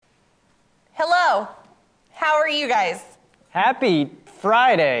Hello. How are you guys? Happy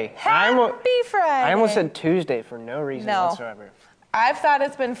Friday. Happy Friday. I almost said Tuesday for no reason whatsoever. I've thought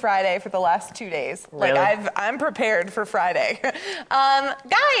it's been Friday for the last 2 days. Really? I'm prepared for Friday.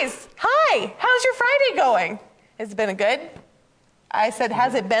 Guys, hi. How's your Friday going? Has it been a good? I said,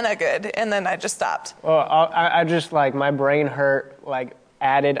 has it been a good? And then I just stopped. Well, I just my brain hurt,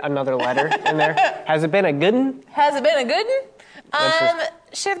 added another letter in there. Has it been a good one? Has it been a good one?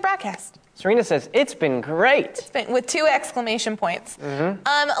 Share the broadcast. Serena says, it's been great. With 2 exclamation points. Mm-hmm.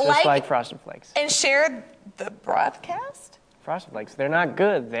 Just like Frosted Flakes. And share the broadcast? Frosted Flakes, they're not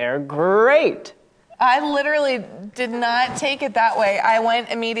good. They're great. I literally did not take it that way. I went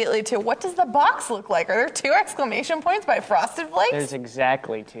immediately to, what does the box look like? Are there 2 exclamation points by Frosted Flakes? There's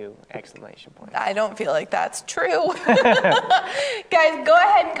exactly 2 exclamation points. I don't feel like that's true. Guys, go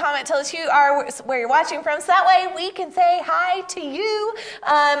ahead and comment. Tell us where you're watching from, so that way we can say hi to you.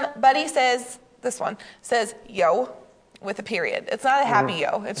 Buddy says, this one says, yo, with a period. It's not a happy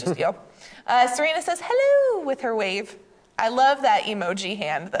yo, it's just yo. Serena says, hello, with her wave. I love that emoji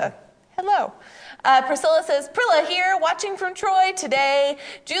hand, the hello. Priscilla says, Prilla here, watching from Troy today.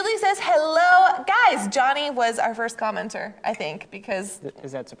 Julie says, hello. Guys, Johnny was our first commenter, I think, because...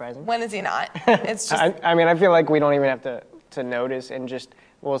 Is that surprising? When is he not? It's just... I feel like we don't even have to notice and just...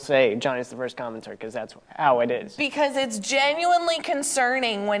 We'll say Johnny's the first commenter because that's how it is. Because it's genuinely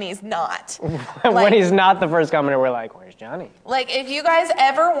concerning when he's not. When he's not the first commenter, we're like, where's Johnny? If you guys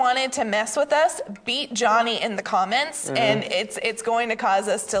ever wanted to mess with us, beat Johnny in the comments, and it's going to cause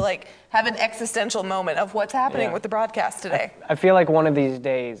us to have an existential moment of what's happening with the broadcast today. I feel like one of these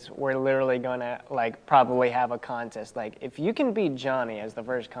days we're literally gonna probably have a contest. If you can beat Johnny as the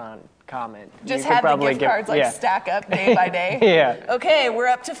first comment, just have the gift cards stack up day by day. Yeah. Okay,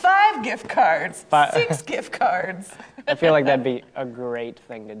 we're up to 5 gift cards, 6 gift cards. I feel like that'd be a great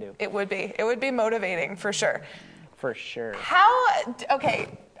thing to do. It would be. It would be motivating for sure. For sure. Okay,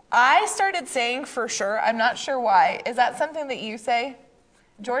 I started saying for sure. I'm not sure why. Is that something that you say?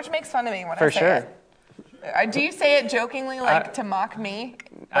 George makes fun of me when I say it. For sure. Do you say it jokingly, to mock me,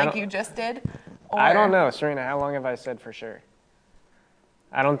 you just did? Or... I don't know, Serena. How long have I said for sure?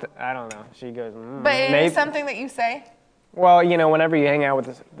 I don't know. She goes, But it is something that you say? Well, whenever you hang out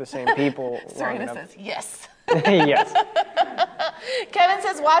with the same people. Serena says, yes. Yes. Kevin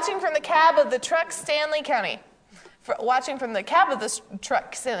says, watching from the cab of the truck, Stanley County. Watching from the cab of the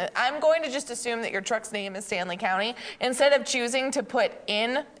truck, I'm going to just assume that your truck's name is Stanley County. Instead of choosing to put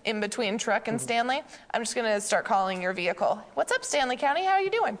in between truck and Stanley, I'm just going to start calling your vehicle. What's up, Stanley County? How are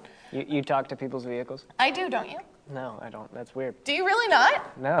you doing? You talk to people's vehicles? I do, don't you? No, I don't. That's weird. Do you really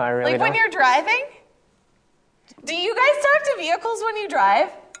not? No, I really don't. When you're driving? Do you guys talk to vehicles when you drive?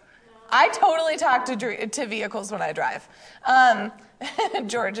 No. I totally talk to vehicles when I drive.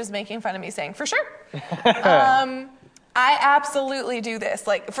 George is making fun of me saying, for sure. I absolutely do this.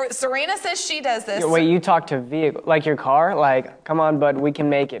 Serena says she does this. Wait, you talk to vehicle, your car? Come on, bud, we can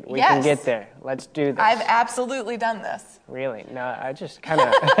make it. We can get there. Let's do this. I've absolutely done this. Really? No, I just kind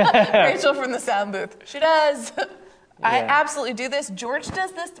of... Rachel from the sound booth. She does. Yeah. I absolutely do this. George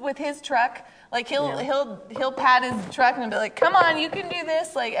does this with his truck. He'll pat his truck and be like, come on, you can do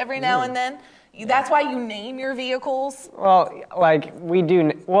this, every now and then. That's why you name your vehicles? Well, we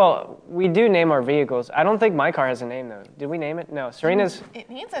do name our vehicles. I don't think my car has a name, though. Did we name it? No, Serena's... It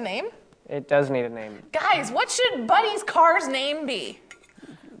needs a name? It does need a name. Guys, what should Buddy's car's name be?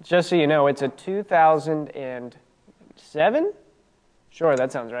 Just so you know, it's a 2007? Sure,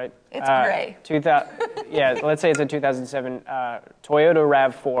 that sounds right. It's gray. Yeah, let's say it's a 2007 Toyota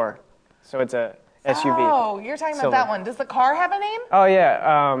RAV4. So it's a SUV. Oh, you're talking about that one. Does the car have a name? Oh,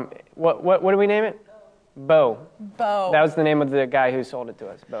 yeah. What do we name it? Bo. Bo. That was the name of the guy who sold it to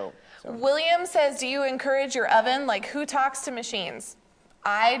us, Bo. So. William says, do you encourage your oven? Who talks to machines?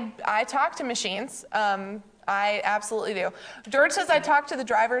 I talk to machines. I absolutely do. George says I talk to the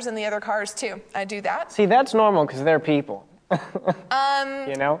drivers in the other cars, too. I do that. See, that's normal because they're people.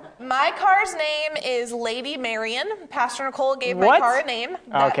 My car's name is Lady Marion. Pastor Nicole gave my car a name.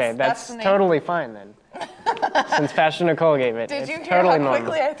 That's totally fine then. Since Pastor Nicole gave it. Did you hear how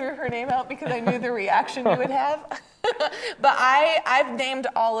quickly I threw her name out because I knew the reaction you would have? But I've named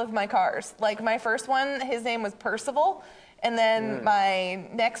all of my cars. My first one, his name was Percival. And then my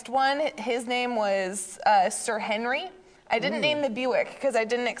next one, his name was Sir Henry. I didn't name the Buick because I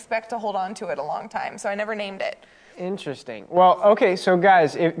didn't expect to hold on to it a long time. So I never named it. Interesting. Well, okay, so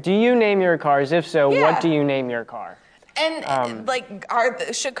guys, do you name your cars? If so, what do you name your car? And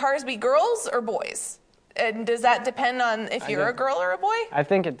should cars be girls or boys? And does that depend on if you're a girl or a boy? I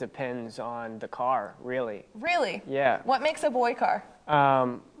think it depends on the car, really. Really? Yeah. What makes a boy car?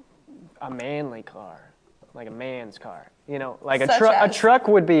 a manly car, like a man's car. You know, like Such a as? truck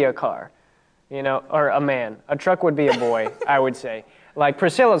would be a car, you know, or a man. A truck would be a boy, I would say. Like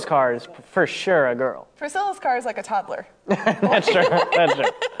Priscilla's car is for sure a girl. Priscilla's car is like a toddler. That's true. That's true.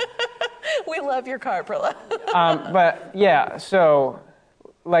 We love your car, Prilla. But yeah, so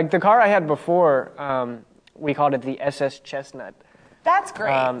like the car I had before, we called it the SS Chestnut. That's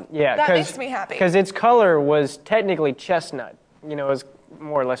great. Yeah, that makes me happy. Because its color was technically chestnut. You know, it was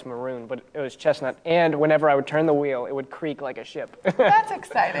more or less maroon, but it was chestnut. And whenever I would turn the wheel, it would creak like a ship. That's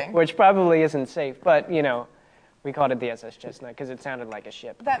exciting. Which probably isn't safe, but you know, we called it the SS Chestnut because it sounded like a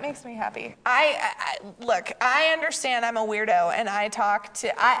ship. That makes me happy. I look, I understand I'm a weirdo and I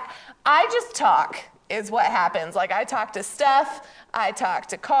just talk is what happens. Like I talk to stuff, I talk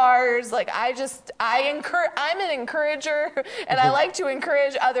to cars, like I'm an encourager and I like to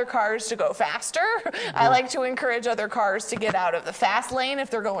encourage other cars to go faster. I like to encourage other cars to get out of the fast lane if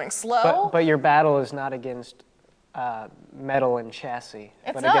they're going slow. But your battle is not against metal and chassis,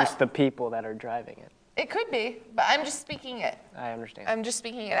 but not. against the people that are driving it. It could be, but I'm just speaking it. I understand. I'm just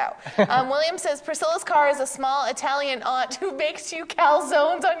speaking it out. William says, Priscilla's car is a small Italian aunt who makes you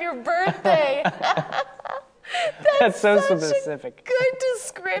calzones on your birthday. That's so such specific. A good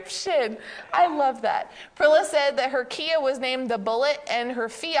description. I love that. Prilla said that her Kia was named the Bullet and her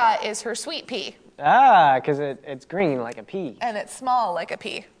Fiat is her sweet pea. Ah, because it's green like a pea. And it's small like a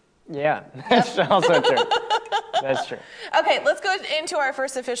pea. Yeah, that's also true. That's true. Okay, let's go into our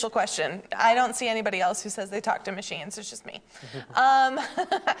first official question. I don't see anybody else who says they talk to machines. It's just me.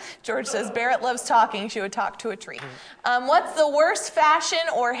 George says, Barrett loves talking. She would talk to a tree. What's the worst fashion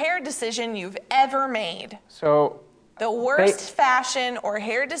or hair decision you've ever made? So The worst fashion or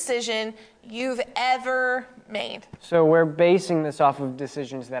hair decision you've ever made. So we're basing this off of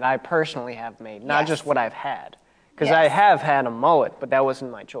decisions that I personally have made, not Yes. just what I've had. Because Yes. I have had a mullet, but that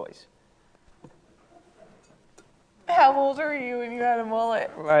wasn't my choice. How old were you when you had a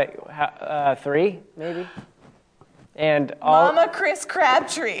mullet? Right, 3 maybe. And all Mama Chris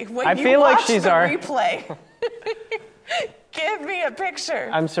Crabtree. When I you feel like watch she's the our- replay. Give me a picture.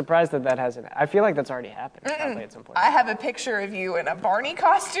 I'm surprised that hasn't. I feel like that's already happened probably at some point. I have a picture of you in a Barney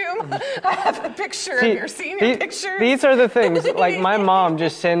costume. I have a picture of your senior picture. These are the things. Like my mom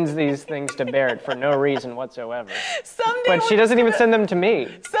just sends these things to Barrett for no reason whatsoever. Someday But she doesn't even send them to me.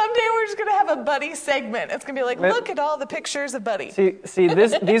 Someday we're just gonna have a Buddy segment. It's gonna be like, look at all the pictures of Buddy. See,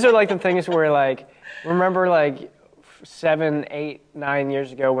 these are like the things where like, remember like 7, 8, 9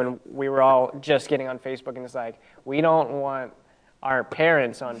 years ago when we were all just getting on Facebook and it's like, we don't want our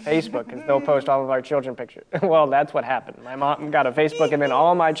parents on Facebook because they'll post all of our children pictures. Well, that's what happened. My mom got a Facebook and then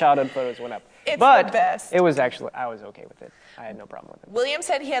all my childhood photos went up. It's but the best. It was actually, I was okay with it. I had no problem with it. William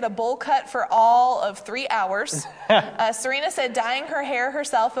said he had a bowl cut for all of 3 hours. Serena said dyeing her hair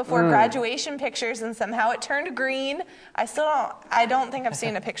herself before graduation pictures and somehow it turned green. I don't think I've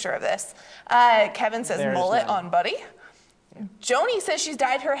seen a picture of this. Kevin says There's mullet none. on Buddy. Joni says she's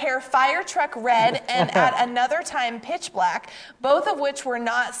dyed her hair fire truck red and at another time pitch black, both of which were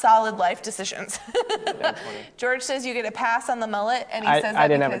not solid life decisions. George says you get a pass on the mullet, and he says that I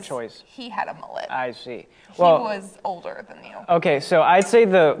didn't have a because choice. he had a mullet. I see. He was older than you. Okay, so I'd say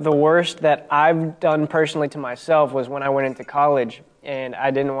the worst that I've done personally to myself was when I went into college and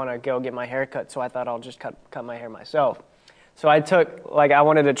I didn't want to go get my hair cut, so I thought I'll just cut my hair myself. So I I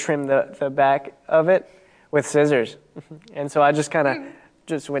wanted to trim the back of it with scissors. And so I just kind of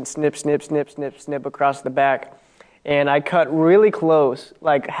just went snip, snip, snip, snip, snip across the back. And I cut really close,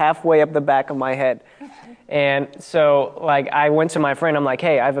 like halfway up the back of my head. And so like I went to my friend, I'm like,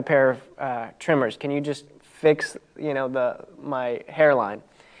 hey, I have a pair of trimmers. Can you just fix, my hairline?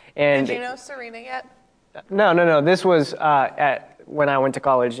 And Did you know Serena yet? No. This was when I went to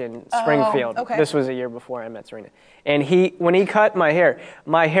college in Springfield. Okay. This was a year before I met Serena. And when he cut my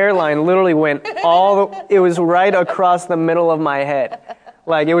hairline literally went it was right across the middle of my head.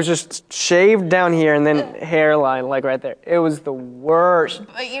 Like it was just shaved down here and then hairline like right there. It was the worst.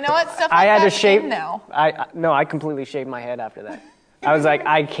 But you know what? Stuff like I had to that's shave in now. I completely shaved my head after that. I was like,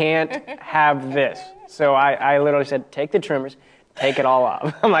 I can't have this. So I literally said, take the trimmers, take it all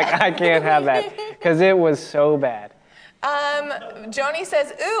off. I'm like, I can't have that because it was so bad. Joni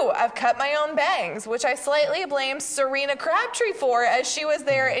says, ooh, I've cut my own bangs, which I slightly blame Serena Crabtree for as she was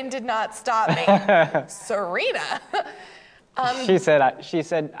there and did not stop me. Serena. She said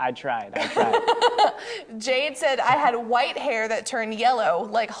I tried. Jade said I had white hair that turned yellow,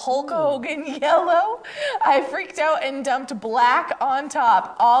 like Hulk Hogan yellow. I freaked out and dumped black on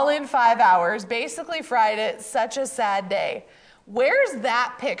top, all in 5 hours. Basically fried it. Such a sad day. Where's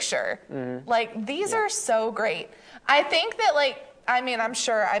that picture? Like, these are so great. I think that, I'm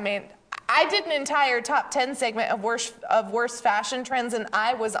sure, I did an entire top 10 segment of worst fashion trends, and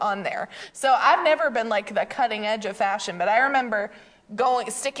I was on there. So I've never been like the cutting edge of fashion, but I remember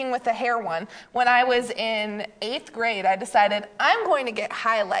sticking with the hair one. When I was in 8th grade, I decided I'm going to get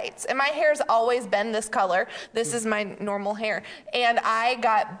highlights. And my hair's always been this color. This is my normal hair. And I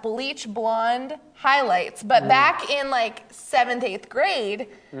got bleach blonde highlights. But back in like 7th, 8th grade,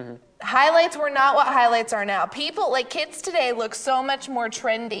 highlights were not what highlights are now. People, like kids today, look so much more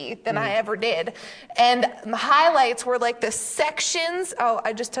trendy than I ever did. And highlights were like the sections, oh,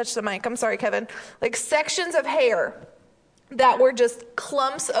 I just touched the mic. I'm sorry, Kevin. Like sections of hair that were just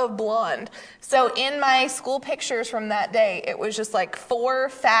clumps of blonde. So in my school pictures from that day, it was just like 4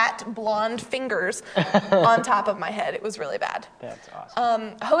 fat blonde fingers on top of my head. It was really bad. That's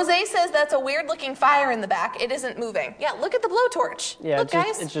awesome. Jose says that's a weird looking fire in the back. It isn't moving. Yeah, look at the blowtorch. Yeah, look,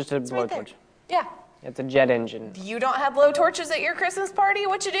 guys. it's just a right blowtorch. Yeah. It's a jet engine. You don't have blowtorches at your Christmas party?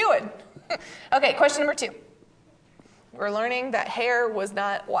 What you doing? Okay, question number 2. We're learning that hair was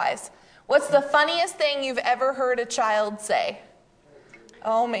not wise. What's the funniest thing you've ever heard a child say?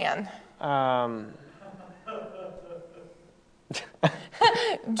 Oh, man. I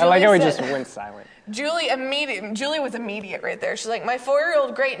like how we just went silent. Julie was immediate right there. She's like, my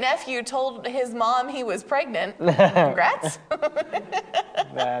 4-year-old great-nephew told his mom he was pregnant. Congrats.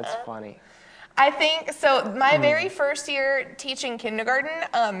 That's funny. I think, so my very first year teaching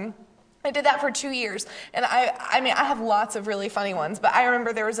kindergarten, I did that for 2 years, and I mean, I have lots of really funny ones, but I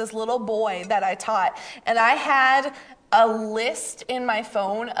remember there was this little boy that I taught, and I had a list in my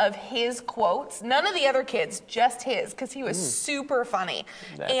phone of his quotes. None of the other kids, just his, because he was super funny.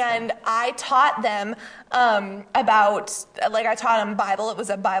 And I taught them about, like I taught them Bible. It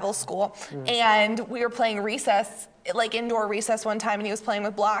was a Bible school, and we were playing recess, like indoor recess one time, and he was playing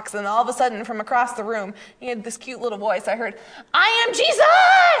with blocks, and all of a sudden from across the room he had this cute little voice. I heard, I am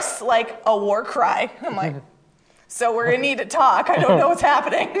Jesus, like a war cry. I'm like, so we're gonna need to talk. I don't know what's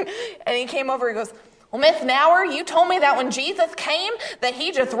happening. And he came over, he goes, well, Miss Nauer, you told me that when Jesus came that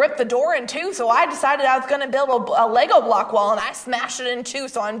he just ripped the door in 2, so I decided I was going to build a Lego block wall, and I smashed it in 2,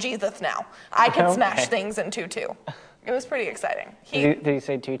 so I'm Jesus now. I can smash things in 2 too. It was pretty exciting. Did he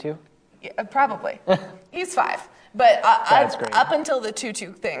say tutu? Yeah, probably. He's 5. But up until the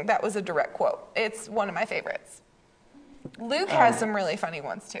tutu thing, that was a direct quote. It's one of my favorites. Luke has some really funny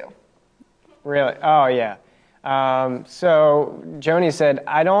ones too. Really? Oh, yeah. So Joni said,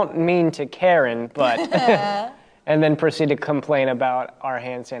 I don't mean to Karen, but, and then proceed to complain about our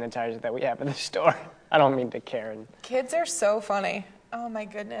hand sanitizer that we have in the store. I don't mean to Karen. Kids are so funny. Oh my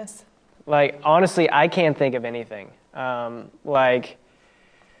goodness. Like, honestly, I can't think of anything.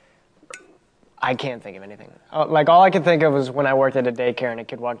 I can't think of anything. Like, all I could think of was when I worked at a daycare and a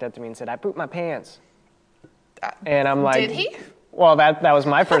kid walked up to me and said, I pooped my pants. And I'm like... Did he? Well, that was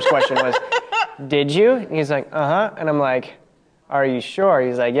my first question was, did you? And he's like, uh-huh. And I'm like, are you sure?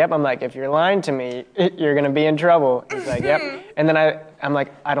 He's like, yep. I'm like, if you're lying to me, you're going to be in trouble. He's like, yep. And then I'm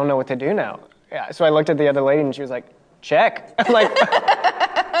like, I don't know what to do now. Yeah. So I looked at the other lady and she was like, check. I'm like,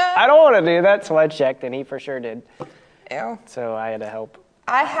 I don't want to do that. So I checked and he for sure did. Ew. So I had to help.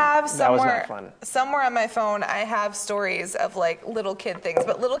 I have somewhere on my phone, I have stories of like little kid things,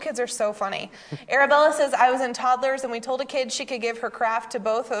 but little kids are so funny. Arabella says, I was in toddlers and we told a kid she could give her craft to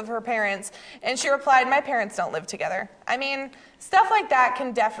both of her parents, and she replied, my parents don't live together. I mean, stuff like that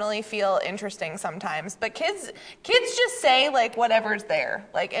can definitely feel interesting sometimes, but kids just say like whatever's there,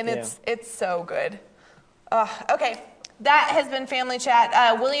 like, and it's so good. Okay. That has been Family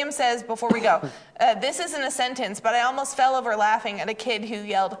Chat. William says, before we go, this isn't a sentence, but I almost fell over laughing at a kid who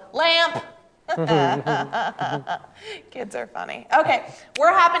yelled, lamp! Kids are funny. Okay,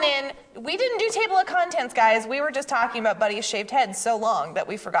 we're hopping in. We didn't do table of contents, guys. We were just talking about Buddy's shaved head so long that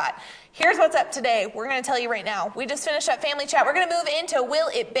we forgot. Here's what's up today. We're going to tell you right now. We just finished up Family Chat. We're going to move into Will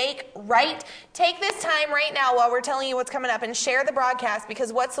It Bake Right? Take this time right now while we're telling you what's coming up and share the broadcast,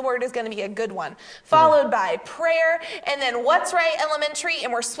 because What's the Word is going to be a good one. Followed by prayer, and then What's Right Elementary,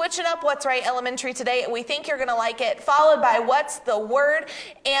 and we're switching up What's Right Elementary today, and we think you're going to like it. Followed by What's the Word,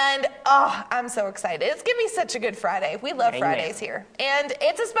 and I'm so excited. It's going to be such a good Friday. We love Fridays here. And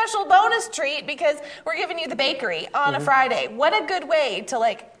it's a special bonus treat because we're giving you the bakery on a Friday. What a good way to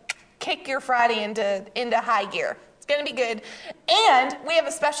like kick your Friday into high gear. It's going to be good. And we have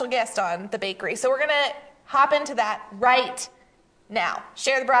a special guest on the bakery. So we're going to hop into that right now.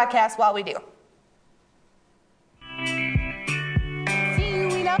 Share the broadcast while we do. See you,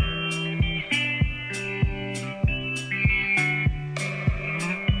 we love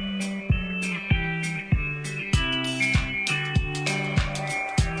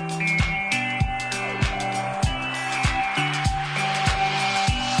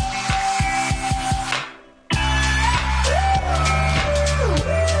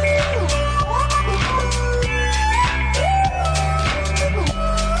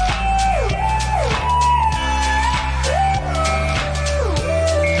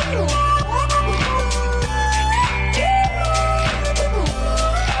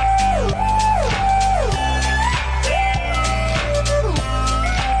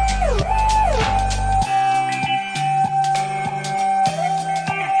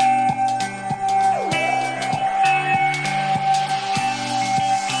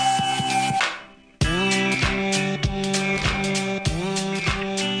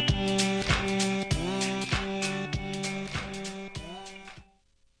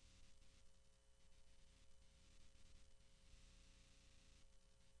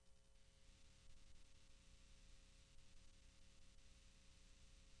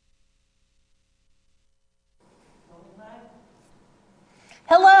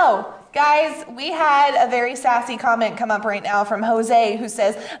So, guys, we had a very sassy comment come up right now from Jose who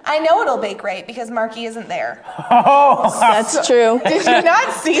says, I know it'll bake right because Marky isn't there. Oh, That's true. Did you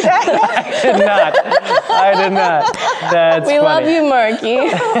not see that? I did not. That's We love funny. you, Marky.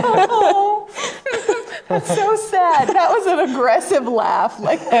 Oh, that's so sad. That was an aggressive laugh.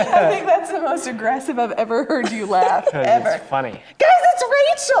 Like, I think that's the most aggressive I've ever heard you laugh, ever. It's funny. Guys,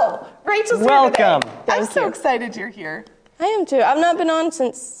 it's Rachel. Rachel's Welcome. here today. I'm Thank so you. excited you're here. I am too. I've not been on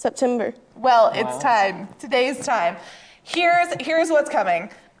since September. Well, it's time. Today's time. Here's what's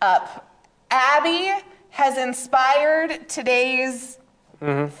coming up. Abby has inspired today's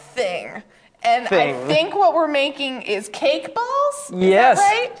thing. And I Thing. think what we're making is cake balls. Is Yes. that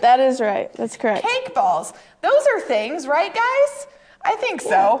right? That is right. That's correct. Cake balls. Those are things, right, guys? I think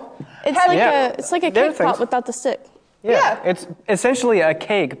so. It's Have- like Yeah. it's like a They're cake pop things. without the stick. Yeah. It's essentially a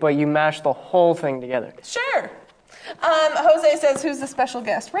cake, but you mash the whole thing together. Sure. Jose says, who's the special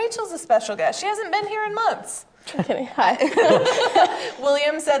guest? Rachel's a special guest. She hasn't been here in months. I'm kidding. Hi.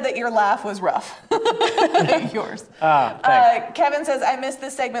 William said that your laugh was rough. Yours. Thanks. Kevin says, I miss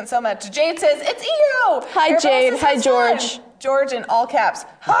this segment so much. Jade says, it's EO. Hi, Everybody Jade. says Hi, it's George. fun. George in all caps.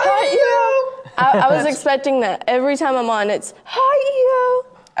 Hi, EO. I was expecting that. Every time I'm on, it's hi,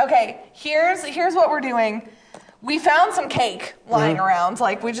 yo. Okay, here's what we're doing. We found some cake lying around.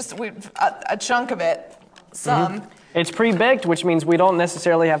 Like, we a chunk of it. Some. It's pre-baked, which means we don't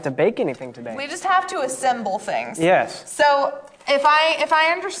necessarily have to bake anything today. We just have to assemble things. Yes. So if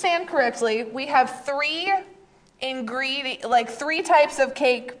I understand correctly, we have three types of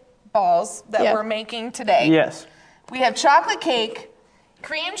cake balls that Yeah. we're making today. Yes. We have chocolate cake,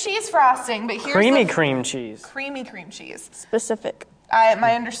 cream cheese frosting, but here's Creamy the cream cheese. creamy cream cheese. Specific.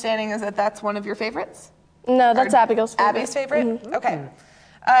 My understanding is that that's one of your favorites. No, that's Abigail's favorite. Abby's favorite. Okay.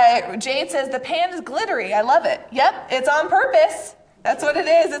 Jade says the pan is glittery. I love it. Yep, it's on purpose. That's what it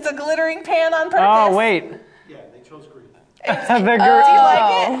is. It's a glittering pan on purpose. Oh, wait. Yeah, they chose green. the, Do you gr-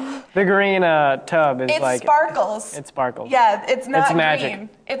 like it? the green tub is It like... sparkles. It sparkles. Yeah, it's not It's magic. green.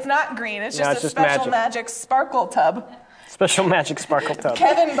 It's not green. It's No, just it's a just special magic. magic sparkle tub. Special magic sparkle tub.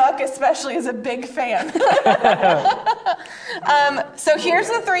 Kevin Buck especially is a big fan. So here's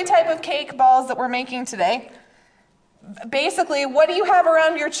the three type of cake balls that we're making today. Basically, what do you have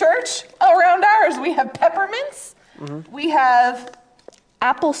around your church? Around ours, we have peppermints. We have,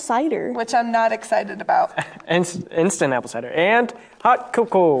 Apple cider. which I'm not excited about. Instant apple cider. And hot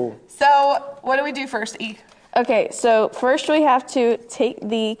cocoa. So what do we do first, E? Okay, so first we have to take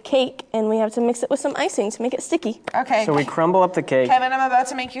the cake and we have to mix it with some icing to make it sticky. Okay. So we crumble up the cake. Kevin, I'm about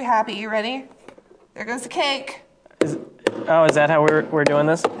to make you happy. You ready? There goes the cake. Oh, is that how we're doing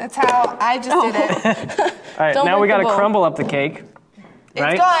this? All That's how I just did it. right, Don't now we break got the to bowl. crumble up the cake. It's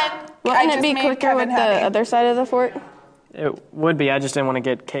Right? gone. I Wouldn't it just be made quicker Kevin with the happy. other side of the fork? It would be. I just didn't want to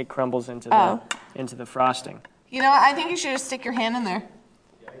get cake crumbles into the frosting. You know what? I think you should just stick your hand in there.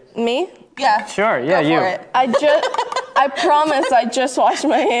 Me? Yeah. Sure, yeah, Go you. For it. I promise I just washed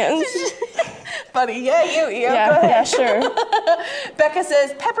my hands. Buddy, yeah, you. Go Yeah, ahead. yeah, sure. Becca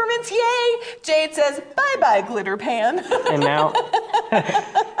says, peppermints, yay. Jade says, bye-bye, glitter pan. And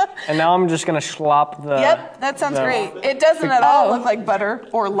now, I'm just gonna slop the. Yep, that sounds the- great. It doesn't at all Oh. look like butter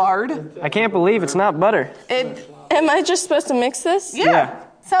or lard. I can't believe it's not butter. It, Am I just supposed to mix this? yeah,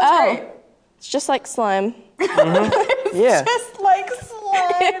 sounds Oh. great. It's just like slime. Yeah. Just like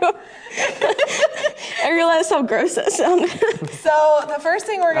slime. I realized how gross that sounded. So the first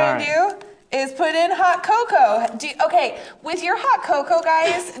thing we're gonna All do is put in hot cocoa. Okay, with your hot cocoa,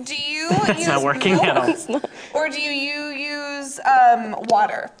 guys, do you use not working milk at all. or do you use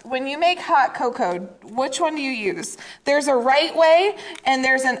water? When you make hot cocoa, which one do you use? There's a right way and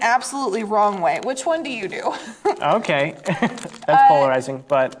there's an absolutely wrong way. Which one do you do? Okay. That's polarizing,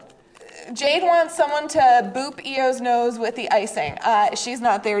 but Jade wants someone to boop Eo's nose with the icing. She's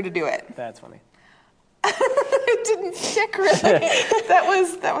not there to do it. that's funny. It didn't stick really.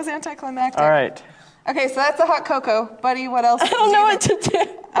 that was anticlimactic. All right. Okay, so that's the hot cocoa. Buddy, what else? I don't know what to do.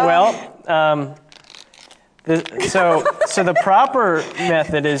 Well, so the proper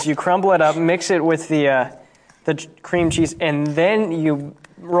method is you crumble it up, mix it with the cream cheese, and then you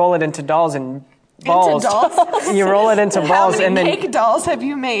roll it into dolls and balls. Into dolls? You roll it into How balls, many and then cake dolls have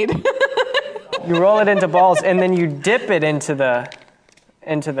you made? you roll it into balls, and then you dip it into the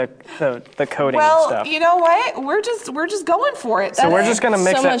coating and Well, stuff. you know what? We're just going for it. So we're just gonna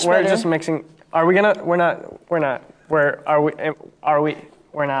mix so it. much We're better. just mixing. Are we gonna? We're not. Where are we? Are we?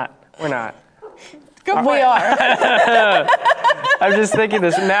 We're not. We're not. Go for We it. are. I'm just thinking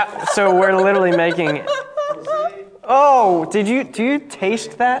this now. So we're literally making. Oh, do you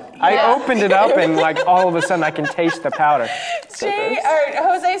taste that? Yeah. I opened it up and like all of a sudden I can taste the powder.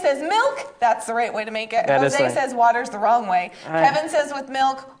 Jose says milk. That's the right way to make it. That is Jose right. says water's the wrong way. All right. Kevin says with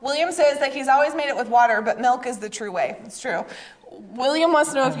milk. William says that he's always made it with water, but milk is the true way. It's true. William wants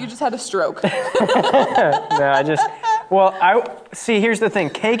to know if you just had a stroke. Here's the thing.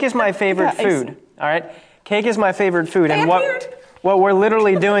 Cake is my favorite Yeah, food. All right? Cake is my favorite food. And Weird. what we're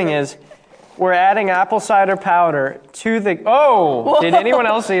literally doing is we're adding apple cider powder to the... Oh! Did anyone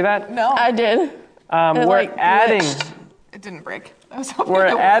else see that? No, I did. We're adding... it didn't break. I was hoping We're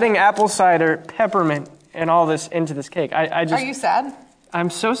it would. adding apple cider, peppermint, and all this into this cake. Are you sad? I'm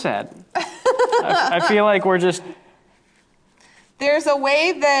so sad. I feel like we're just... There's a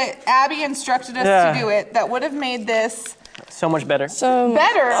way that Abby instructed us to do it that would have made this so much better. So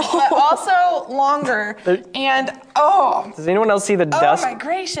better, but also longer. And Does anyone else see the dust? oh my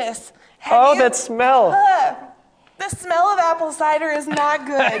gracious! That smell. The smell of apple cider is not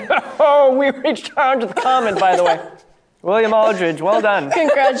good. Oh, we reached down to the comment, by the way. William Aldridge, well done.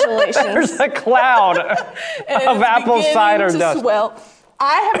 congratulations. There's a cloud And of it's apple beginning cider to dust. swell.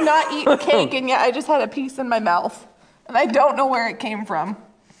 I have not eaten cake, and yet I just had a piece in my mouth, and I don't know where it came from.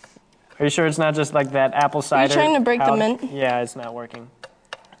 Are you sure it's not just like that apple cider? trying to break the powder? mint? Yeah, it's not working.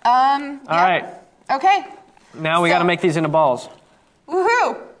 Yeah. All right, Okay. now we got to make these into balls.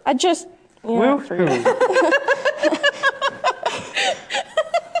 Woohoo! I just. Woo!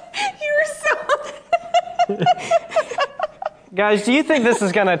 You were so. Guys, do you think this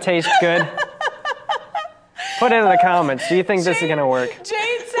is gonna taste good? Put it in the comments. Do you think this is gonna work?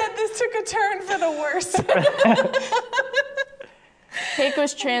 Jade said this took a turn for the worse. Cake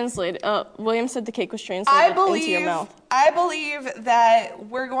was translated. William said the cake was translated into your mouth. I believe that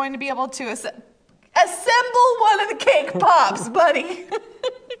we're going to be able to assemble one of the cake pops, buddy.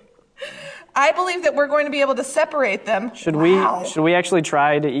 I believe that we're going to be able to separate them. Should we actually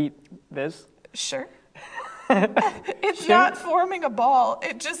try to eat this? Sure. It's not forming a ball.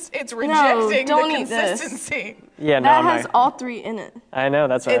 It's rejecting don't the eat this. consistency. Yeah, no, That I'm has right. all three in it. I know,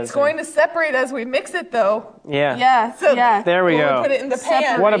 that's what I was It's going to separate as we mix it, though. Yeah. Yeah, So yeah. There we when go. we put it in the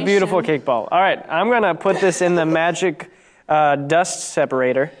pan. What a beautiful cake ball. All right, I'm going to put this in the magic dust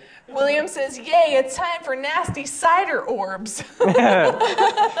separator. William says, yay, it's time for nasty cider orbs.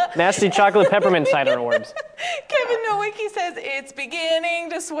 Nasty chocolate peppermint cider orbs. Kevin Nowicki says, it's beginning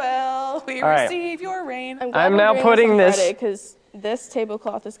to swell. We All right. receive your rain. I'm now putting this- because this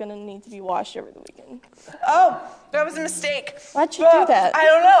tablecloth is going to need to be washed over the weekend. Oh, that was a mistake. Why'd you do that? I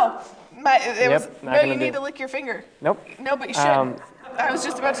don't know. Not No, gonna you do need it. to lick your finger. Nope. No, but you should. I was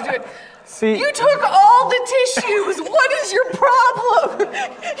just about to do it. See, You took all the tissues. What is your problem?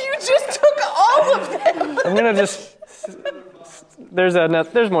 You just took all of them. I'm going to just...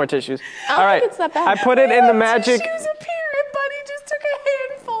 There's more tissues. I don't All right, think it's that bad. I put it in the magic... Tissues appear, and Buddy just took a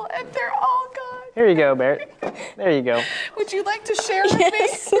handful, and they're all gone. Here you go, Barrett. There you go. Would you like to share with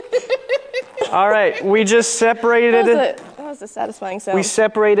Yes. me? All right, we just separated it. That was a satisfying sound. We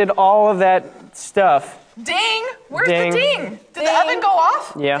separated all of that stuff. Ding! Where's Ding. the ding? Did the Ding. oven go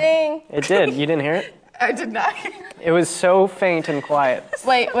off? Yeah. Ding. It did. You didn't hear it? I did not. It was so faint and quiet.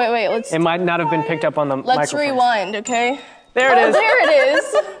 Wait. Let's It might not have been picked up on the let's microphone. rewind, okay? There it is. There it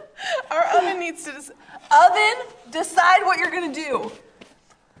is. Our oven needs to decide what you're gonna do.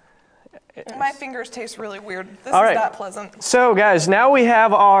 My fingers taste really weird. This All is right. not pleasant. So, guys, now we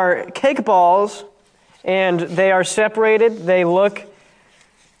have our cake balls, and they are separated. They look...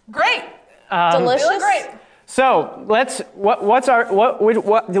 Great. Delicious. They look great. So, what's our...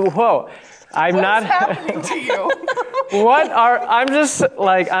 Whoa. I'm What's not... happening to you?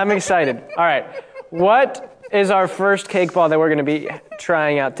 I'm excited. All right. What is our first cake ball that we're going to be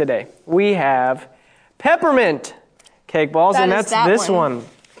trying out today? We have peppermint cake balls, That and is that's that this one. one.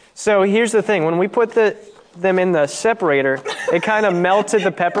 So here's the thing. When we put them in the separator, it kind of melted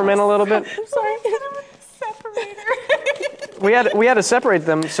the peppermint a little bit. I'm sorry. Separator. We had to separate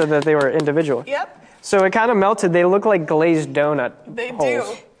them so that they were individual. Yep, So it kind of melted. They look like glazed donut they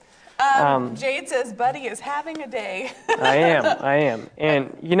holes. do. Jade says Buddy is having a day. I am.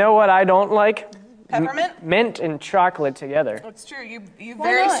 And you know what I don't like? Peppermint? Mint and chocolate together. It's true. You Why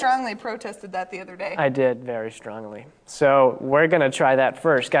very not? strongly protested that the other day. I did very strongly. So we're going to try that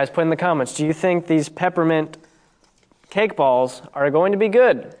first. Guys, put in the comments, do you think these peppermint cake balls are going to be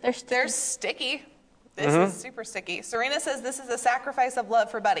good? They're sticky. This is super sticky. Serena says this is a sacrifice of love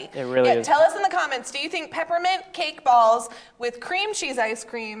for Buddy. It really is. Tell us in the comments, do you think peppermint cake balls with cream cheese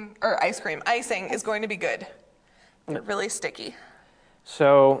icing is going to be good? They're really sticky.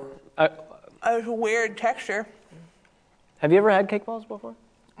 So, A weird texture. have you ever had cake balls before?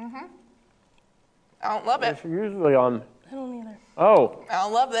 I don't love it. It's usually on. I don't either. Oh, I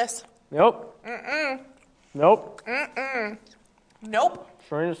don't love this. nope. Nope. Nope.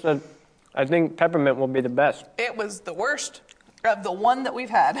 Serena said, I think peppermint will be the best. It was the worst of the one that we've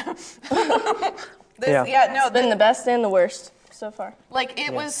had. Yeah. It's been the best and the worst so far. Like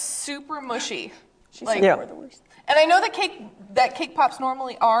it was super mushy. She Like- said Yeah. we're the worst. And I know that cake pops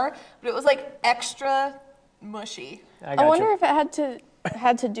normally are, but it was like extra mushy. I wonder if it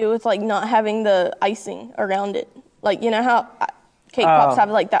had to do with like not having the icing around it. Like, you know how cake pops have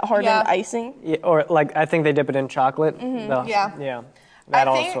like that hardened Yeah. icing? Yeah, or like I think they dip it in chocolate. Yeah. Yeah. That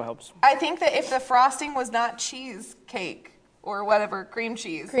I think- also helps. I think that if the frosting was not cheesecake or whatever, cream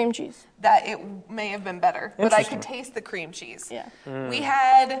cheese, Cream cheese. that it may have been better. But I Interesting. could taste the cream cheese. Yeah. We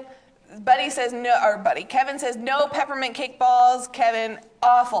had, Kevin says no peppermint cake balls. Kevin,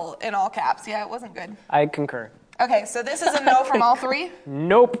 awful in all caps. Yeah, it wasn't good. I concur. Okay, so this is a no from all three.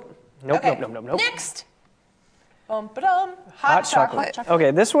 Nope. Nope, Okay. nope. Next. Bum-ba-dum. Hot chocolate.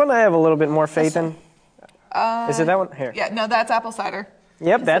 Okay, this one I have a little bit more faith in. Is it that one? Here. Yeah, no, that's apple cider.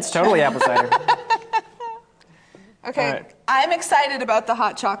 Yep, that's totally apple cider. Okay, All right. I'm excited about the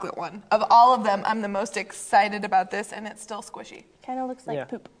hot chocolate one. Of all of them, I'm the most excited about this, and it's still squishy. Kind of looks like Yeah.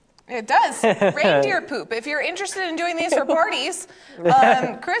 poop. It does. Reindeer poop. If you're interested in doing these for parties,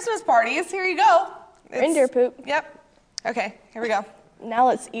 Christmas parties, here you go. Reindeer poop. Yep. Okay, here we go. Now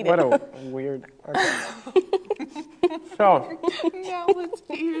let's eat What it. a weird. Okay. So, Now let's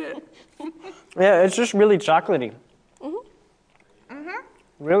eat it. yeah, it's just really chocolatey.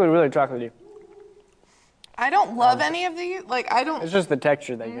 Really, really chocolately. I don't love any of these. Like, I don't, It's just the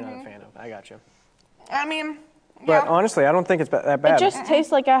texture that you're not a fan of. I got you. I mean, But yeah, honestly, I don't think it's that It bad. just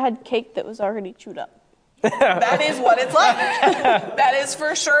tastes like I had cake that was already chewed up. that is what it's like. That is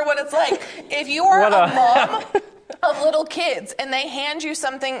for sure what it's like. If you are What a a- mom of little kids and they hand you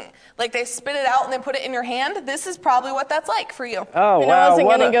something, like they spit it out and then put it in your hand, this is probably what that's like for you. Oh, I mean, wow. I wasn't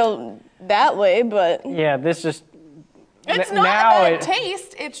what going to a- go that way, but Yeah, this just. It's n- not now a bad it-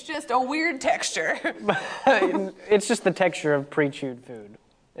 taste, it's just a weird texture. It's just the texture of pre-chewed food,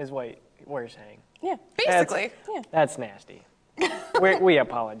 is what we're saying. yeah. Basically. Yeah. That's nasty. We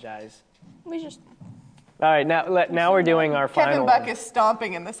apologize. We just. All right, now we're doing our Kevin final Buck one. is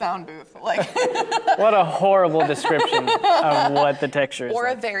stomping in the sound booth, like, What a horrible description of what the texture is or a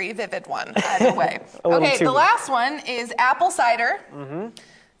like. very vivid one, either way. A little Okay, too the vivid. last one is apple cider. Mm-hmm.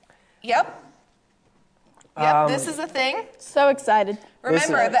 Yep. Yep, this is a thing. So excited.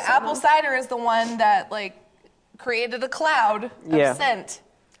 Remember, is- the apple cider is the one that like created a cloud of Yeah. scent.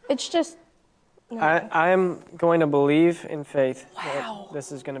 It's just. I'm going to believe in faith Wow. that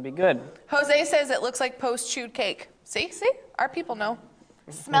this is going to be good. Jose says it looks like post-chewed cake. See? Our people know.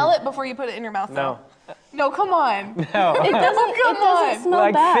 Smell it before you put it in your mouth, No. though. No, come on. No. It doesn't smell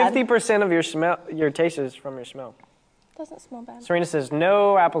Like bad. 50% of your taste is from your smell. It doesn't smell bad. Serena says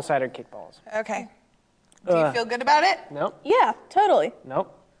no apple cider cake balls. Okay. Do you feel good about it? Nope. Yeah, totally.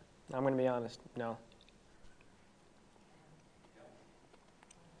 Nope. I'm going to be honest. No.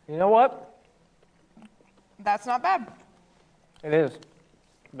 You know what? That's not bad. It is.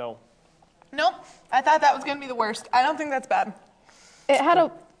 No. Nope. I thought that was going to be the worst. I don't think that's bad. It had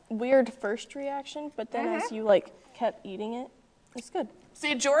a weird first reaction, but then as you like kept eating it, it's good.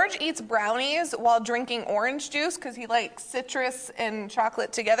 See, George eats brownies while drinking orange juice because he likes citrus and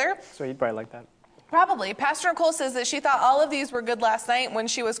chocolate together. So you'd probably like that. Probably. Pastor Nicole says that she thought all of these were good last night when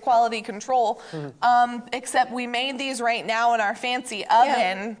she was quality control. Except we made these right now in our fancy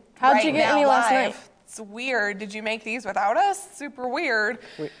oven. How'd right you get now any last live. night? It's weird. Did you make these without us? Super weird.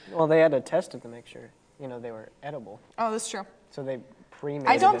 Well, they had to test it to make sure, they were edible. Oh, that's true. So they pre-made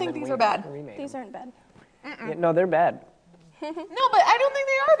I it don't and think then these we are bad. remade These them. aren't bad. Yeah, no, they're bad. No, but I don't think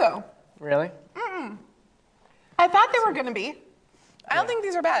they are, though. Really? I thought they were going to be. I don't think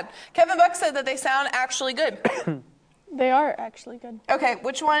these are bad. Kevin Buck said that they sound actually good. They are actually good. Okay,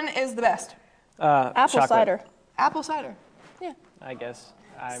 which one is the best? Apple Chocolate, cider. Apple cider. Yeah, I guess.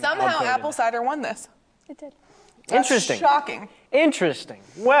 I'll Somehow put it in. apple cider won this. it did. That's Interesting. Shocking. Interesting.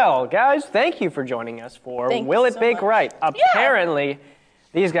 Well, guys, thank you for joining us for Thank Will you It so Bake much. Right? Apparently,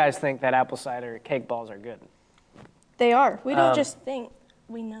 these guys think that apple cider cake balls are good. They are. We don't just think.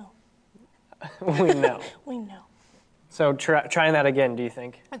 We know. We know. We know. So trying that again, do you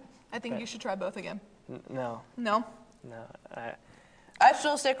think? I think you should try both again. No. No? No. I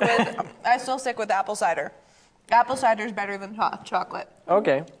still stick with apple cider. Apple cider is better than hot chocolate.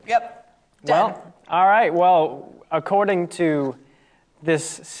 Okay. Yep. Done. Well, all right. Well, according to this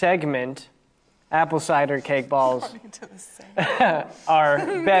segment, apple cider cake balls To the same. are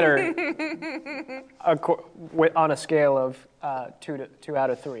better on a scale of 2 out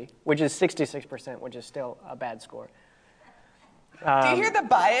of 3, which is 66%, which is still a bad score. Do you hear the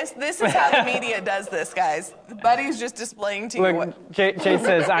bias? This is how the media does this, guys. Buddy's just displaying to you what... Look, Jade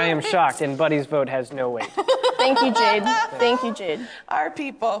says, I am shocked, and Buddy's vote has no weight. Thank you, Jade. Thank you, Jade. Our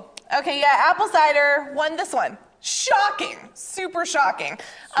people. Okay, yeah, apple cider won this one. Shocking. Super shocking.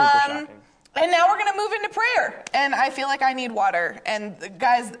 Shocking. And now we're going to move into prayer. And I feel like I need water. And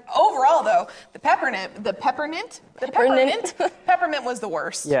guys, overall, though, the peppermint was the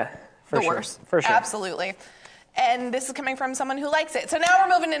worst. Yeah, for sure. Worst. For sure. Absolutely. And this is coming from someone who likes it. So now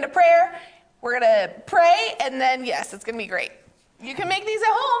we're moving into prayer. We're going to pray, and then, yes, it's going to be great. You can make these at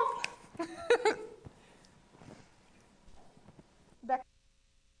home. Back.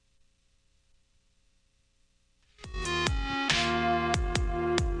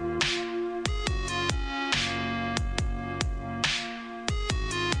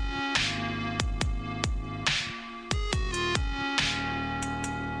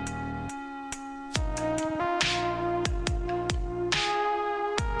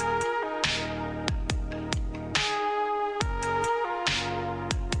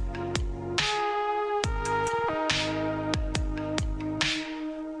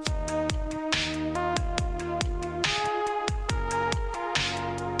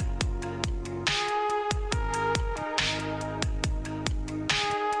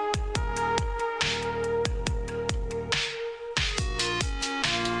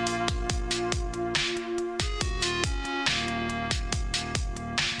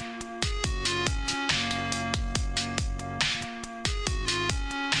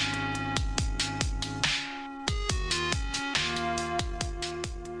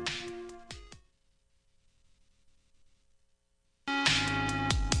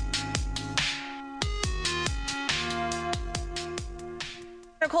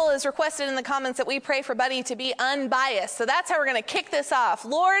 Nicole has requested in the comments that we pray for Buddy to be unbiased. So that's how we're going to kick this off.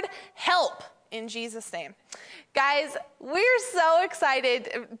 Lord, help in Jesus' name. Guys, we're so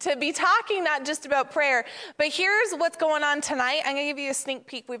excited to be talking not just about prayer, but here's what's going on tonight. I'm going to give you a sneak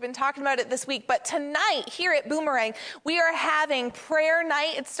peek. We've been talking about it this week, but tonight here at Boomerang, we are having prayer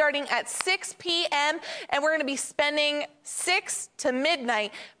night. It's starting at 6 p.m., and we're going to be spending 6 to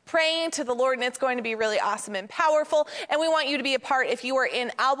midnight praying to the Lord, and it's going to be really awesome and powerful, and we want you to be a part. If you are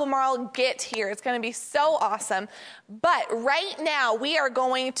in Albemarle, get here. It's going to be so awesome. But right now, we are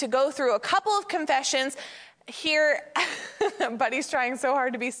going to go through a couple of confessions. Here, Buddy's trying so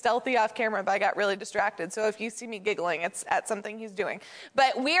hard to be stealthy off camera, but I got really distracted. So if you see me giggling, it's at something he's doing.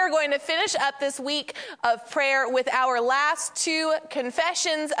 But we are going to finish up this week of prayer with our last 2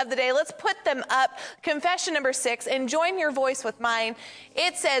 confessions of the day. Let's put them up. Confession number 6, and join your voice with mine.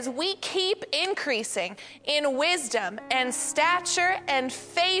 It says, we keep increasing in wisdom and stature and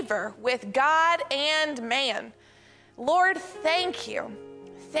favor with God and man. Lord, thank you.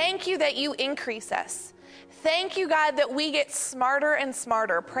 Thank you that you increase us. Thank you, God, that we get smarter and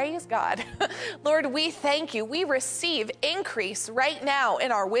smarter. Praise God. Lord, we thank you. We receive increase right now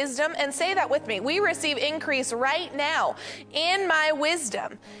in our wisdom. And say that with me. We receive increase right now in my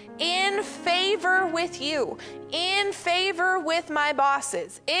wisdom, in favor with you, in favor with my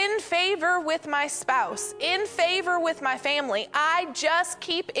bosses, in favor with my spouse, in favor with my family. I just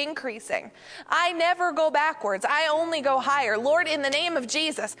keep increasing. I never go backwards. I only go higher. Lord, in the name of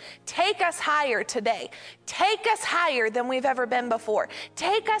Jesus, take us higher today. Take us higher than we've ever been before.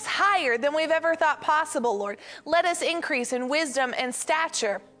 Take us higher than we've ever thought possible, Lord. Let us increase in wisdom and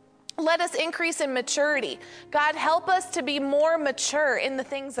stature. Let us increase in maturity. God, help us to be more mature in the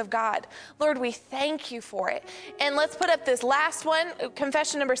things of God. Lord, we thank you for it. And let's put up this last one,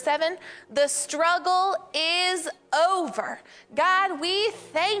 confession number 7. The struggle is over. God, we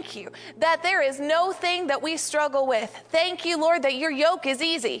thank you that there is no thing that we struggle with. Thank you, Lord, that your yoke is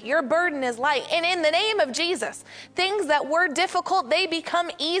easy, your burden is light. And in the name of Jesus, things that were difficult, they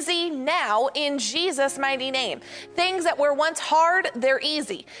become easy now in Jesus' mighty name. Things that were once hard, they're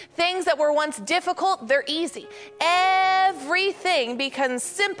easy. Things that were once difficult, they're easy. Everything becomes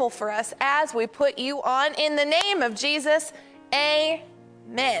simple for us as we put you on. In the name of Jesus,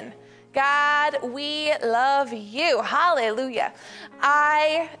 amen. God, we love you. Hallelujah.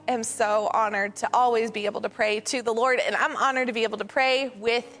 I am so honored to always be able to pray to the Lord, and I'm honored to be able to pray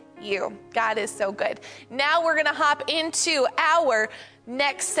with you. God is so good. Now we're going to hop into our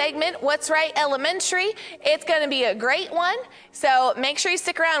next segment, What's Right Elementary. It's going to be a great one, so make sure you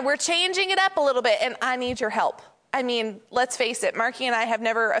stick around. We're changing it up a little bit, and I need your help. I mean, let's face it, Marky and I have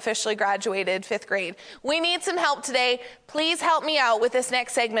never officially graduated 5th grade. We need some help today. Please help me out with this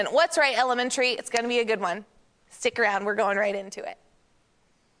next segment. What's Right Elementary? It's going to be a good one. Stick around. We're going right into it.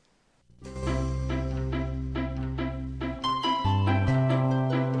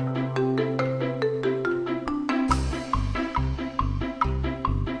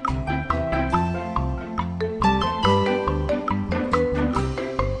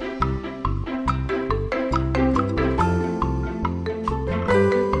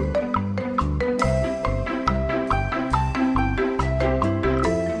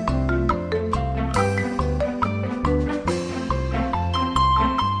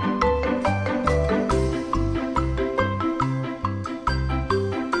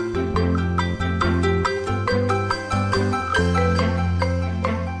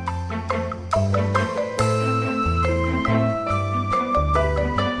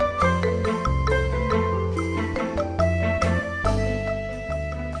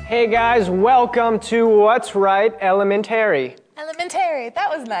 Hey guys, welcome to What's Right Elementary. Elementary. That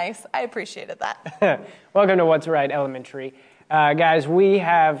was nice. I appreciated that. Welcome to What's Right Elementary. Guys,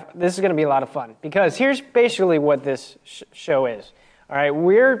 this is going to be a lot of fun because here's basically what this show is. All right,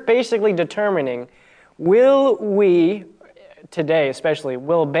 we're basically determining, will we, today especially,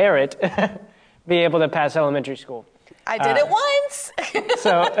 will Barrett be able to pass elementary school? I did it once.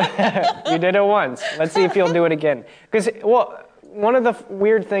 So, you did it once. Let's see if you'll do it again. Because, well, one of the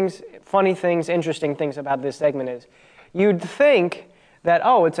weird things, funny things, interesting things about this segment is you'd think that,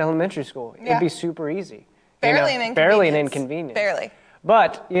 oh, it's elementary school. Yeah. It'd be super easy. Barely an inconvenience. Barely an inconvenience. Barely.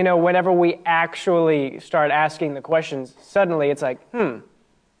 But, whenever we actually start asking the questions, suddenly it's like,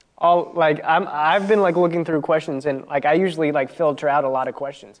 I've been looking through questions and I usually filter out a lot of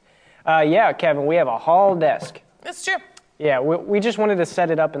questions. Yeah, Kevin, we have a hall desk. It's true. Yeah, we just wanted to set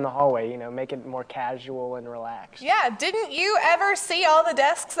it up in the hallway, make it more casual and relaxed. Yeah, didn't you ever see all the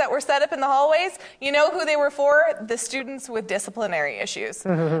desks that were set up in the hallways? You know who they were for? The students with disciplinary issues.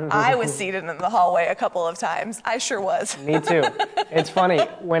 I was seated in the hallway a couple of times. I sure was. Me too. It's funny,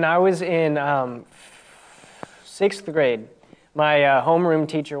 when I was in 6th grade, my homeroom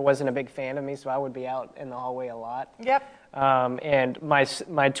teacher wasn't a big fan of me, so I would be out in the hallway a lot. Yep. And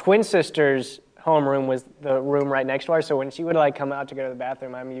my twin sister's homeroom was the room right next to ours, so when she would come out to go to the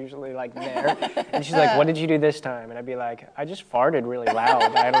bathroom, I'm usually there, and she's like, "What did you do this time?" And I'd be like, "I just farted really loud."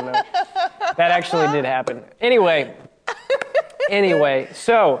 I don't know. That actually did happen. Anyway,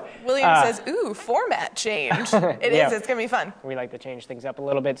 so William says, "Ooh, format change." It Yeah. is. It's gonna be fun. We like to change things up a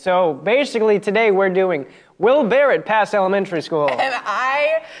little bit. So basically today we're doing, will Barrett pass elementary school? And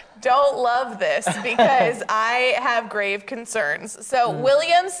I don't love this because I have grave concerns. So,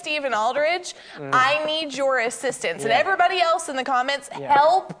 William, Stephen Aldridge, I need your assistance. And Yeah. everybody else in the comments, Yeah.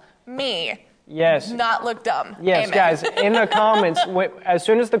 help me Yes. not look dumb. Yes, Amen. guys, in the comments, as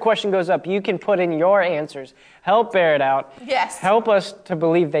soon as the question goes up, you can put in your answers. Help Barrett out. Yes. Help us to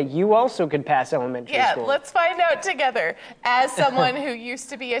believe that you also could pass elementary Yeah, school. let's find out together as someone who used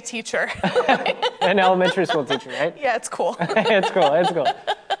to be a teacher. An elementary school teacher, right? Yeah, it's cool. It's cool.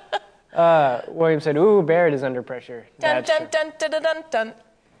 William said, "Ooh, Barrett is under pressure." Dun, That's dun, true. dun, dun, dun, dun, dun.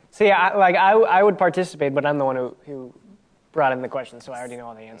 See, I would participate, but I'm the one who brought in the question, so I already know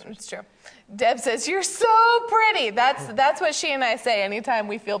all the answers. It's true. Deb says, "You're so pretty." That's what she and I say anytime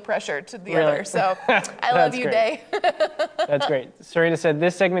we feel pressure to the Really? other. So I love That's you, great. Day. That's great. Serena said,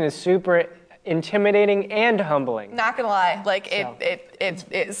 "This segment is super intimidating and humbling." Not gonna lie, So. it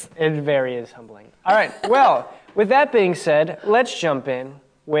is. It very is humbling. All right, well, with that being said, let's jump in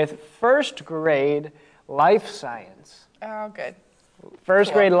with first grade life science. Oh, good.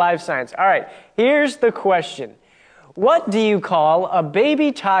 First grade life science. All right, here's the question. What do you call a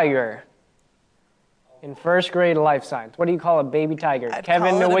baby tiger? In first grade life science, what do you call a baby tiger? I'd call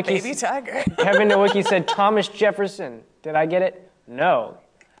it a baby tiger. Kevin Nowicki said Thomas Jefferson. Did I get it? No.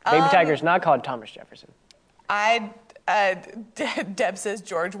 Baby tiger is not called Thomas Jefferson. Deb says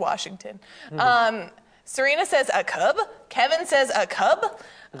George Washington. Serena says a cub. Kevin says a cub.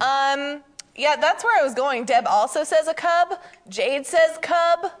 Yeah, that's where I was going. Deb also says a cub. Jade says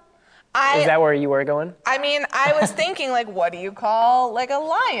cub. Is that where you were going? I mean, I was thinking, what do you call, a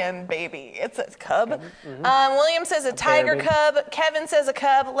lion baby? It's a cub. William says a tiger baby. cub. Kevin says a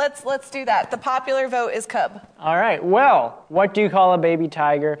cub. Let's do that. The popular vote is cub. All right, well, what do you call a baby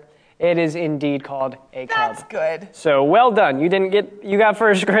tiger? It is indeed called a cub. That's good. So well done. You got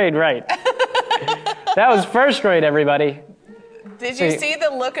first grade right. That was first grade, everybody. Did you see the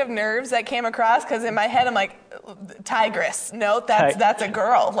look of nerves that came across? Because in my head, I'm like, tigress. No, that's a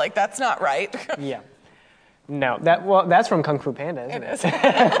girl. That's not right. Yeah. No, that's from Kung Fu Panda, isn't it? It is.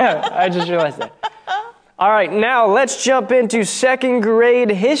 I just realized that. All right, now let's jump into second grade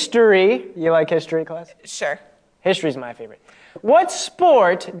history. You like history class? Sure. History's my favorite. What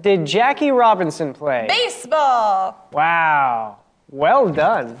sport did Jackie Robinson play? Baseball. Wow. Well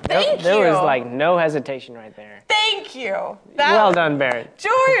done. Thank There you. was no hesitation right there. Thank you. Well done, Barrett.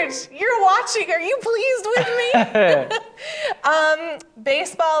 George, you're watching. Are you pleased with me?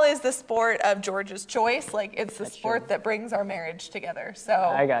 Baseball is the sport of George's choice. It's the sport that brings our marriage together. So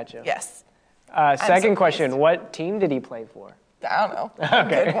I got you. Yes. Second so question, pleased. what team did he play for? I don't know.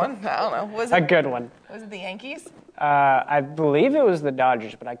 Okay. A good one. I don't know. Was A it good one. the Yankees? I believe it was the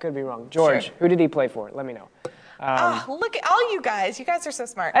Dodgers, but I could be wrong. George, Sure. who did he play for? Let me know. Look at all you guys. You guys are so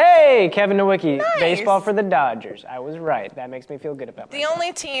smart. Hey, Kevin Nowicki, Nice. baseball for the Dodgers. I was right. That makes me feel good about The myself.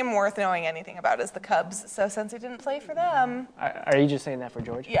 only team worth knowing anything about is the Cubs. So since he didn't play for them, Are you just saying that for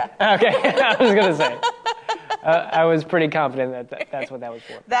George? yeah. Okay, I was going to say. I was pretty confident that's what that was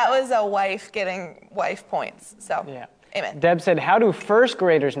for. That was a wife getting wife points. So Yeah. Amen. Deb said, how do first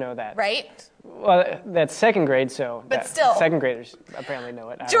graders know that? Right? Well, that's second grade, so. But still. Second graders apparently know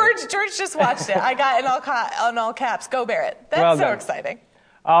it. George just watched it. I got in all caps, go Barrett. That's Well so done. exciting.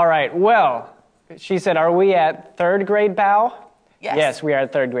 All right, well, she said, are we at third grade bow? Yes. Yes, we are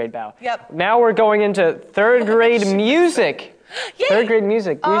at third grade bow. Yep. Now we're going into third grade music. Yay! Third grade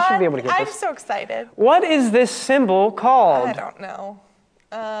music. We should be able to get I'm this. so excited. What is this symbol called? I don't know.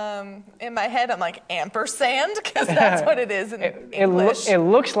 In my head, I'm like ampersand, because that's what it is in English. It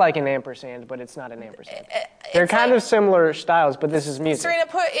looks like an ampersand, but it's not an ampersand. They're It's kind like- of similar styles, but this is music. Serena,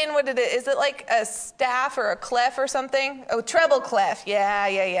 put in what it is. Is it like a staff or a clef or something? Oh, treble clef.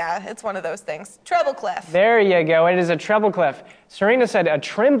 Yeah. It's one of those things. Treble clef. There you go. It is a treble clef. Serena said a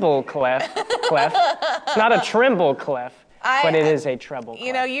tremble clef. It's not a tremble clef, but it is a treble clef.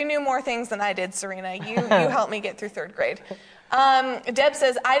 You know, you knew more things than I did, Serena. You helped me get through third grade. Deb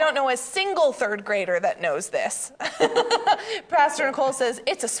says, I don't know a single third grader that knows this. Pastor Nicole says,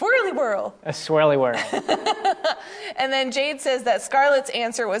 it's a swirly whirl. A swirly whirl. And then Jade says that Scarlett's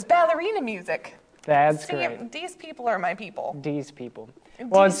answer was ballerina music. That's See, great. these people are my people. These people.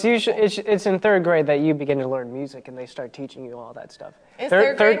 Well, it's usually it's in third grade that you begin to learn music and they start teaching you all that stuff. Is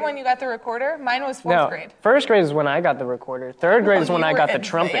third grade when you got the recorder? Mine was fourth grade. First grade is when I got the recorder. Third grade is when I got the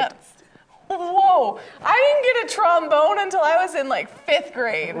trumpet. Advanced. Whoa, I didn't get a trombone until I was in like fifth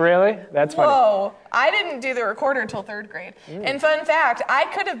grade. Really? That's funny. Whoa, I didn't do the recorder until third grade. And fun fact, I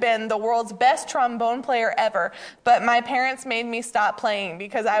could have been the world's best trombone player ever, but my parents made me stop playing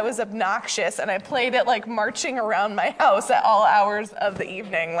because I was obnoxious and I played it like marching around my house at all hours of the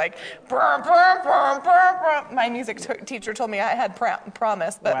evening, like brr, brr, brr, brr, brr. My music teacher told me I had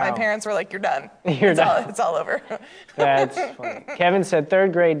promise, but my Wow. parents were like, you're done. You're done. It's all over. That's funny. Kevin said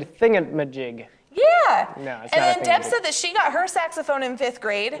third grade thingamajig. Yeah. No, it's and not a then Deb thingamajig. said that she got her saxophone in fifth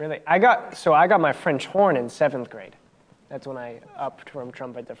grade. Really? I got my French horn in seventh grade. That's when I upped from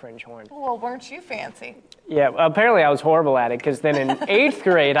trumpet to French horn. Well, weren't you fancy? Yeah, apparently I was horrible at it because then in eighth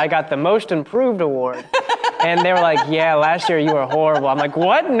grade I got the most improved award. And they were like, yeah, last year you were horrible. I'm like,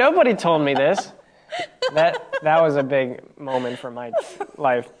 what? Nobody told me this. That was a big moment for my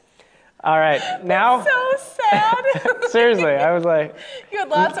life. All right, now. So sad. Seriously, I was like. You had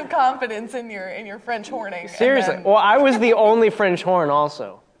lots of confidence in your French horning. and Seriously. then- Well, I was the only French horn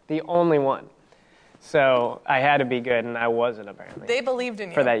also. The only one. So I had to be good, and I wasn't apparently. They believed in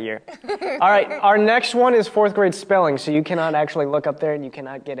you. For that year. All right, our next one is fourth grade spelling, so you cannot actually look up there and you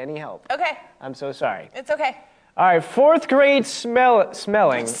cannot get any help. Okay, I'm so sorry. it's okay. All right, fourth grade smelling.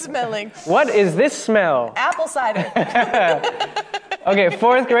 Smelling. What is this smell? Apple cider. Okay,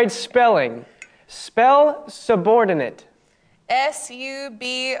 fourth grade spelling. Spell subordinate.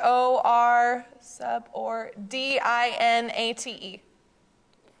 SUBOR sub or DINATE.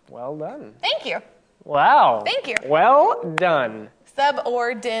 Well done. Thank you. Wow. Thank you. Well done.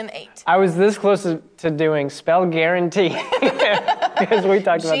 Subordinate. I was this close to doing spell guarantee because we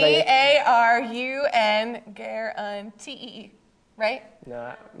talked about that. GARUN guarantee. Right?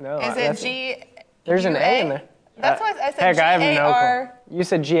 No. Is it that's- G? There's an A in there. That's what I said. Heck, I have no GAR. clue. You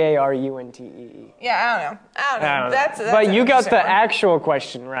said GARUNTEE. Yeah, I don't know. That's But an you got interesting the one. actual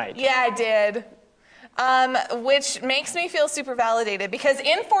question right. Yeah, I did. Which makes me feel super validated because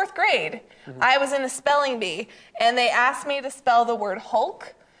in fourth grade, I was in a spelling bee and they asked me to spell the word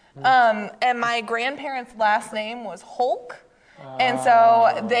Hulk. And my grandparents' last name was Hulk. And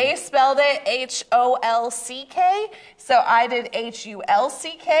so they spelled it HOLCK. So I did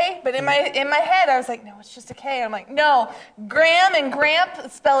HULCK. But in my head, I was like, no, it's just a K. I'm like, no, Graham and Gramp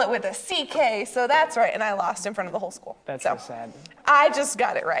spell it with a CK. So that's right. And I lost in front of the whole school. That's so sad. I just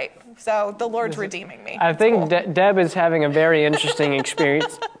got it right. So the Lord's redeeming me. I think Deb is having a very interesting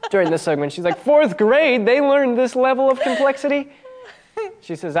experience during this segment. She's like, fourth grade, they learned this level of complexity?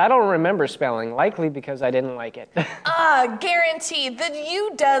 She says, I don't remember spelling, likely because I didn't like it. Guaranteed. The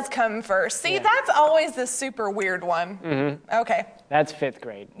U does come first. See, that's always the super weird one. Mm-hmm. Okay. That's fifth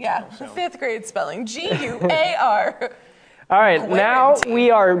grade. Yeah. Fifth grade spelling. GUAR. All right, now Guarantee.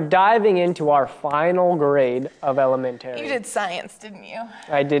 we are diving into our final grade of elementary. You did science, didn't you?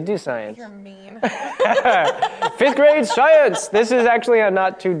 I did do science. You're mean. Fifth grade science. This is actually a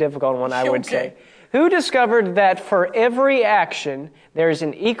not too difficult one, I would Okay. say. Who discovered that for every action, there's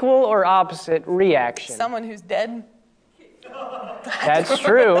an equal or opposite reaction? Someone who's dead. That's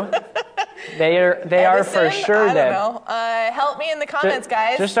true. They are for Edison? sure I dead. don't know. Help me in the comments,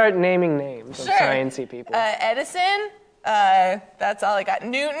 guys. Just start naming names of Sure. sciencey people. Edison. That's all I got.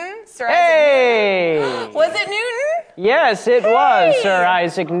 Newton. Sir Isaac. Hey! Was it Newton? Yes, it was Hey! Sir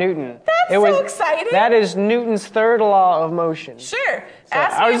Isaac Newton. That's so exciting. That is Newton's third law of motion. Sure. So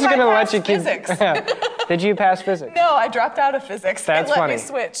Ask I me was if just gonna passed let you keep. physics. Did you pass physics? No, I dropped out of physics. That's They let funny. me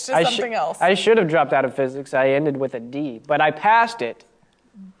switch to something else. I should have dropped out of physics. I ended with a D, but I passed it.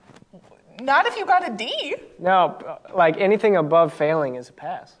 Not if you got a D. No, like anything above failing is a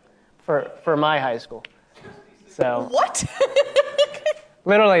pass for my high school. So What?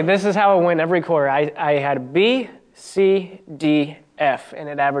 literally, this is how it went every quarter. I had B, C, D, F, and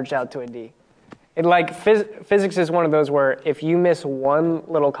it averaged out to a D. It like physics is one of those where if you miss one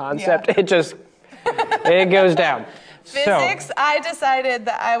little concept, Yeah. it goes down. Physics, I decided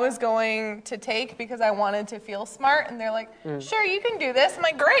that I was going to take because I wanted to feel smart, and they're like, sure, you can do this. I'm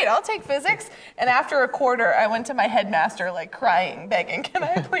like, great, I'll take physics. And after a quarter, I went to my headmaster, like crying, begging, can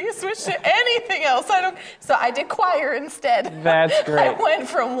I please switch to anything else? So I did choir instead. That's great. I went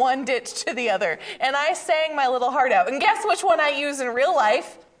from one ditch to the other, and I sang my little heart out. And guess which one I use in real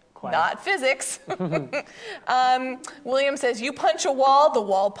life? Choir. Not physics. William says, you punch a wall, the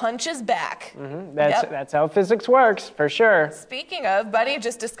wall punches back. That's how physics works, for sure. Speaking of, Buddy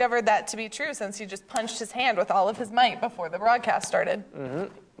just discovered that to be true since he just punched his hand with all of his might before the broadcast started.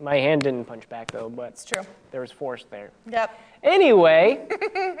 My hand didn't punch back, though, but It's true. there was force there. Yep. Anyway,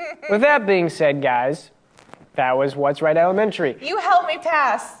 with that being said, guys, that was What's Right Elementary. You helped me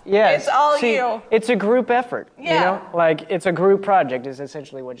pass. Yes. It's all See, you. It's a group effort. Yeah. You know? Like, it's a group project is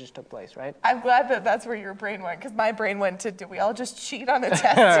essentially what just took place, right? I'm glad that that's where your brain went, because my brain went to, did we all just cheat on a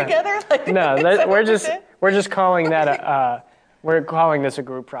test together? Like, No, is that we're what we just did? we're just calling that we're calling this a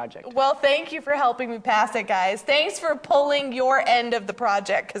group project. Well, thank you for helping me pass it, guys. Thanks for pulling your end of the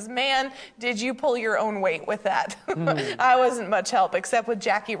project, because, man, did you pull your own weight with that. I wasn't much help, except with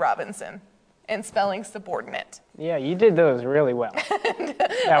Jackie Robinson and spelling subordinate. Yeah, you did those really well.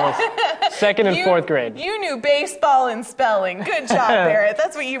 That was second and fourth grade. You knew baseball and spelling. Good job, Barrett.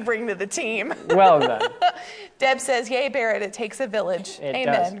 That's what you bring to the team. Well done. Deb says, yay, Barrett, it takes a village. It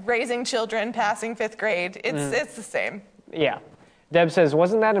Amen. does. Raising children, passing fifth grade. It's the same. Yeah. Deb says,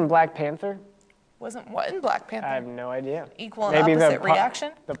 wasn't that in Black Panther? Wasn't what in Black Panther? I have no idea. Equal and opposite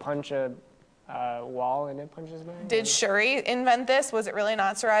reaction? The punch a wall and it punches back? Did Shuri invent this? Was it really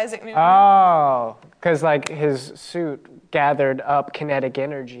not Sir Isaac Newton? Oh, because like his suit gathered up kinetic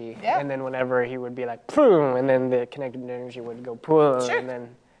energy, Yeah. and then whenever he would be like, boom, and then the kinetic energy would go, boom, Sure. and then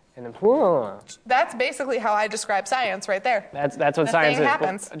boom. That's basically how I describe science right there. That's what The science thing is.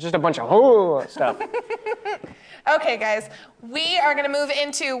 happens. Just a bunch of stuff. Okay, guys, we are going to move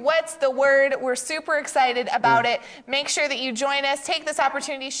into What's the Word. We're super excited about it. Make sure that you join us. Take this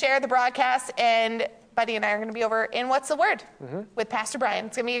opportunity, share the broadcast, and Buddy and I are going to be over in What's the Word with Pastor Brian.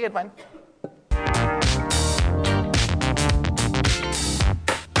 It's going to be a good one.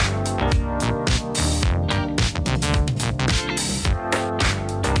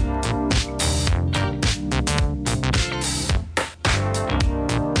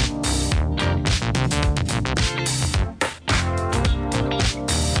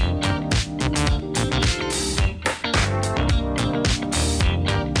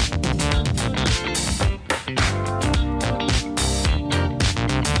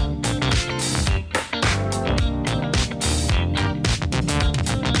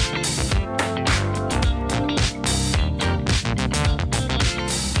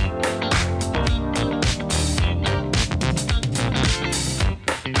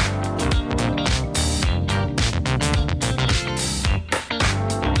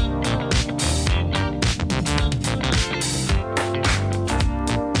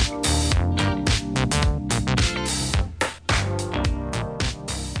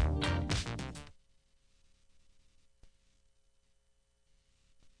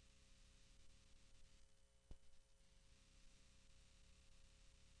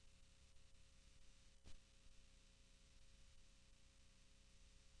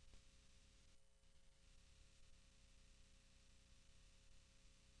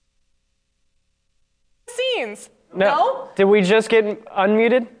 Scenes. No? Did we just get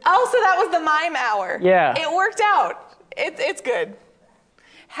unmuted? Oh, so that was the mime hour. Yeah. It worked out. It's good.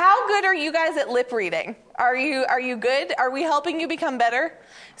 How good are you guys at lip reading? Are you good? Are we helping you become better?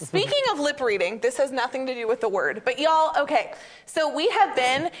 Speaking of lip reading, this has nothing to do with the word, but y'all, okay. So we have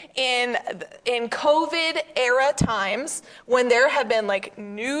been in COVID era times when there have been like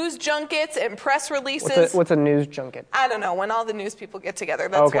news junkets and press releases. What's a news junket? I don't know, when all the news people get together.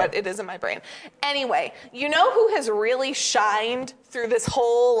 That's Okay. what it is in my brain. Anyway, you know who has really shined through this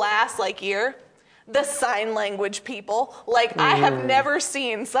whole last year? The sign language people. I have never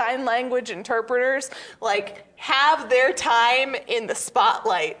seen sign language interpreters have their time in the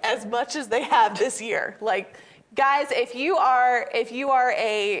spotlight as much as they have this year. Guys, if you are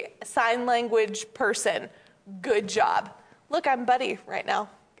a sign language person, good job. Look, I'm Buddy right now,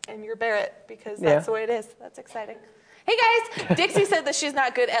 and you're Barrett, because that's the way it is. That's exciting. Hey guys, Dixie said that she's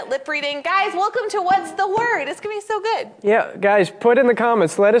not good at lip reading. Guys, welcome to What's the Word? It's going to be so good. Yeah, guys, put in the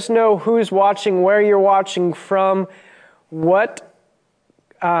comments. Let us know who's watching, where you're watching from, what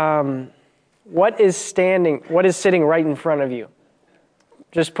is sitting right in front of you.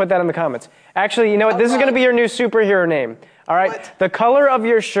 Just put that in the comments. Actually, you know what? This is going to be your new superhero name. All right? What? The color of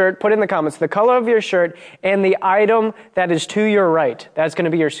your shirt, put in the comments, the color of your shirt and the item that is to your right. That's going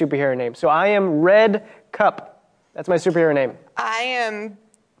to be your superhero name. So I am Red Cup. That's my superhero name. I am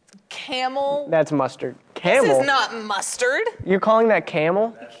Camel. That's Mustard. Camel? This is not Mustard. You're calling that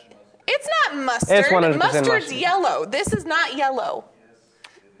Camel? It's not Mustard. It's 100% Mustard's mustard. yellow. This is not yellow.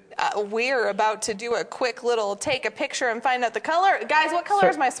 We're about to do a quick little take a picture and find out the color. Guys, what color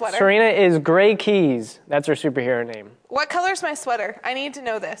is my sweater? Serena is Gray Keys. That's her superhero name. What color is my sweater? I need to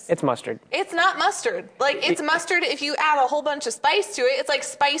know this. It's mustard. It's not mustard. Like, it's mustard if you add a whole bunch of spice to it. It's like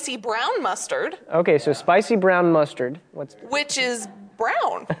spicy brown mustard. Okay, so spicy brown mustard. Which is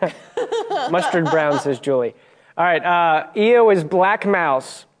brown. Mustard brown, says Julie. All right, EO is Black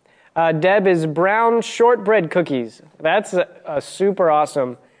Mouse. Deb is Brown Shortbread Cookies. That's a super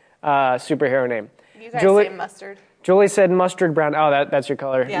awesome superhero name. You guys say mustard. Julie said mustard brown. Oh, that's your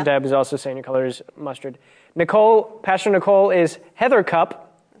color. Yeah. Deb is also saying your color is mustard. Pastor Nicole is Heather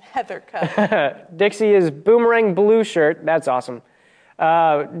Cup. Heather Cup. Dixie is Boomerang Blue Shirt. That's awesome.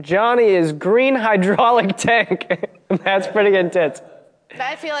 Johnny is Green Hydraulic Tank. That's pretty intense.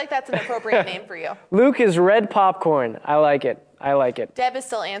 I feel like that's an appropriate name for you. Luke is Red Popcorn. I like it. Deb is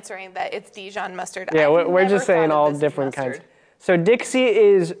still answering that it's Dijon mustard. Yeah, I've we're never just saying thought of all this different mustard. kinds. So Dixie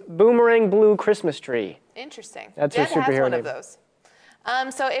is Boomerang Blue Christmas Tree. Interesting. That's her Deb has superhero one name. of those.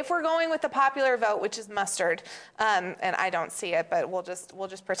 So if we're going with the popular vote, which is mustard, and I don't see it, but we'll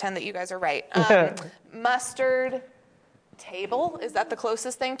just pretend that you guys are right. Mustard table, is that the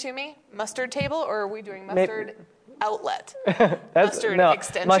closest thing to me? Mustard table, or are we doing mustard outlet? Mustard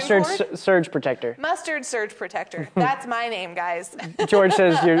extension cord? Surge protector. Mustard surge protector. That's my name, guys. George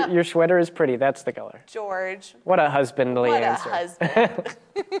says your sweater is pretty. That's the color. George. What a husbandly What answer. a husband.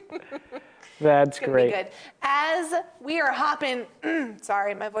 That's Gonna great. be good. As we are hopping,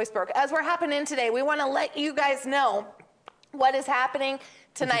 sorry, my voice broke. As we're hopping in today, we want to let you guys know what is happening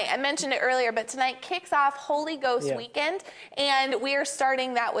tonight. I mentioned it earlier, but tonight kicks off Holy Ghost Weekend, and we are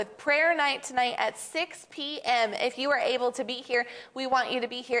starting that with prayer night tonight at 6 p.m. If you are able to be here, we want you to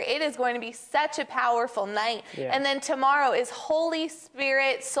be here. It is going to be such a powerful night. Yeah. And then tomorrow is Holy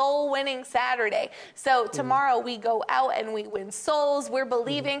Spirit Soul Winning Saturday. So tomorrow we go out and we win souls. We're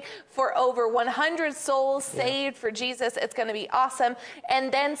believing for over 100 souls saved for Jesus. It's going to be awesome. And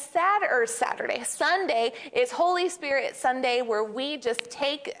then Sunday is Holy Spirit Sunday, where we just take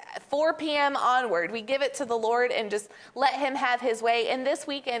 4 p.m. onward. We give it to the Lord and just let him have his way. And this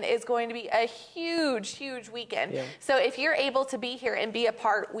weekend is going to be a huge, huge weekend. Yeah. So if you're able to be here and be a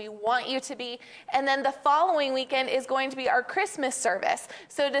part, we want you to be. And then the following weekend is going to be our Christmas service.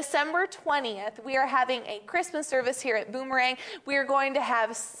 So December 20th, we are having a Christmas service here at Boomerang. We are going to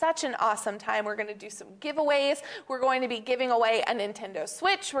have such an awesome time. We're going to do some giveaways. We're going to be giving away a Nintendo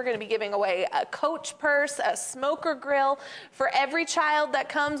Switch. We're going to be giving away a Coach purse, a smoker grill. For every child that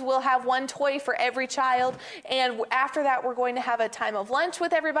comes, we'll have one toy for every child. And after that, we're going to have a time of lunch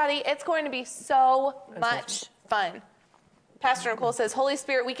with everybody. It's going to be so much fun. Pastor Nicole says Holy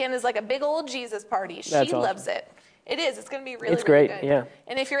Spirit Weekend is like a big old Jesus party. She loves it. It is. It's going to be really, it's great, really good. Yeah.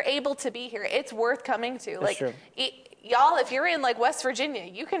 And if you're able to be here, it's worth coming to. That's true. Y'all, if you're in like West Virginia,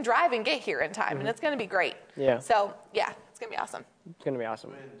 you can drive and get here in time, and it's going to be great. Yeah. So, yeah, it's going to be awesome. It's going to be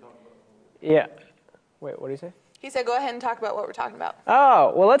awesome. Yeah. Wait, what did he say? He said go ahead and talk about what we're talking about.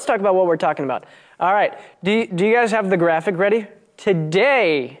 Oh, well, let's talk about what we're talking about. All right. Do you guys have the graphic ready?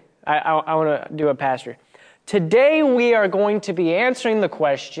 Today, I want to do a pastor. Today, we are going to be answering the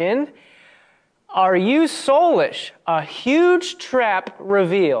question, are you soulish? A huge trap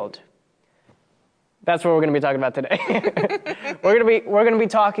revealed. That's what we're going to be talking about today. We're going to be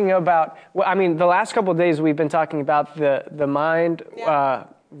talking about, I mean, the last couple of days we've been talking about the mind,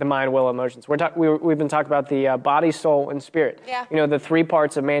 the mind, will, emotions. We've been talking about the body, soul, and spirit. Yeah. You know, the three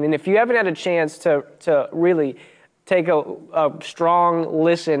parts of man. And if you haven't had a chance to really take a strong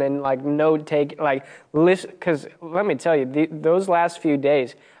listen and listen, because let me tell you, those last few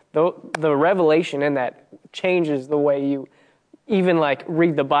days, the revelation in that changes the way you even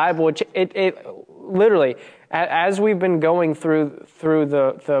read the Bible. It literally, as we've been going through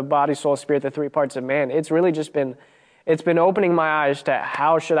the body, soul, spirit, the three parts of man, it's it's been opening my eyes to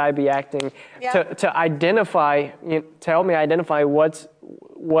how should I be acting, to identify, to help me identify what's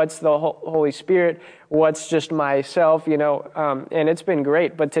the Holy Spirit, what's just myself, and it's been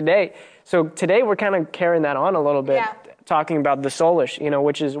great. But today we're kind of carrying that on a little bit, talking about the soulish,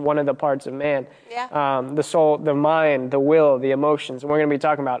 which is one of the parts of man. The soul, the mind, the will, the emotions. And we're going to be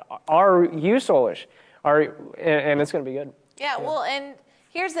talking about, are you soulish? And it's going to be good. Yeah, well, and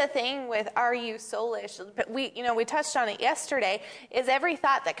here's the thing with are you soulish? But we touched on it yesterday, is every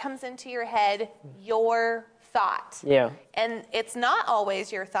thought that comes into your head your thought. Yeah. And it's not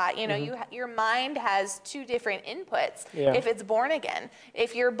always your thought. Your mind has two different inputs. Yeah. If it's born again,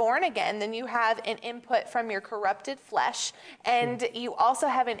 if you're born again, then you have an input from your corrupted flesh, and you also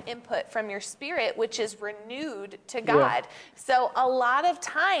have an input from your spirit, which is renewed to God. So a lot of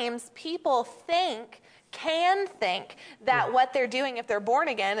times people can think that what they're doing, if they're born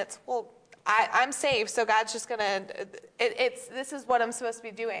again, it's, well, I'm saved, so God's just gonna, this is what I'm supposed to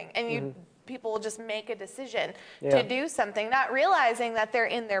be doing. And people will just make a decision to do something, not realizing that they're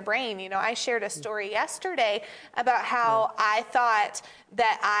in their brain. I shared a story yesterday about how I thought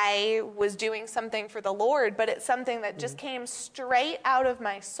that I was doing something for the Lord, but it's something that just came straight out of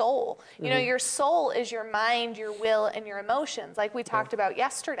my soul. Your soul is your mind, your will, and your emotions, like we talked about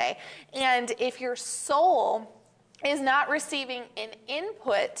yesterday. And if your soul is not receiving an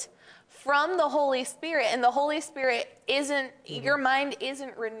input from the Holy Spirit, and the Holy Spirit isn't, your mind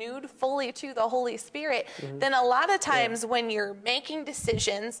isn't renewed fully to the Holy Spirit, then a lot of times when you're making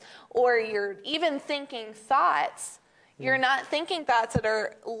decisions or you're even thinking thoughts, you're not thinking thoughts that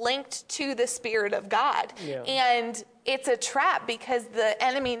are linked to the Spirit of God. And it's a trap, because the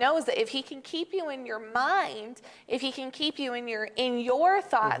enemy knows that if he can keep you in your mind, if he can keep you in your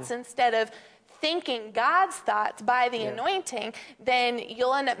thoughts instead of thinking God's thoughts by the anointing, then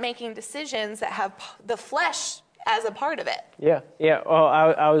you'll end up making decisions that have the flesh as a part of it. Yeah. Well,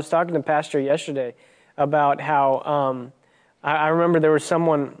 I was talking to Pastor yesterday about how I remember there was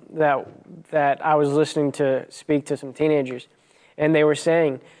someone that I was listening to speak to some teenagers, and they were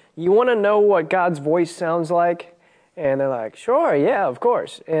saying, "You want to know what God's voice sounds like?" And they're like, "Sure, yeah, of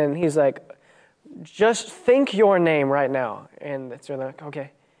course." And he's like, "Just think your name right now." And so they're like, "Okay."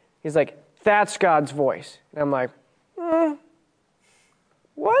 He's like, "That's God's voice." And I'm like,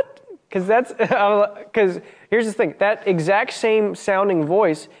 what? Because here's the thing. That exact same sounding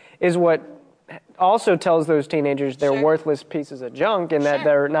voice is what also tells those teenagers they're worthless pieces of junk and that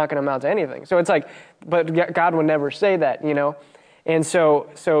they're not going to amount to anything. So it's like, but God would never say that, And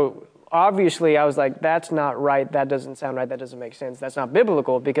so obviously I was like, that's not right. That doesn't sound right. That doesn't make sense. That's not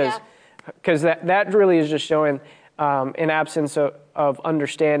biblical, because that really is just showing an absence of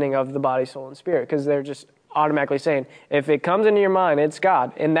understanding of the body, soul, and spirit, because they're just automatically saying, if it comes into your mind, it's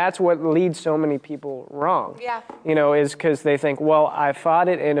God. And that's what leads so many people wrong. Is because they think, well, I thought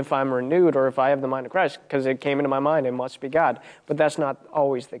it, and if I'm renewed, or if I have the mind of Christ, because it came into my mind, it must be God. But that's not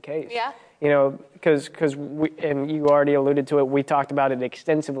always the case. Because and you already alluded to it, we talked about it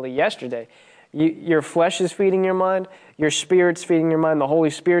extensively yesterday. Your flesh is feeding your mind, your spirit's feeding your mind, the Holy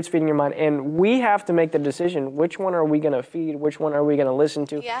Spirit's feeding your mind, and we have to make the decision, which one are we going to feed, which one are we going to listen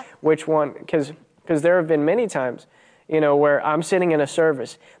to, which one, because there have been many times, where I'm sitting in a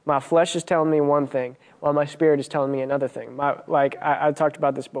service, my flesh is telling me one thing, while my spirit is telling me another thing. I talked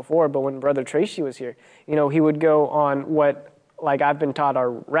about this before, but when Brother Tracy was here, he would go on what, I've been taught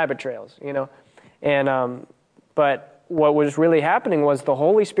are rabbit trails, and, but what was really happening was the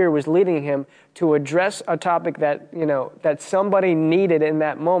Holy Spirit was leading him to address a topic that, that somebody needed in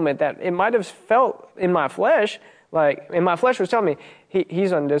that moment, that it might have felt in my flesh, and my flesh was telling me,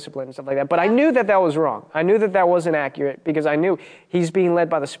 he's undisciplined and stuff like that. But I knew that was wrong. I knew that wasn't accurate, because I knew he's being led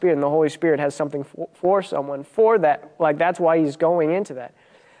by the Spirit, and the Holy Spirit has something for someone for that. That's why he's going into that.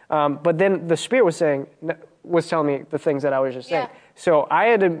 But then the Spirit was telling me the things that I was just saying. So I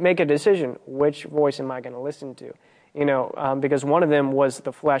had to make a decision, which voice am I going to listen to? Because one of them was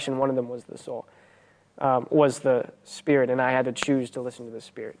the flesh and one of them was the soul, was the Spirit, and I had to choose to listen to the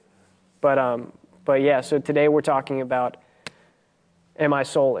Spirit. But yeah, so today we're talking about, am I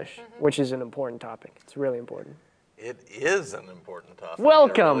soulish, which is an important topic. It's really important. It is an important topic.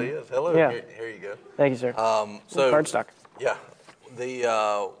 Welcome. It really is. Hello. Yeah. Here you go. Thank you, sir. Cardstock. Yeah.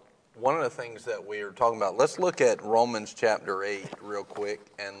 One of the things that we are talking about, let's look at Romans chapter 8 real quick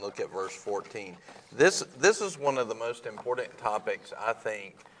and look at verse 14. This is one of the most important topics, I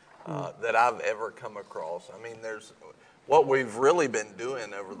think, that I've ever come across. I mean, there's what we've really been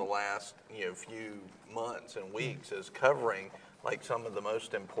doing over the last few months and weeks is covering like some of the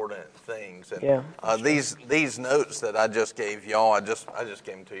most important things. And Yeah, these notes that I just gave y'all, I just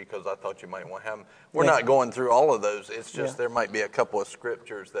gave them to you because I thought you might want to have them. We're Yeah. not going through all of those. It's just Yeah. there might be a couple of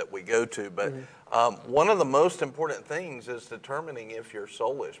scriptures that we go to. But one of the most important things is determining if you're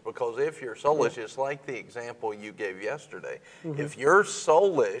soulish, because if you're soulish, it's like the example you gave yesterday. If you're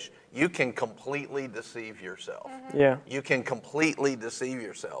soulish, you can completely deceive yourself. Yeah. You can completely deceive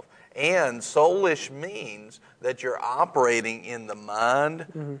yourself. And soulish means that you're operating in the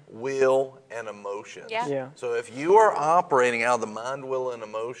mind, will, and emotions. Yeah. Yeah. So if you are operating out of the mind, will, and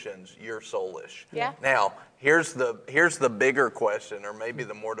emotions, you're soulish. Yeah. Now, here's the bigger question, or maybe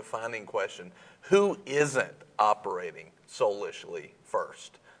the more defining question. Who isn't operating soulishly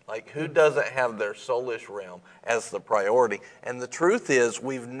first? Like, who doesn't have their soulish realm as the priority? And the truth is,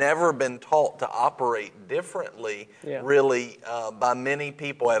 we've never been taught to operate differently, really, by many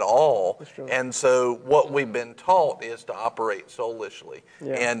people at all. That's true. And so what we've been taught is to operate soulishly.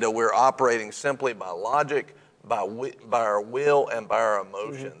 Yeah. And we're operating simply by logic, by our will, and by our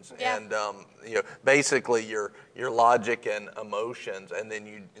emotions. Yeah. And basically your logic and emotions, and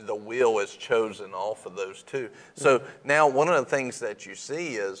then the will is chosen off of those two. So now one of the things that you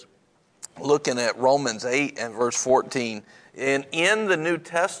see is looking at Romans 8 and verse 14. In the New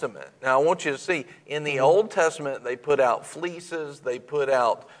Testament, now I want you to see, in the Old Testament they put out fleeces, they put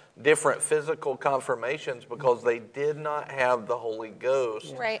out different physical confirmations because they did not have the Holy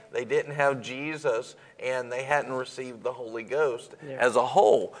Ghost. Right. They didn't have Jesus, and they hadn't received the Holy Ghost as a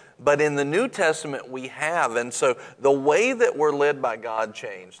whole. But in the New Testament we have, and so the way that we're led by God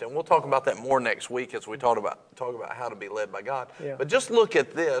changed. And we'll talk about that more next week as we talk about how to be led by God. Yeah. But just look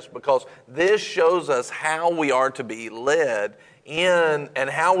at this, because this shows us how we are to be led in and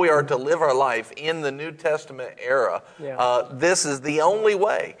how we are to live our life in the New Testament era. Yeah. This is the only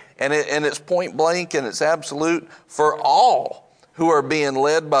way, and it's point blank and it's absolute for all who are being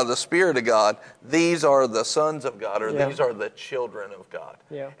led by the Spirit of God. These are the sons of God, or these are the children of God.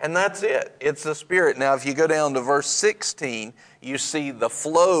 Yeah. And that's it. It's the Spirit. Now, if you go down to verse 16, you see the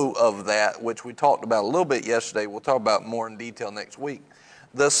flow of that, which we talked about a little bit yesterday. We'll talk about more in detail next week.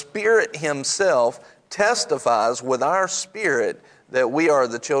 The Spirit Himself testifies with our spirit that we are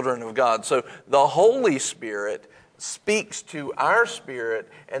the children of God. So the Holy Spirit speaks to our spirit,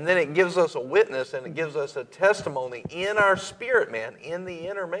 and then it gives us a witness, and it gives us a testimony in our spirit man, in the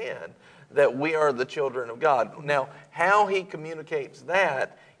inner man, that we are the children of God. Now, how He communicates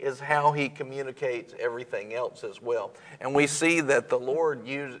that is how He communicates everything else as well. And we see that the Lord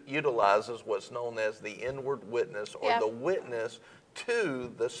utilizes what's known as the inward witness, or the witness to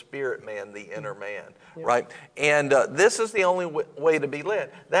the spirit man, the inner man, right? And this is the only way to be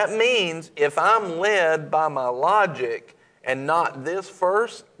led. That means if I'm led by my logic and not this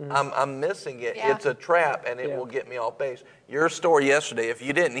first, I'm missing it. Yeah. It's a trap, and it will get me off base. Your story yesterday, if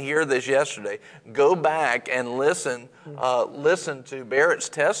you didn't hear this yesterday, go back and listen to Barrett's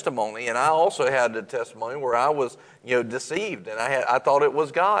testimony. And I also had a testimony where I was deceived, and I thought it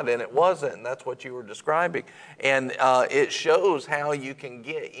was God, and it wasn't. And that's what you were describing. And it shows how you can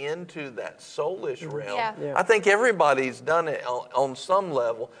get into that soulish realm. Yeah. I think everybody's done it on some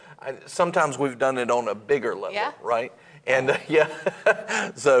level. Sometimes we've done it on a bigger level, right? And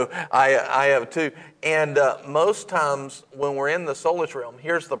so I have too. And most times when we're in the soulish realm,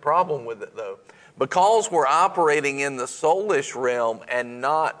 here's the problem with it though. Because we're operating in the soulish realm and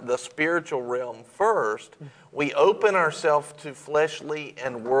not the spiritual realm first, we open ourselves to fleshly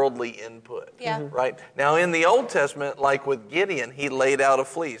and worldly input. Yeah. Right? Now in the Old Testament, like with Gideon, he laid out a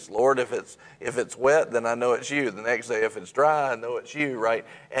fleece. Lord, if it's wet, then I know it's you. The next day, if it's dry, I know it's you, right?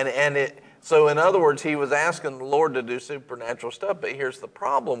 So in other words, he was asking the Lord to do supernatural stuff, but here's the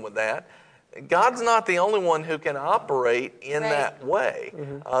problem with that. God's not the only one who can operate in that way.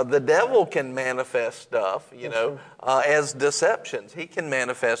 The devil can manifest stuff, as deceptions. He can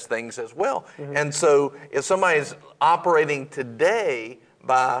manifest things as well. And so if somebody's operating today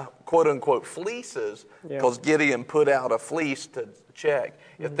by quote-unquote fleeces, because Gideon put out a fleece to check,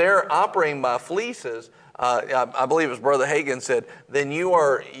 if they're operating by fleeces, I believe it was Brother Hagin said, then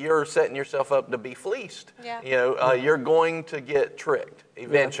you're setting yourself up to be fleeced. Yeah. You're going to get tricked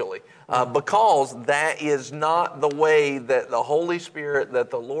eventually, because that is not the way that the Holy Spirit,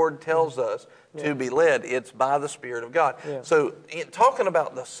 that the Lord tells us to be led. It's by the Spirit of God. So talking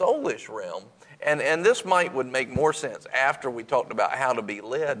about the soulish realm, and this would make more sense after we talked about how to be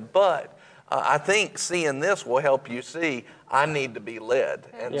led, but I think seeing this will help you see I need to be led.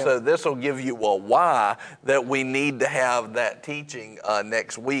 And so this will give you a why that we need to have that teaching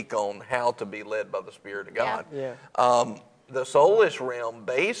next week on how to be led by the Spirit of God. the soulish realm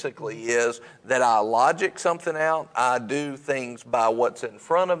basically is that I logic something out. I do things by what's in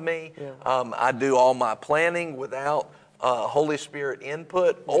front of me. Yeah. I do all my planning without Holy Spirit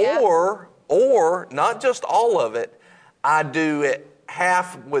input, Yeah. or not just all of it. I do it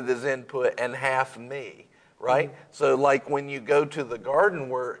half with His input and half me, right? So like when you go to the garden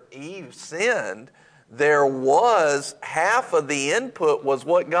where Eve sinned, there was half of the input was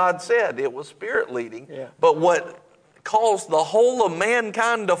what God said. It was Spirit leading. Yeah. But what caused the whole of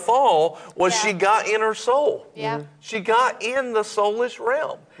mankind to fall was she got in her soul. Yeah. She got in the soulish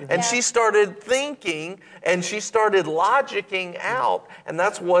realm. And Yeah. she started thinking and she started logicking out, and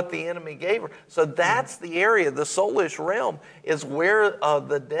that's what the enemy gave her. So that's the area, the soulish realm, is where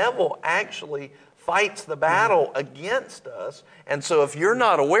the devil actually fights the battle against us. And so if you're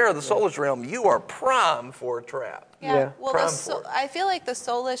not aware of the soulish realm, you are prime for a trap. Yeah. Yeah. Well, Prime for it. I feel like the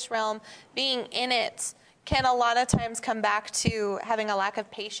soulish realm, being in it, can a lot of times come back to having a lack of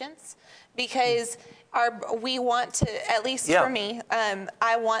patience, because we want to, at least Yeah. for me,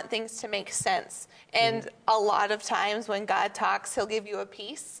 I want things to make sense. And a lot of times when God talks, He'll give you a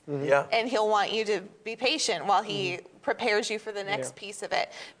piece, Yeah. and He'll want you to be patient while He prepares you for the next piece of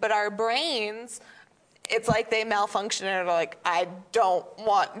it. But our brains, it's like they malfunction and are like, I don't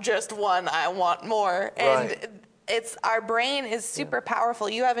want just one, I want more. And Right. it's, our brain is super powerful.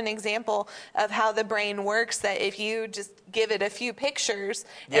 You have an example of how the brain works, that if you just give it a few pictures,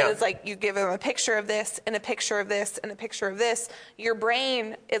 Yeah. and it's like you give them a picture of this and a picture of this and a picture of this, your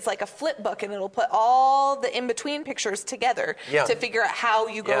brain is like a flip book, and it'll put all the in-between pictures together Yeah. to figure out how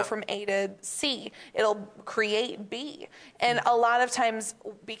you go Yeah. from A to C. It'll create B. And a lot of times,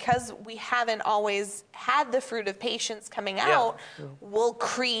 because we haven't always had the fruit of patience coming out, we'll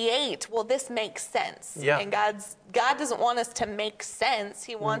create, well, this makes sense. Yeah. And God doesn't want us to make sense.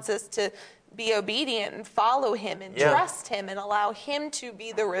 He wants us to be obedient and follow Him and Yeah. trust Him and allow Him to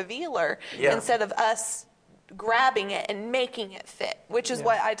be the revealer, Yeah. instead of us grabbing it and making it fit, which is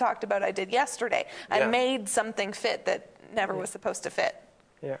what I talked about I did yesterday. I Yeah. made something fit that never was supposed to fit,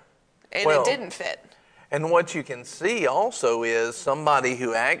 Yeah. and Well, it didn't fit. And what you can see also is somebody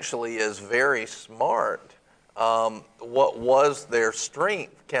who actually is very smart, what was their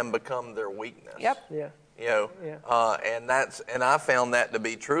strength can become their weakness. Yep. Yeah. You know, Yeah. and I found that to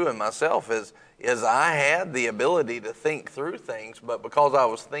be true in myself, is I had the ability to think through things, but because I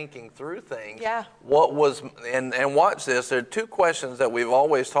was thinking through things, Yeah. what was, and watch this, there are two questions that we've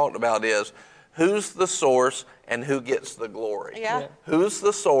always talked about is, who's the source and who gets the glory? Yeah. Who's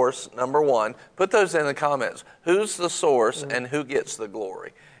the source, number one? Put those in the comments. Who's the source and who gets the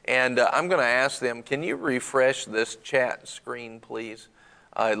glory? And I'm going to ask them, can you refresh this chat screen, please?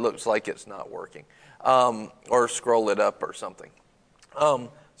 It looks like it's not working. Or scroll it up or something.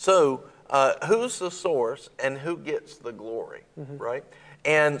 So who's the source and who gets the glory, right?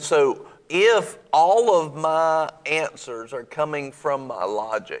 And so if all of my answers are coming from my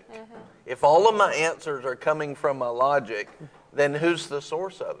logic, if all of my answers are coming from my logic, then who's the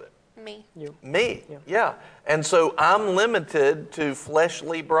source of it? Me. Me, yeah. And so I'm limited to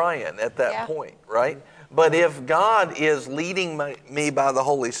fleshly Brian at that Yeah. point, right? But if God is leading me by the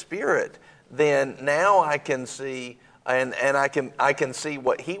Holy Spirit, then now I can see, and I can see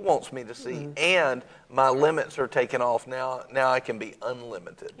what He wants me to see, and my limits are taken off. Now I can be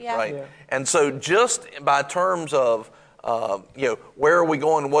unlimited, Yeah. right? Yeah. And so just by terms of where are we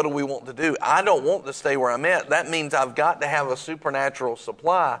going? What do we want to do? I don't want to stay where I'm at. That means I've got to have a supernatural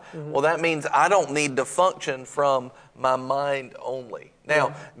supply. Well, that means I don't need to function from my mind only.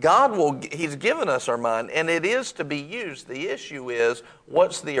 Now, He's given us our mind, and it is to be used. The issue is,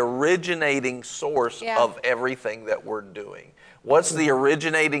 what's the originating source of everything that we're doing? What's the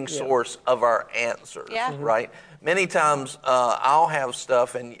originating source of our answers, right? Many times I'll have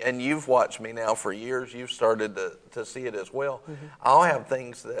stuff, and you've watched me now for years. You've started to see it as well. I'll have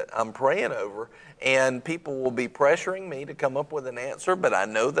things that I'm praying over, and people will be pressuring me to come up with an answer, but I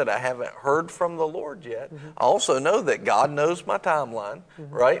know that I haven't heard from the Lord yet. I also know that God knows my timeline,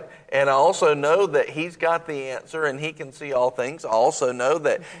 right? And I also know that He's got the answer, and He can see all things. I also know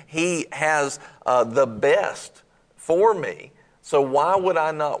that He has the best for me. So why would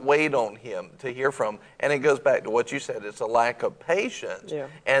I not wait on Him to hear from? And it goes back to what you said. It's a lack of patience. Yeah.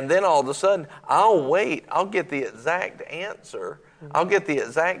 And then all of a sudden, I'll wait. I'll get the exact answer.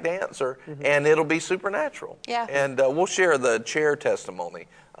 And it'll be supernatural. Yeah. And we'll share the chair testimony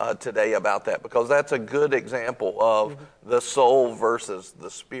today about that, because that's a good example of the soul versus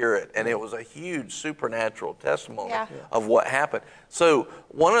the spirit. And it was a huge supernatural testimony of what happened. So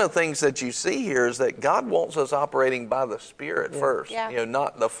one of the things that you see here is that God wants us operating by the Spirit first,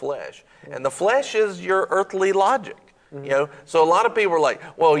 not the flesh. And the flesh is your earthly logic. You know, so a lot of people are like,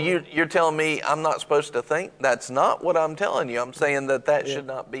 well, you're telling me I'm not supposed to think? That's not what I'm telling you. I'm saying that should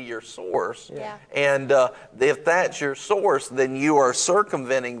not be your source. Yeah. And if that's your source, then you are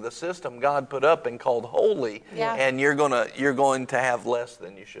circumventing the system God put up and called holy. Yeah. And you're going to have less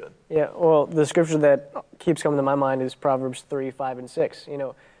than you should. Yeah, well, the scripture that keeps coming to my mind is Proverbs 3, 5, and 6. You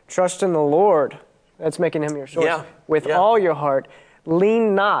know, trust in the Lord. That's making him your source. Yeah. With all your heart.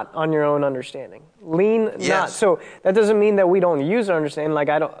 Lean not on your own understanding. Lean not. So that doesn't mean that we don't use our understanding.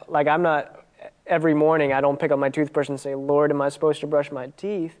 I'm not, every morning I don't pick up my toothbrush and say, Lord, am I supposed to brush my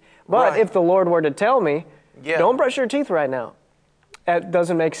teeth? But if the Lord were to tell me, don't brush your teeth right now, that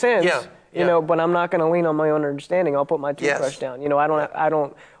doesn't make sense. You know, but I'm not going to lean on my own understanding. I'll put my toothbrush down. You know, I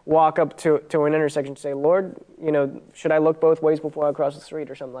don't walk up to an intersection and say, Lord, you know, should I look both ways before I cross the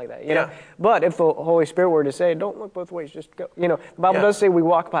street or something like that? You know, but if the Holy Spirit were to say, don't look both ways, just go. You know, the Bible does say we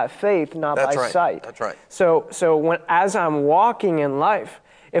walk by faith, not by sight. That's right. So as I'm walking in life,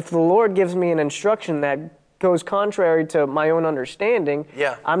 if the Lord gives me an instruction that goes contrary to my own understanding,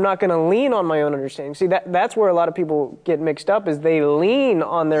 I'm not going to lean on my own understanding. See, that's where a lot of people get mixed up, is they lean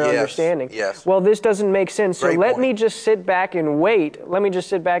on their understanding. Well, this doesn't make sense, so let me just sit back and wait. Let me just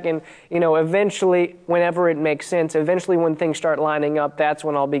sit back and, you know, eventually, whenever it makes sense, eventually when things start lining up, that's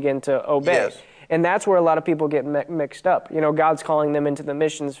when I'll begin to obey. And that's where a lot of people get mixed up. You know, God's calling them into the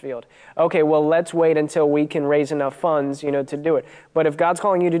missions field. Okay, well, let's wait until we can raise enough funds, you know, to do it. But if God's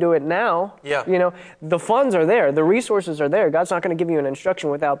calling you to do it now, you know, the funds are there, the resources are there. God's not going to give you an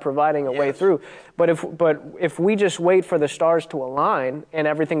instruction without providing a way through. But if we just wait for the stars to align and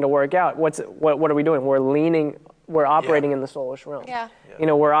everything to work out, what are we doing? We're operating in the soulish realm. You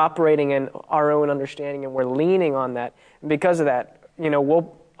know, we're operating in our own understanding, and we're leaning on that. And because of that, you know,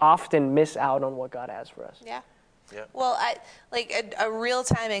 we'll often miss out on what God has for us. Well, a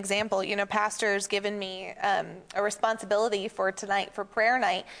real-time example, you know, Pastor's given me a responsibility for tonight, for prayer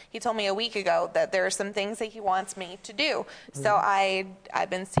night. He told me a week ago that there are some things that he wants me to do. So I've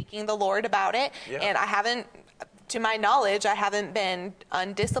been seeking the Lord about it, and I haven't, to my knowledge, I haven't been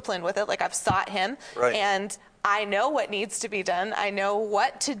undisciplined with it. Like, I've sought him, and I know what needs to be done. I know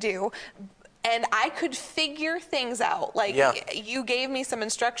what to do. And I could figure things out. Like, you gave me some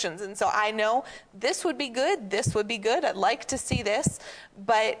instructions, and so I know this would be good, this would be good, I'd like to see this.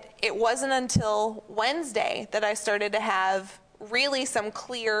 But it wasn't until Wednesday that I started to have really some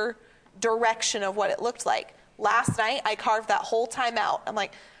clear direction of what it looked like. Last night, I carved that whole time out. I'm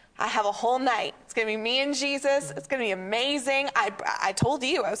like, I have a whole night. It's going to be me and Jesus. It's going to be amazing. I told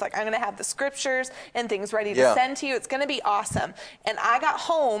you, I was like, I'm going to have the scriptures and things ready to send to you. It's going to be awesome. And I got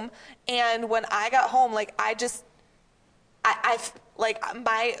home, and when I got home, like,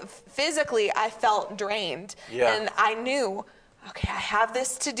 physically, I felt drained. And I knew, okay, I have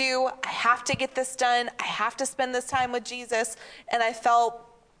this to do. I have to get this done. I have to spend this time with Jesus. And I felt,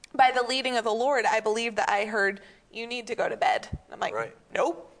 by the leading of the Lord, I believe that I heard, you need to go to bed. I'm like,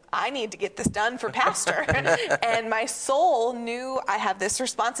 nope. I need to get this done for Pastor. And my soul knew I have this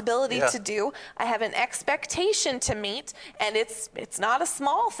responsibility to do. I have an expectation to meet, and it's not a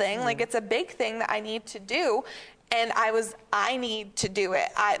small thing. Like, it's a big thing that I need to do. And I need to do it.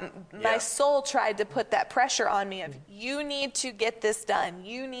 My soul tried to put that pressure on me of, you need to get this done.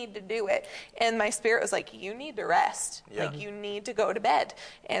 You need to do it. And my spirit was like, you need to rest. Like, you need to go to bed.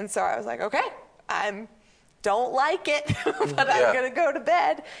 And so I was like, okay, don't like it, but I'm going to go to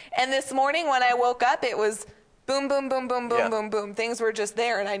bed. And this morning when I woke up, it was boom, boom, boom, boom, boom, boom, boom. Things were just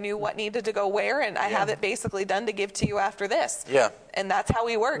there, and I knew what needed to go where, and I have it basically done to give to you after this. And that's how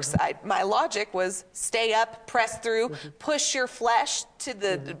he works. My logic was stay up, press through, push your flesh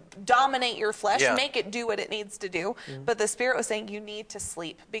to dominate your flesh, make it do what it needs to do. But the Spirit was saying, you need to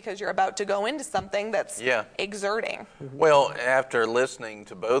sleep because you're about to go into something that's exerting. Well, after listening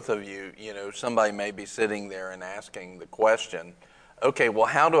to both of you, you know, somebody may be sitting there and asking the question, okay, well,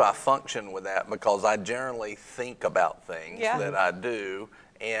 how do I function with that? Because I generally think about things that I do,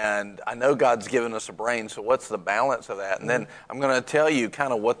 and I know God's given us a brain, so what's the balance of that? And then I'm going to tell you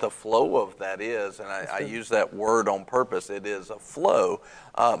kind of what the flow of that is, and I use that word on purpose. It is a flow.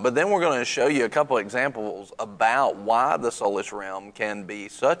 But then we're going to show you a couple examples about why the soulish realm can be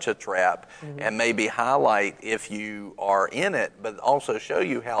such a trap, and maybe highlight if you are in it, but also show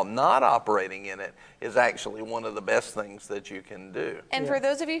you how not operating in it is actually one of the best things that you can do. And for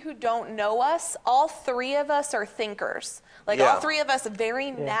those of you who don't know us, all three of us are thinkers. Like, all three of us very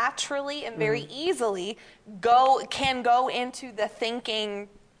naturally and very easily can go into the thinking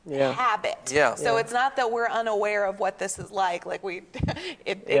habit. So it's not that we're unaware of what this is like. Like,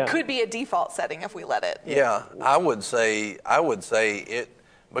 it could be a default setting if we let it. I would say it.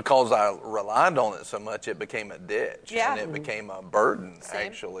 because I relied on it so much, it became a ditch. Yeah. And it became a burden, Same.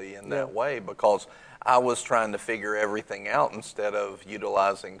 actually, in that way, because I was trying to figure everything out instead of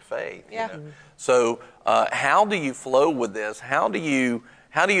utilizing faith. Yeah. You know? So how do you flow with this? How do you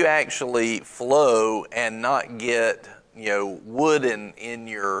actually flow and not get wooden in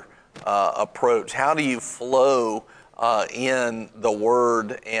your approach? How do you flow in the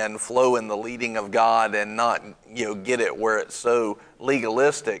Word and flow in the leading of God and not get it where it's so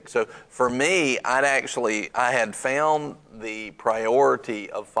legalistic? So for me, I had found the priority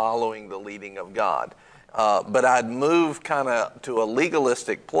of following the leading of God, but I'd moved kind of to a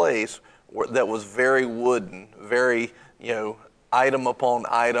legalistic place that was very wooden, very item upon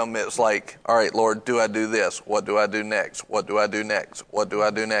item. It's like, all right, Lord, do I do this? What do I do next? What do I do next? What do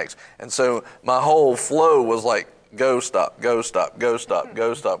I do next? And so my whole flow was like, go, stop, go, stop, go, stop,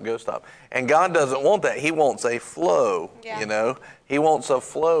 go, stop, go, stop. And God doesn't want that. He wants a flow, He wants a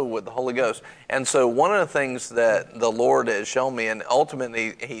flow with the Holy Ghost. And so one of the things that the Lord has shown me, and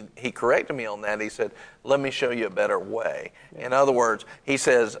ultimately He corrected me on that, He said, let me show you a better way. In other words, He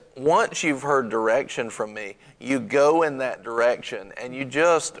says, once you've heard direction from me, you go in that direction and you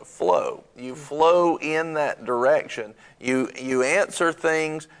just flow. You flow in that direction. You answer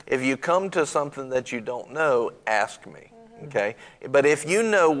things. If you come to something that you don't know, ask me. Okay? But if you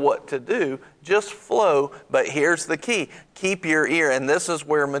know what to do, just flow. But here's the key. Keep your ear, and this is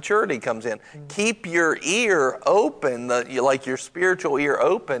where maturity comes in. Keep your ear open, like your spiritual ear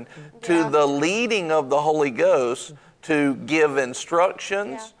open, to the leading of the Holy Ghost to give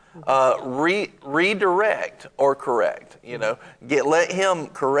instructions, redirect or correct. Let Him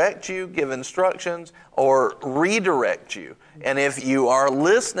correct you, give instructions, or redirect you. And if you are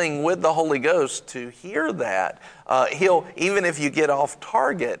listening with the Holy Ghost to hear that, He'll, even if you get off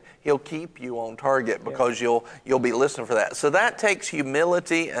target, He'll keep you on target because you'll be listening for that. So that takes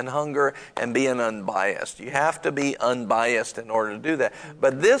humility and hunger and being unbiased. You have to be unbiased in order to do that.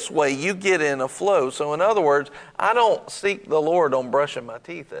 But this way you get in a flow. So in other words, I don't seek the Lord on brushing my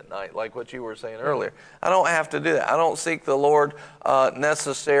teeth at night, like what you were saying earlier. I don't have to do that. I don't seek the Lord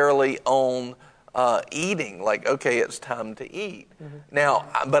necessarily on eating, like, okay, it's time to eat. Now,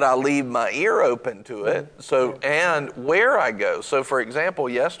 but I leave my ear open to it. So, and where I go. So, for example,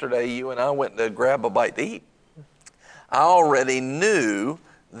 yesterday you and I went to grab a bite to eat. I already knew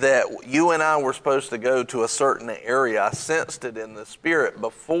that you and I were supposed to go to a certain area. I sensed it in the spirit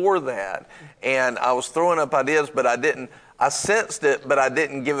before that, and I was throwing up ideas, but I sensed it, but I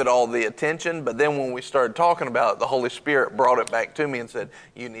didn't give it all the attention. But then when we started talking about it, the Holy Spirit brought it back to me and said,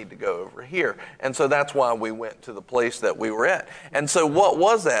 you need to go over here. And so that's why we went to the place that we were at. And so what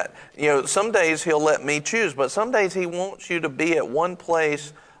was that? Some days He'll let me choose, but some days He wants you to be at one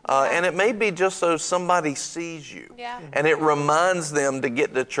place, and it may be just so somebody sees you, and it reminds them to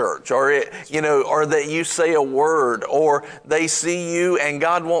get to church, or or that you say a word, or they see you and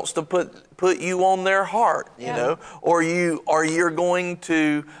God wants to put you on their heart, or you're going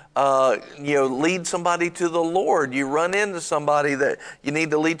to lead somebody to the Lord. You run into somebody that you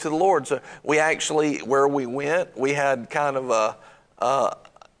need to lead to the Lord. So we actually, where we went, we had kind of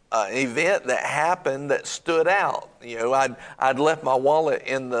an event that happened that stood out. I'd left my wallet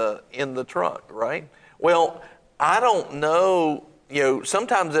in the trunk, right? Well, I don't know.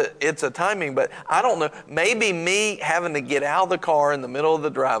 Sometimes it's a timing, but I don't know. Maybe me having to get out of the car in the middle of the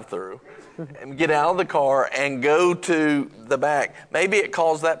drive-through and get out of the car and go to the back. Maybe it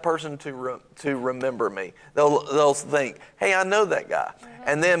caused that person to remember me. They'll think, hey, I know that guy.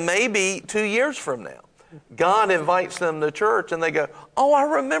 And then maybe 2 years from now, God invites them to church and they go, oh, I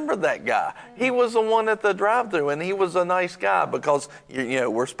remember that guy. He was the one at the drive-thru and he was a nice guy, because,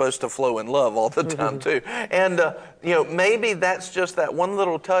 we're supposed to flow in love all the time too. And, maybe that's just that one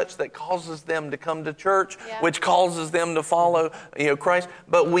little touch that causes them to come to church, which causes them to follow, Christ.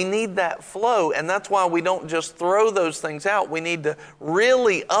 But we need that flow, and that's why we don't just throw those things out. We need to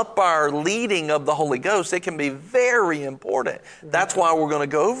really up our leading of the Holy Ghost. It can be very important. That's why we're going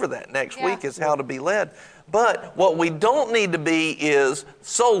to go over that next week, is how to be led. But what we don't need to be is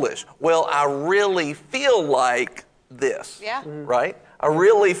soulish. Well, I really feel like this, right? I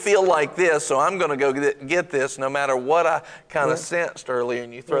really feel like this, so I'm going to go get this no matter what I kind of sensed earlier,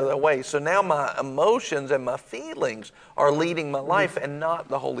 and you throw that away. So now my emotions and my feelings are leading my life and not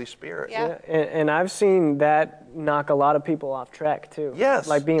the Holy Spirit. And I've seen that knock a lot of people off track too. Yes.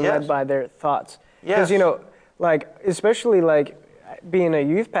 Like being led by their thoughts. Yes. Because, especially being a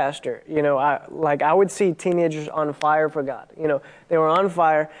youth pastor, I would see teenagers on fire for God. They were on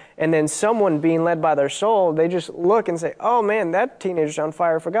fire, and then someone being led by their soul, they just look and say, oh man, that teenager's on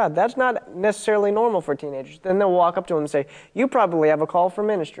fire for God. That's not necessarily normal for teenagers. Then they'll walk up to them and say, you probably have a call for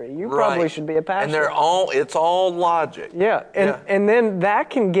ministry. You probably should be a pastor. And it's all logic. Yeah, and then that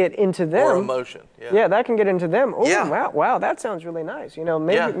can get into them. Or emotion. Yeah, that can get into them. Oh, Yeah. wow, that sounds really nice.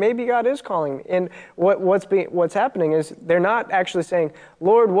 Maybe God is calling me. And what's happening is they're not actually saying,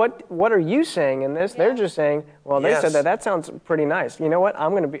 Lord, what are you saying in this? They're just saying, well, they said that sounds pretty nice. You know what?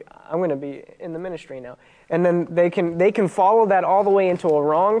 I'm going to be in the ministry now. And then they can follow that all the way into a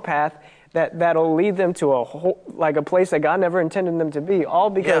wrong path that'll lead them to a place that God never intended them to be, all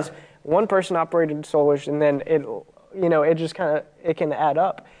because one person operated soulish, and then it just it can add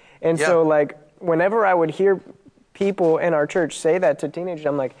up. And so whenever I would hear people in our church say that to teenagers,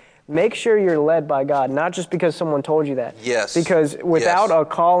 I'm like, make sure you're led by God, not just because someone told you that. Yes. Because without a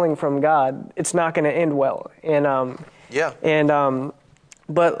calling from God, it's not going to end well.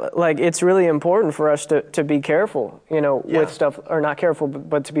 But it's really important for us to be careful, with stuff, or not careful,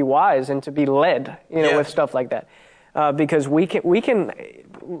 but to be wise and to be led, with stuff like that. Because we can.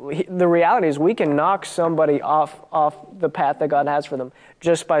 The reality is we can knock somebody off the path that God has for them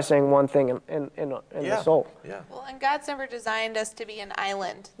just by saying one thing in the soul. Yeah. Well, and God's never designed us to be an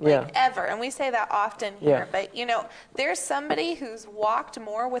island, ever. And we say that often here. But, there's somebody who's walked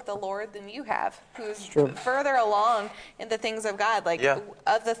more with the Lord than you have, who's further along in the things of God.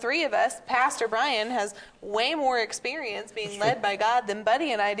 Of the three of us, Pastor Brian has way more experience being led by God than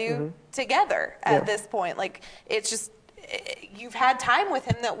Buddy and I do together at this point. It's just, you've had time with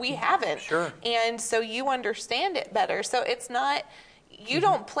him that we haven't. Sure. And so you understand it better. So it's not, you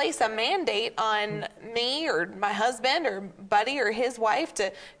don't place a mandate on me or my husband or Buddy or his wife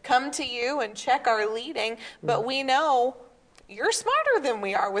to come to you and check our leading, but we know you're smarter than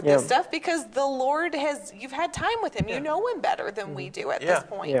we are with this stuff because the Lord you've had time with him. You know him better than we do at this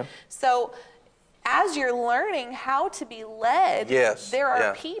point. Yeah. So as you're learning how to be led, there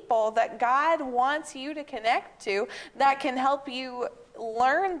are people that God wants you to connect to that can help you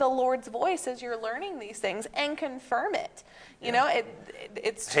learn the Lord's voice as you're learning these things and confirm it.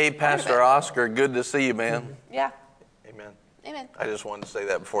 It's Hey, Pastor Oscar, good to see you, man. Yeah. Amen. Amen. I just wanted to say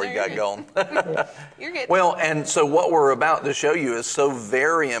that before you got going. You're good. Well, and so what we're about to show you is so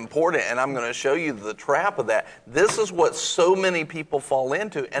very important, and I'm going to show you the trap of that. This is what so many people fall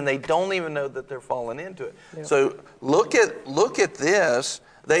into, and they don't even know that they're falling into it. Yeah. So look at this.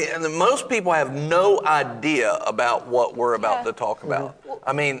 Most people have no idea about what we're about to talk about. Mm-hmm.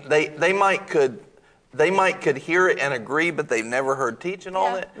 I mean, they might could hear it and agree, but they've never heard teaching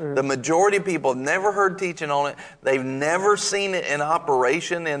on it. Mm. The majority of people have never heard teaching on it. They've never seen it in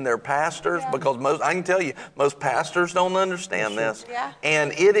operation in their pastors because I can tell you, most pastors don't understand this. Yeah.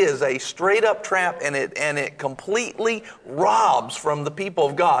 And it is a straight up trap, and it completely robs from the people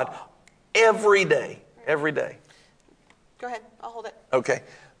of God every day. Every day. Go ahead. I'll hold it. Okay.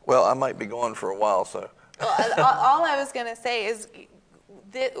 Well, I might be going for a while, so. Well, all I was going to say is,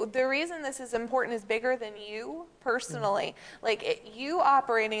 the reason this is important is bigger than you personally. You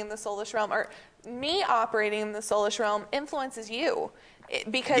operating in the soulish realm, or me operating in the soulish realm, influences you.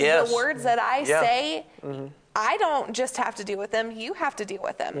 Because the words that I say, I don't just have to deal with them. You have to deal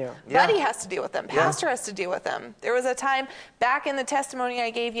with them. Yeah. Buddy has to deal with them. Pastor has to deal with them. There was a time back in the testimony I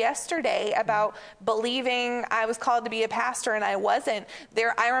gave yesterday about believing I was called to be a pastor and I wasn't.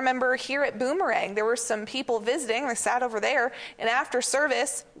 I remember here at Boomerang, there were some people visiting. They sat over there, and after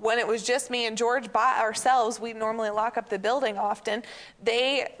service, when it was just me and George by ourselves, we normally lock up the building often.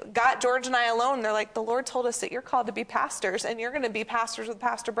 They got George and I alone. They're like, the Lord told us that you're called to be pastors, and you're going to be pastors with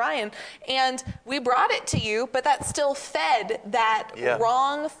Pastor Brian. And we brought it to you, but that still fed that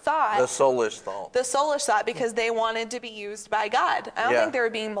wrong thought. The soulish thought. The soulish thought, because they wanted to be used by God. I don't think they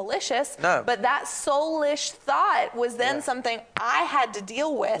were being malicious, but that soulish thought was then something I had to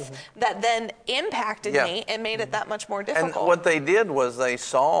deal with that then impacted me and made it that much more difficult. And what they did was they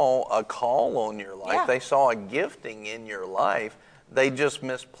saw a call on your life. Yeah. They saw a gifting in your life. They just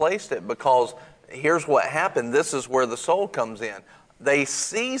misplaced it, because here's what happened. This is where the soul comes in. They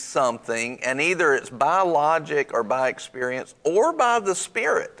see something, and either it's by logic or by experience or by the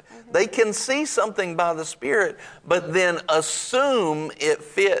Spirit. They can see something by the Spirit, but then assume it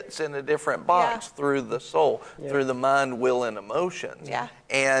fits in a different box through the soul, through the mind, will, and emotions. Yeah.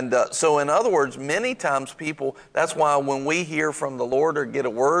 And so in other words, many times people, that's why when we hear from the Lord or get a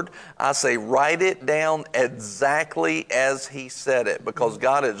word, I say write it down exactly as He said it, because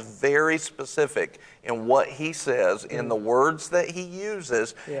God is very specific in what He says, in the words that He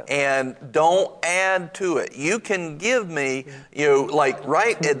uses, and don't add to it. You can give me, like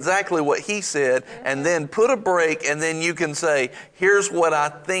write exactly what He said, and then put a break, and then you can say, here's what I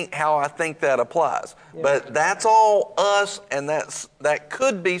think, how I think that applies. But that's all us, and that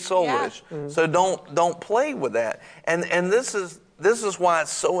could be soulish. So don't play with that. And this is why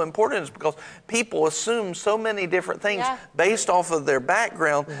it's so important, is because people assume so many different things based off of their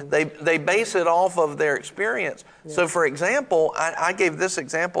background. They base it off of their experience. So for example, I gave this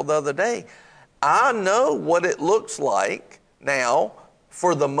example the other day. I know what it looks like now,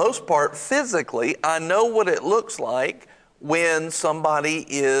 for the most part, physically. I know what it looks like when somebody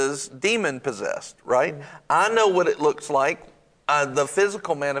is demon possessed, right? I know what it looks like, the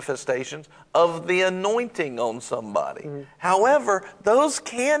physical manifestations of the anointing on somebody. However, those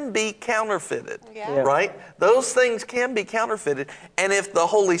can be counterfeited, right? Those things can be counterfeited. And if the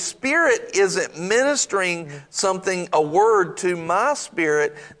Holy Spirit isn't ministering something, a word to my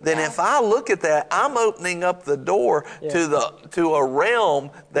spirit, then if I look at that, I'm opening up the door to a realm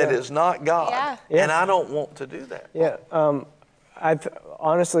that is not God. And I don't want to do that. I've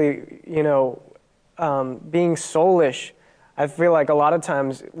honestly, being soulish, I feel like a lot of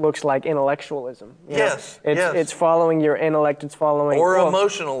times it looks like intellectualism. It's following your intellect. It's following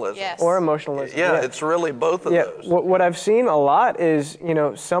emotionalism. Or emotionalism. It's really both of those. What I've seen a lot is,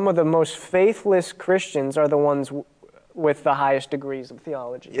 some of the most faithless Christians are the ones with the highest degrees of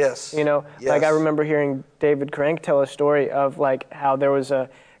theology. Like I remember hearing David Crank tell a story of like how there was a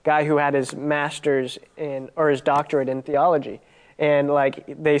guy who had his master's or his doctorate in theology. And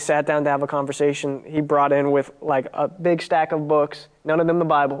like they sat down to have a conversation. He brought in with like a big stack of books, none of them the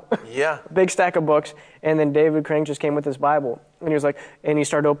Bible. Big stack of books. And then David Crank just came with his Bible. And he was like, and he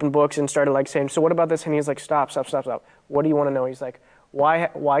started opening books and started like saying, so what about this? And he's like, stop. What do you want to know? He's like,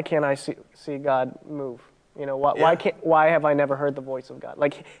 why can't I see God move? Why have I never heard the voice of God?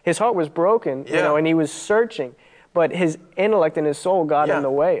 Like his heart was broken, and he was searching, but his intellect and his soul got in the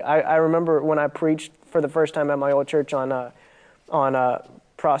way. I remember when I preached for the first time at my old church on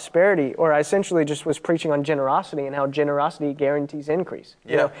prosperity, or I essentially just was preaching on generosity and how generosity guarantees increase.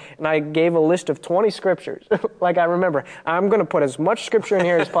 And I gave a list of 20 scriptures. Like I remember, I'm going to put as much scripture in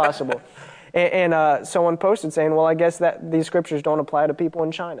here as possible. And someone posted saying, well, I guess that these scriptures don't apply to people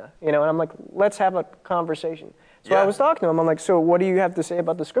in China. And I'm like, let's have a conversation. So I was talking to him. I'm like, so what do you have to say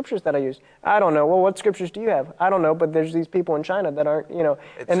about the scriptures that I used? I don't know. Well, what scriptures do you have? I don't know, but there's these people in China that aren't,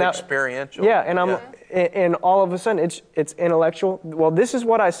 It's experiential. And all of a sudden it's intellectual. Well, this is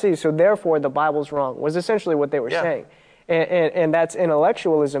what I see, so therefore the Bible's wrong, was essentially what they were saying. And that's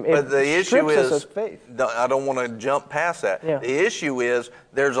intellectualism. But the issue is, faith. I don't want to jump past that. The issue is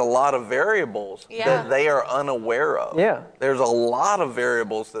there's a lot of variables that they are unaware of. There's a lot of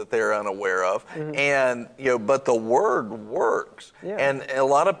variables that they're unaware of, and but the Word works. And a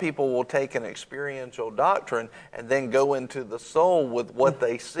lot of people will take an experiential doctrine and then go into the soul with what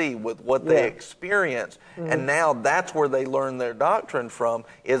they see, with what they experience, and now that's where they learn their doctrine from,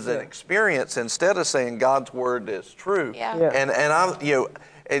 is an experience, instead of saying God's Word is true. And I'm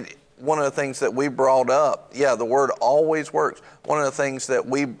one of the things that we brought up, the Word always works. One of the things that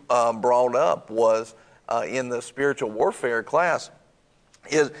we brought up was in the spiritual warfare class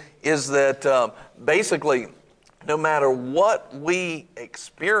is that basically, no matter what we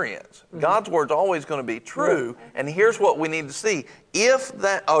experience, God's Word's always going to be true. And here's what we need to see: if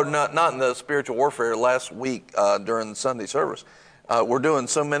that, not in the spiritual warfare last week during the Sunday service. We're doing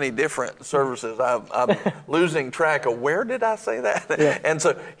so many different services. I'm losing track of where did I say that? And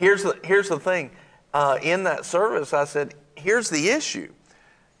so here's the thing. In that service, I said, here's the issue.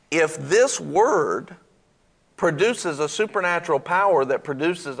 If this Word produces a supernatural power that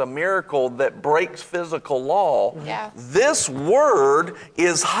produces a miracle that breaks physical law, this Word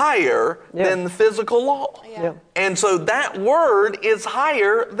is higher than the physical law. And so that Word is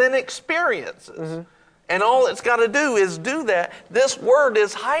higher than experiences. And all it's got to do is do that. This Word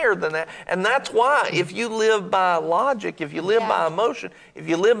is higher than that. And that's why if you live by logic, if you live by emotion, if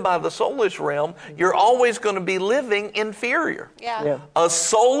you live by the soulish realm, you're always going to be living inferior. A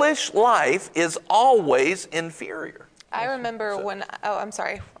soulish life is always inferior. I remember when, I'm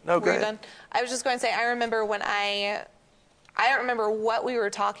sorry. No, go ahead. Done? I was just going to say, I remember when I don't remember what we were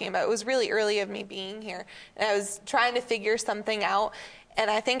talking about. It was really early of me being here. And I was trying to figure something out. And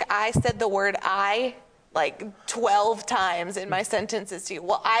I think I said the word I like 12 times in my sentences to you.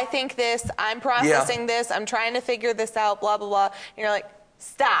 Well, I think this, I'm processing this, I'm trying to figure this out, blah, blah, blah. And you're like,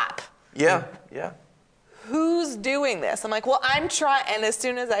 stop. Yeah, yeah. Who's doing this? I'm like, well, I'm trying. And as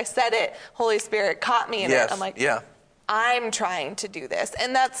soon as I said it, Holy Spirit caught me in it. I'm like, I'm trying to do this.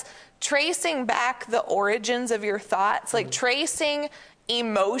 And that's tracing back the origins of your thoughts, like tracing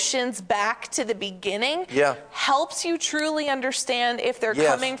emotions back to the beginning helps you truly understand if they're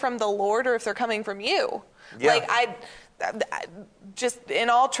coming from the Lord or if they're coming from you. Like I just in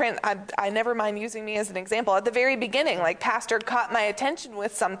all I never mind using me as an example. At the very beginning, like Pastor caught my attention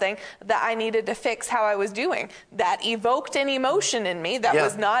with something that I needed to fix how I was doing. That evoked an emotion in me that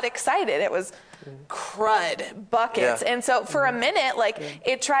was not excited. It was crud buckets. And so for a minute, like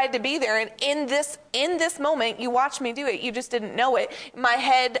it tried to be there. And in this moment, you watched me do it. You just didn't know it. In my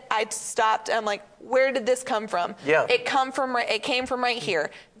head, I stopped. I'm like, where did this come from? It came from right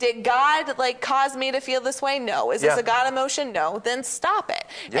here. Did God like cause me to feel this way? No. Is this a God emotion? No. Then stop it.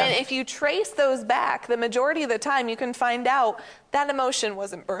 And if you trace those back, the majority of the time you can find out that emotion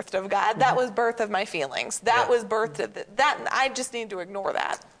wasn't birthed of God. That was birth of my feelings. That was birthed of that. I just need to ignore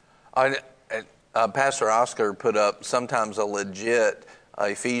that. Pastor Oscar put up sometimes a legit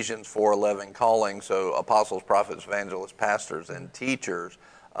Ephesians 4:11 calling, so apostles, prophets, evangelists, pastors, and teachers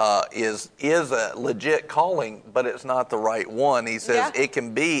is a legit calling, but it's not the right one. He says it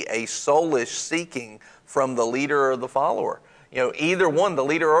can be a soulish seeking from the leader or the follower. You know, either one, the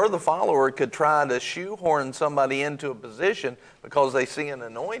leader or the follower, could try to shoehorn somebody into a position because they see an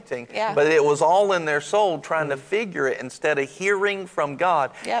anointing, but it was all in their soul trying to figure it instead of hearing from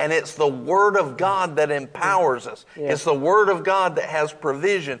God. And it's the Word of God that empowers us. It's the Word of God that has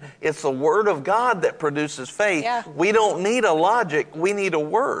provision. It's the Word of God that produces faith. We don't need a logic. We need a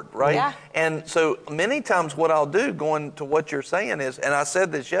Word, right? And so many times what I'll do, going to what you're saying is, and I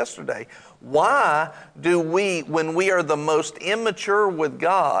said this yesterday, why do we, when we are the most immature with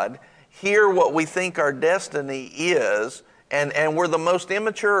God, hear what we think our destiny is, and we're the most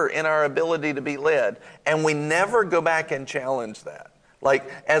immature in our ability to be led, and we never go back and challenge that?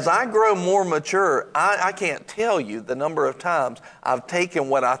 Like, as I grow more mature, I can't tell you the number of times I've taken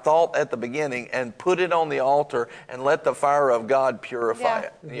what I thought at the beginning and put it on the altar and let the fire of God purify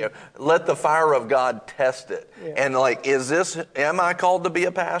it. You know, let the fire of God test it. And like, am I called to be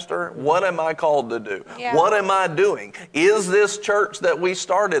a pastor? What am I called to do? What am I doing? Is this church that we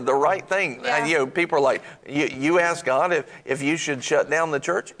started the right thing? And, you know, people are like, you ask God if you should shut down the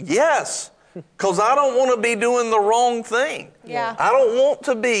church? Yes. Because I don't want to be doing the wrong thing. I don't want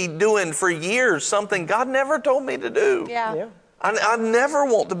to be doing for years something God never told me to do. I never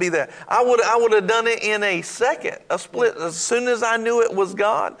want to be that. I would have done it in a second, a split. As soon as I knew it was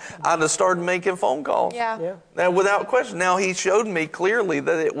God, I'd have started making phone calls. Now, without question. Now, He showed me clearly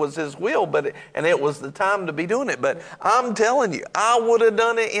that it was His will, and it was the time to be doing it. But I'm telling you, I would have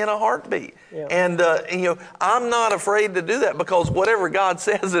done it in a heartbeat. And you know, I'm not afraid to do that because whatever God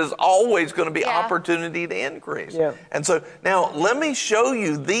says is always going to be opportunity to increase. And so now let me show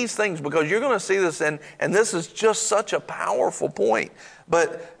you these things because you're going to see this, and this is just such a powerful point.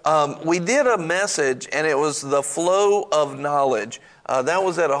 But we did a message, and it was the flow of knowledge. That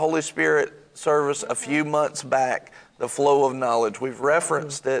was at a Holy Spirit service a few months back, the flow of knowledge. We've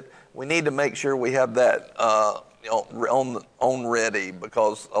referenced it. We need to make sure we have that on ready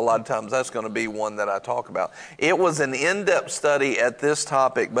because a lot of times that's going to be one that I talk about. It was an in-depth study at this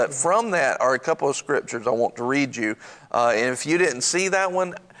topic, but from that are a couple of scriptures I want to read you. And if you didn't see that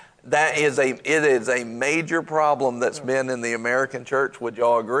one, it is a major problem that's been in the American church. Would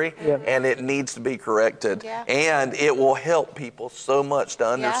y'all agree? And it needs to be corrected. And it will help people so much to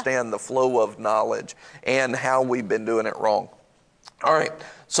understand the flow of knowledge and how we've been doing it wrong. All right.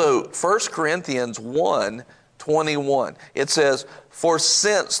 So 1 Corinthians 1:21, it says, "For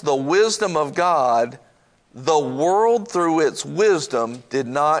since the wisdom of God, the world through its wisdom did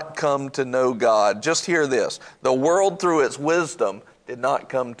not come to know God." Just hear this. The world through its wisdom did not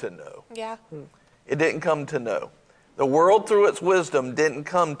come to know. It didn't come to know. The world through its wisdom didn't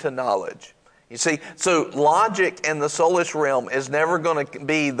come to knowledge. You see, so logic in the soulish realm is never going to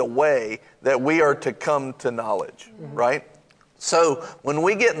be the way that we are to come to knowledge, right? So when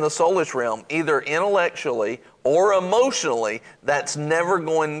we get in the soulish realm, either intellectually or emotionally, that's never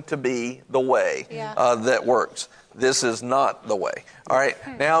going to be the way that works. This is not the way. All right,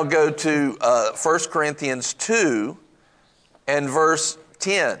 now go to 1 Corinthians 2 and verse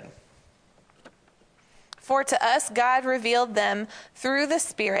 10. "For to us God revealed them through the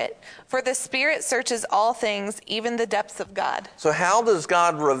Spirit, for the Spirit searches all things, even the depths of God." So how does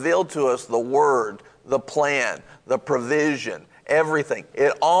God reveal to us the Word, the plan, the provision, everything?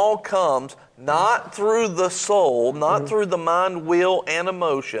 It all comes not through the soul, not through the mind, will, and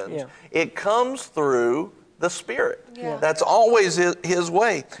emotions. It comes through the Spirit. Yeah. That's always his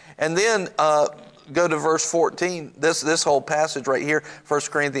way. And then go to verse 14. This whole passage right here, 1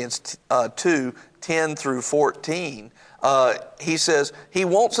 Corinthians 2, 10 through 14. He says he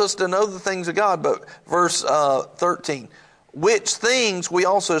wants us to know the things of God, but verse 13, which things we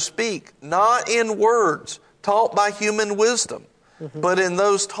also speak, not in words taught by human wisdom, but in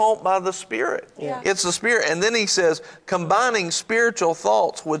those taught by the Spirit. Yeah. It's the Spirit. And then he says, combining spiritual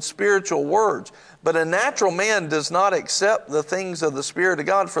thoughts with spiritual words. But a natural man does not accept the things of the Spirit of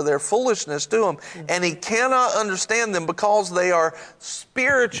God, for their foolishness to him, and he cannot understand them because they are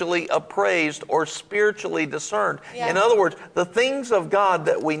spiritually appraised or spiritually discerned. Yeah. In other words, the things of God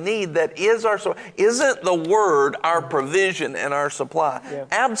that we need, that is our supply, isn't the Word our provision and our supply? Yeah.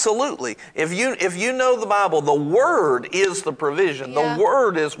 Absolutely. If you know the Bible, the Word is the provision. Yeah. The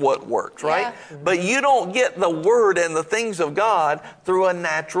Word is what works, right? Yeah. But you don't get the Word and the things of God through a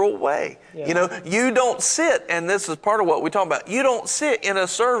natural way. Yeah. You know, you don't sit, and this is part of what we talk about, you don't sit in a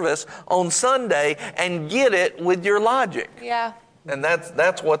service on Sunday and get it with your logic. Yeah. And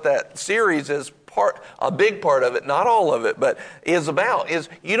that's what that series is a big part of it, not all of it, but is about, is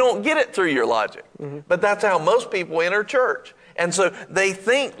you don't get it through your logic. But that's how most people enter church. And so they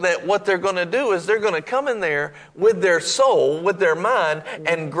think that what they're going to do is they're going to come in there with their soul, with their mind,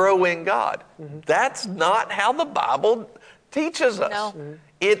 and grow in God. That's not how the Bible teaches us. No.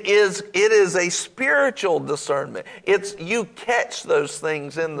 It is a spiritual discernment. It's you catch those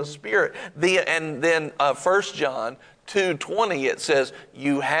things in the Spirit. And then 1 John 2:20, it says,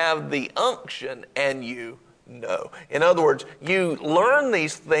 you have the unction and you know. In other words, you learn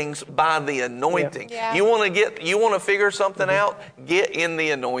these things by the anointing. Yeah. You want to figure something out, get in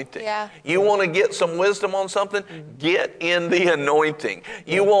the anointing. Yeah. You want to get some wisdom on something, get in the anointing.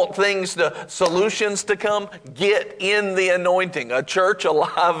 You want solutions to come, get in the anointing. A church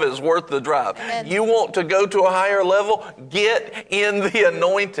alive is worth the drive. Amen. You want to go to a higher level, get in the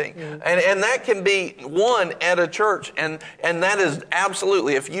anointing. And that can be one at a church, and that is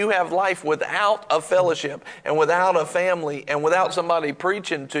absolutely, if you have life without a fellowship and without a family and without somebody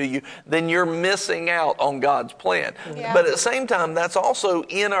preaching to you, then you're missing out on God's plan. Yeah. But at the same time, that's also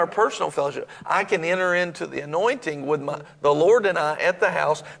in our personal fellowship. I can enter into the anointing with the Lord and I at the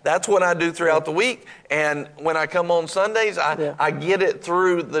house. That's what I do throughout the week. And when I come on Sundays, I get it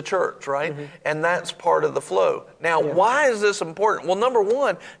through the church, right? And that's part of the flow. Now, why is this important? Well, number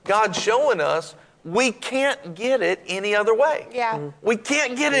one, God's showing us we can't get it any other way. Yeah. We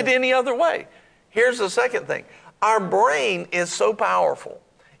can't get it any other way. Here's the second thing. Our brain is so powerful.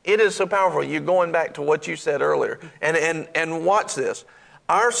 It is so powerful. You're going back to what you said earlier. And watch this.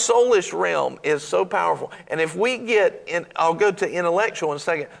 Our soulish realm is so powerful. And if we get in, I'll go to intellectual in a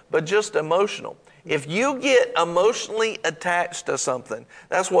second, but just emotional. If you get emotionally attached to something,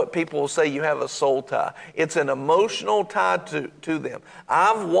 that's what people will say, you have a soul tie. It's an emotional tie to them.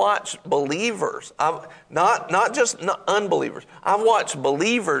 I've watched believers, not just unbelievers, I've watched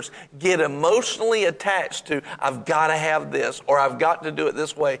believers get emotionally attached to, I've got to have this, or I've got to do it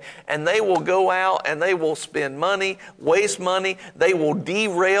this way. And they will go out and they will spend money, waste money, they will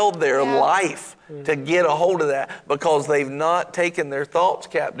derail their life to get a hold of that because they've not taken their thoughts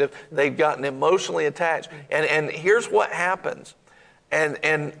captive. They've gotten emotionally attached. And here's what happens.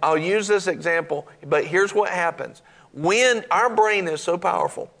 And I'll use this example, but here's what happens. When our brain is so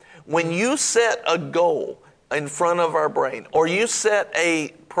powerful, when you set a goal in front of our brain, or you set a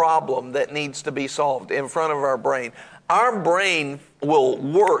problem that needs to be solved in front of our brain will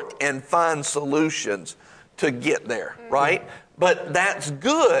work and find solutions to get there, right? But that's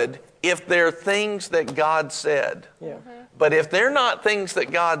good if they're things that God said. Yeah. But if they're not things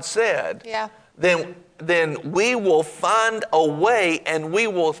that God said, Yeah. then we will find a way and we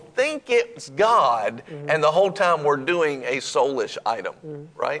will think it's God, and the whole time we're doing a soulish item,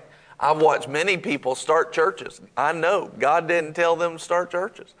 right? I've watched many people start churches. I know God didn't tell them to start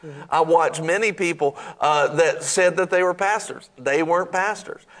churches. I watched many people that said that they were pastors. They weren't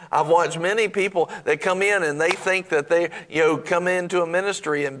pastors. I've watched many people that come in and they think that they come into a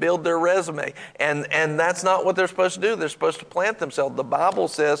ministry and build their resume. And that's not what they're supposed to do. They're supposed to plant themselves. The Bible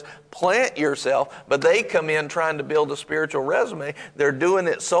says plant yourself, but they come in trying to build a spiritual resume. They're doing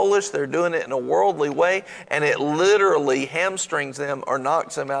it soulish. They're doing it in a worldly way, and it literally hamstrings them or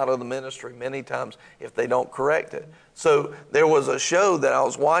knocks them out of the ministry many times if they don't correct it. So there was a show that I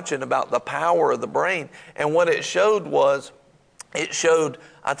was watching about the power of the brain, and what it showed,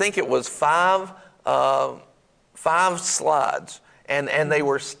 I think it was five slides, and they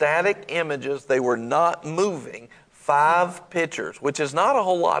were static images. They were not moving. 5 pictures, which is not a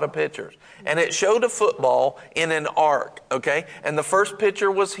whole lot of pictures. And it showed a football in an arc, okay? And the first picture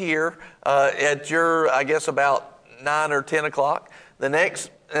was here at your, I guess, about 9 or 10 o'clock. The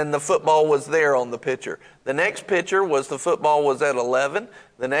next, and the football was there on the picture. The next picture was the football was at 11.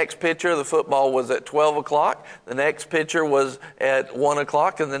 The next picture, the football was at 12 o'clock. The next picture was at 1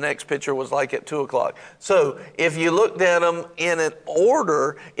 o'clock, and the next picture was like at 2 o'clock. So if you looked at them in an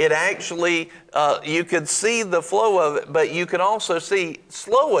order, it actually, you could see the flow of it, but you could also see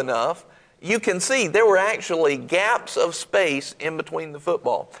slow enough, you can see there were actually gaps of space in between the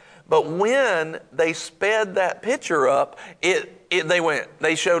football. But when they sped that picture up,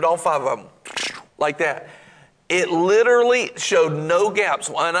 they showed all 5 of them like that. It literally showed no gaps.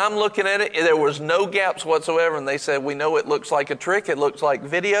 When I'm looking at it, there was no gaps whatsoever. And they said, we know it looks like a trick. It looks like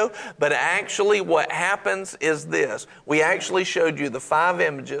video. But actually what happens is this. We actually showed you the 5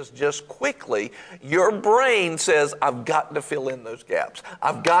 images just quickly. Your brain says, I've got to fill in those gaps.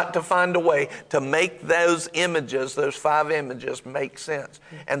 I've got to find a way to make those images, those 5 images, make sense.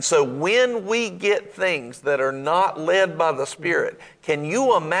 And so when we get things that are not led by the Spirit, can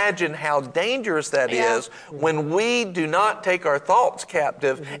you imagine how dangerous that is when we do not take our thoughts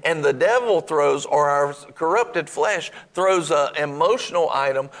captive and the devil throws, or our corrupted flesh throws an emotional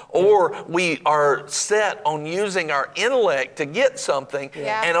item, or we are set on using our intellect to get something,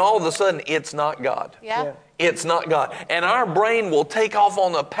 and all of a sudden it's not God. It's not God. And our brain will take off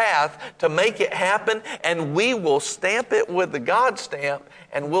on a path to make it happen, and we will stamp it with the God stamp,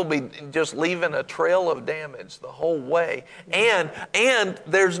 and we'll be just leaving a trail of damage the whole way. And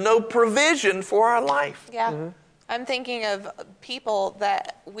there's no provision for our life. I'm thinking of people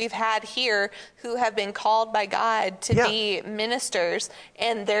that we've had here who have been called by God to be ministers,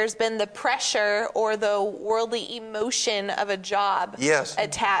 and there's been the pressure or the worldly emotion of a job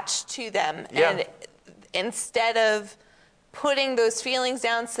attached to them. And instead of putting those feelings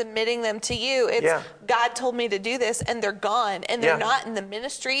down, submitting them to you, it's God told me to do this, and they're gone, and they're not in the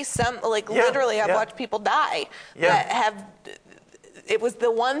ministry. Some, literally, I've watched people die that have. It was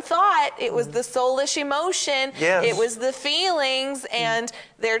the one thought. It was the soulish emotion. It was the feelings, and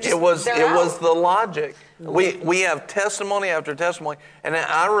they're just. It was the logic. We have testimony after testimony, and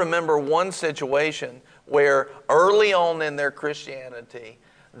I remember one situation where early on in their Christianity,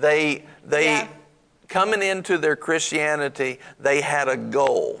 they coming into their Christianity, they had a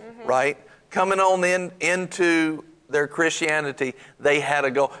goal, right? Coming on into their Christianity, they had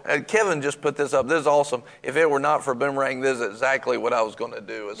a goal. Kevin just put this up. This is awesome. If it were not for Boomerang, this is exactly what I was going to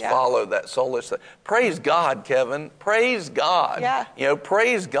do, is follow that soulish thing. Praise God, Kevin. Praise God. You know,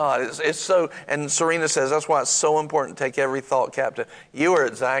 praise God. It's so, and Serena says that's why it's so important to take every thought captive. You are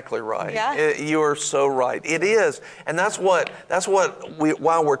exactly right. You are so right. It is. And that's why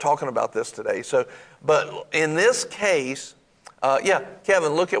we're talking about this today. So, but in this case,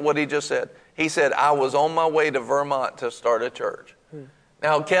 Kevin, look at what he just said. He said, I was on my way to Vermont to start a church.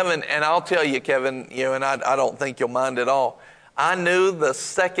 Now, Kevin, and I'll tell you, Kevin, and I don't think you'll mind at all. I knew the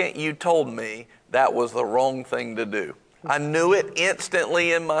second you told me that was the wrong thing to do. I knew it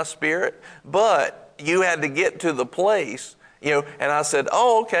instantly in my spirit, but you had to get to the place, and I said,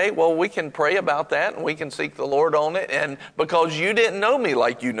 oh, okay, well, we can pray about that and we can seek the Lord on it. And because you didn't know me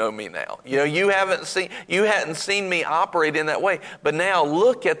like you know me now, you hadn't seen me operate in that way. But now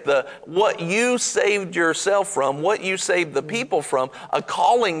look at what you saved yourself from, what you saved the people from, a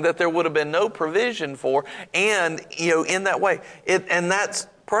calling that there would have been no provision for, and in that way. And that's.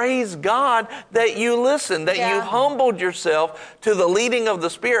 Praise God that you listened, that you humbled yourself to the leading of the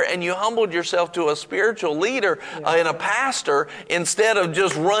Spirit, and you humbled yourself to a spiritual leader and a pastor instead of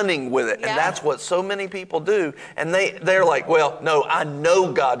just running with it. And that's what so many people do. And they're like, well, no, I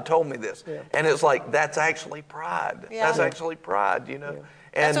know God told me this. And it's like, that's actually pride. That's actually pride, And,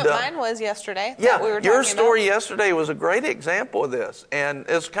 that's what mine was yesterday. Your story yesterday was a great example of this. And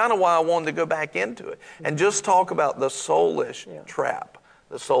it's kind of why I wanted to go back into it and just talk about the soulish trap.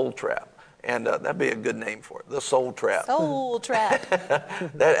 The soul trap. And that'd be a good name for it, the soul trap. Soul trap.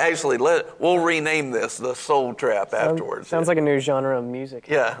 That actually, we'll rename this the soul trap afterwards. Sounds like a new genre of music.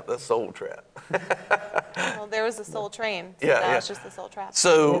 Yeah, the soul trap. Well, there was the soul train. So now it's just the soul trap.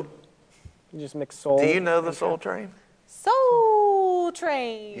 So, you just mix soul. Do you know the soul train? Soul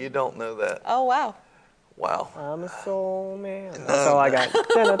train. You don't know that. Oh, wow. Wow. I'm a soul man. That's all I got.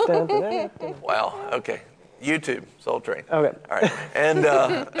 Wow, okay. YouTube, Soul Train. Okay. All right. And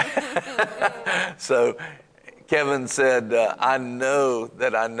so Kevin said, I know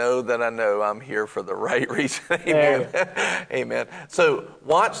I'm here for the right reason. Amen. Amen. So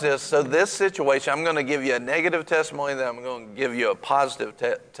watch this. So this situation, I'm going to give you a negative testimony, then I'm going to give you a positive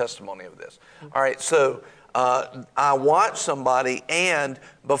testimony of this. All right. So I watched somebody, and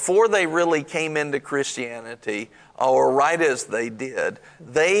before they really came into Christianity, or right as they did,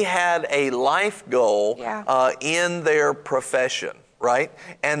 they had a life goal in their profession, right?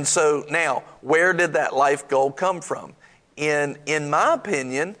 And so now, where did that life goal come from? In my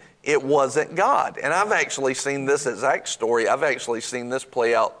opinion, it wasn't God. And I've actually seen this exact story. I've actually seen this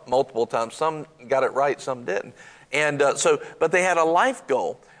play out multiple times. Some got it right, some didn't. And but they had a life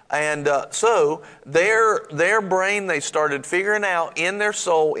goal. And so their brain, they started figuring out in their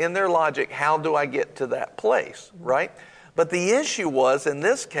soul, in their logic, how do I get to that place, right? But the issue was, in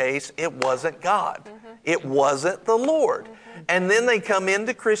this case, it wasn't God. It wasn't the Lord. And then they come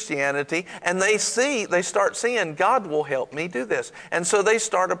into Christianity and they start seeing God will help me do this. And so they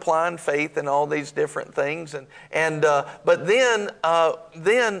start applying faith and all these different things. But then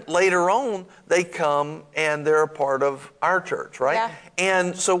later on, they come and they're a part of our church, right? Yeah.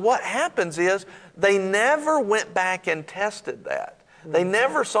 And so what happens is they never went back and tested that. They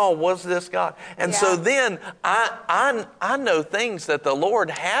never saw, was this God? And so then I know things that the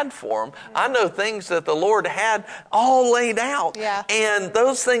Lord had for them. I know things that the Lord had all laid out. Yeah. And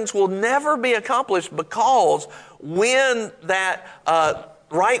those things will never be accomplished because when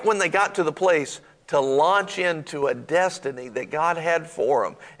right when they got to the place to launch into a destiny that God had for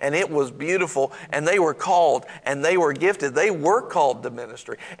them, and it was beautiful, and they were called, and they were gifted. They were called to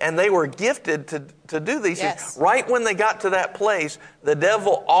ministry, and they were gifted to do these things. Right when they got to that place, the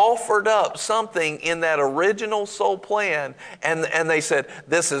devil offered up something in that original soul plan, and they said,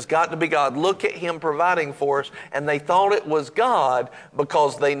 this has got to be God. Look at him providing for us. And they thought it was God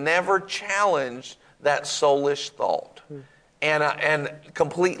because they never challenged that soulish thought. And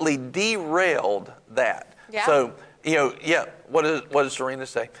completely derailed that. Yeah. So, what does Serena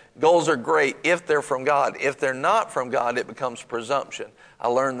say? Goals are great if they're from God. If they're not from God, it becomes presumption. I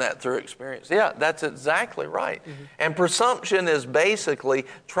learned that through experience. Yeah, that's exactly right. And presumption is basically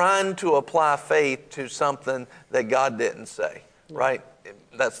trying to apply faith to something that God didn't say, right?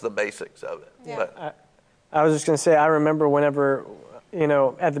 That's the basics of it. Yeah. But, I was just going to say, I remember whenever,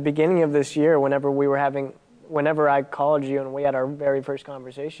 at the beginning of this year, whenever I called you and we had our very first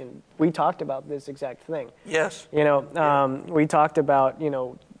conversation, we talked about this exact thing. yes. We talked about,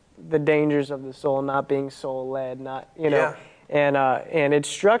 the dangers of the soul, not being soul-led, and it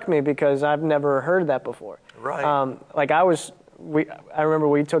struck me because I've never heard that before. Right. I remember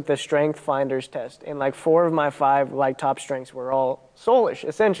we took the Strength Finders test, and 4 of my 5 top strengths were all soulish,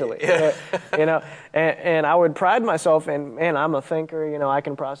 essentially. Yeah. And I would pride myself in, man, I'm a thinker. I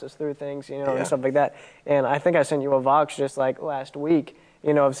can process through things, and stuff like that. And I think I sent you a Vox just last week,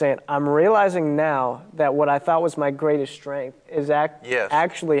 of saying I'm realizing now that what I thought was my greatest strength is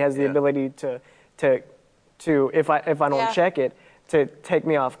actually has the ability to if I don't check it, to take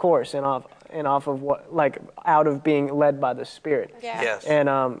me off course and off of out of being led by the Spirit. Yeah. Yes.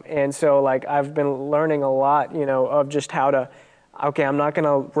 And so I've been learning a lot, of just how to, okay, I'm not going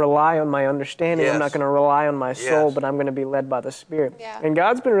to rely on my understanding. Yes. I'm not going to rely on my soul, Yes. but I'm going to be led by the Spirit. Yeah. And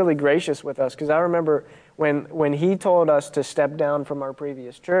God's been really gracious with us, because I remember when he told us to step down from our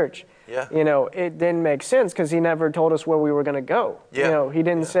previous church, it didn't make sense because he never told us where we were going to go. Yeah. He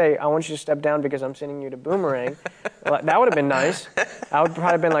didn't say, I want you to step down because I'm sending you to Boomerang. That would have been nice. I would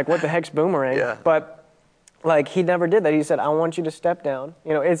probably have been like, what the heck's Boomerang? Yeah. But he never did that. He said, I want you to step down.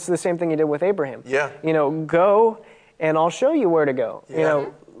 It's the same thing he did with Abraham. Yeah. Go and I'll show you where to go. Yeah.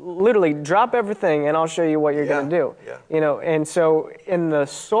 Literally drop everything and I'll show you what you're going to do. Yeah. And so in the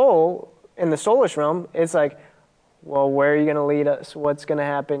soulish realm, it's well, where are you going to lead us? What's going to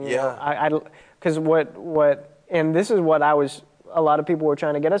happen? Because and this is what a lot of people were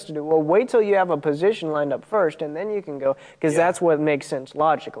trying to get us to do. Well, wait till you have a position lined up first, and then you can go, because that's what makes sense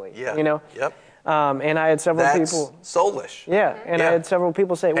logically. Yeah. Yep. And I had several people. Soulish. Yeah, and I had several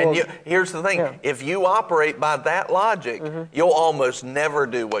people say, well. And here's the thing: if you operate by that logic, you'll almost never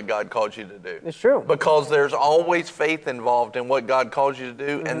do what God calls you to do. It's true. Because there's always faith involved in what God calls you to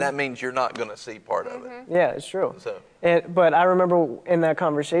do, and that means you're not going to see part of it. Yeah, it's true. So. But I remember in that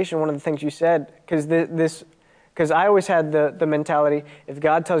conversation, one of the things you said, because I always had the mentality, if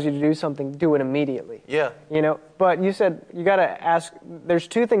God tells you to do something, do it immediately. Yeah. But you said you got to ask, there's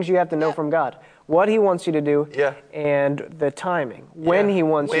 2 things you have to know from God. What he wants you to do, and the timing, when he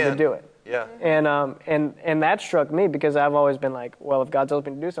wants you to do it. Yeah. And that struck me because I've always been like, well, if God tells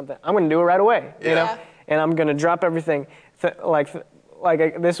me to do something, I'm going to do it right away. And I'm going to drop everything. This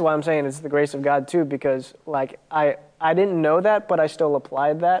is why I'm saying it's the grace of God too, because I didn't know that, but I still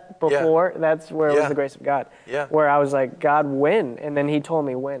applied that before. That's where it was the grace of God. Yeah. Where I was like, God, when? And then he told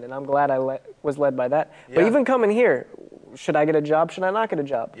me when, and I'm glad I was led by that. But even coming here, should I get a job? Should I not get a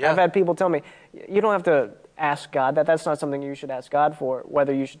job? Yeah. I've had people tell me, you don't have to ask God that. That's not something you should ask God for,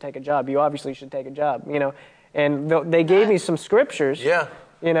 whether you should take a job. You obviously should take a job, And they gave me some scriptures,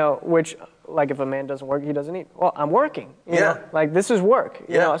 which, like, if a man doesn't work, he doesn't eat. Well, I'm working, you know? Like, this is work,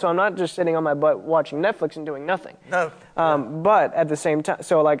 you know? So I'm not just sitting on my butt watching Netflix and doing nothing. No. But at the same time,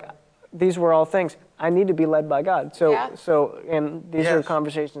 so, like, these were all things. I need to be led by God. And these are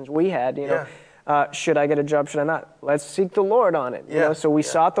conversations we had, should I get a job? Should I not? Let's seek the Lord on it. So we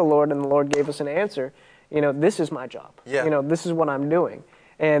sought the Lord, and the Lord gave us an answer. This is my job. This is what I'm doing.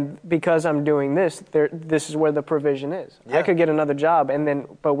 And because I'm doing this, this is where the provision is. I could get another job,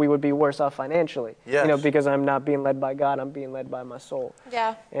 but we would be worse off financially. Because I'm not being led by God, I'm being led by my soul.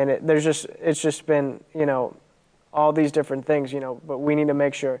 And it's just been, all these different things, but we need to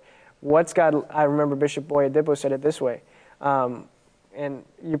make sure what's God. I remember Bishop Boyedipo said it this way, and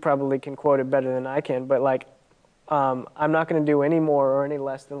you probably can quote it better than I can, but like, I'm not going to do any more or any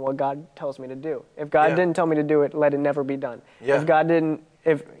less than what God tells me to do. If God didn't tell me to do it, let it never be done. If God didn't,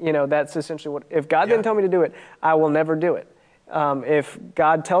 that's essentially what, if God didn't tell me to do it, I will never do it. If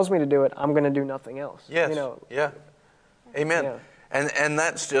God tells me to do it, I'm going to do nothing else. Amen. And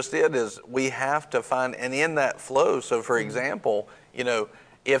that's just it, is we have to find, and in that flow, so for example,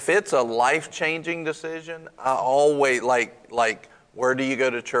 if it's a life-changing decision, I always, like where do you go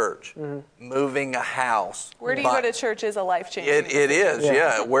to church? Moving a house. Where do you go to church is a life-changing decision. It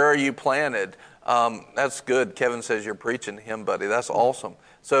is. Where are you planted? That's good. Kevin says you're preaching to him, buddy. That's awesome.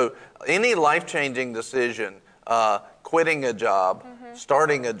 So any life-changing decision, quitting a job,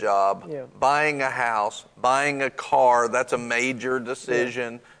 starting a job, buying a house, buying a car, that's a major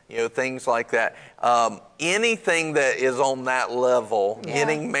decision. Things like that. Anything that is on that level,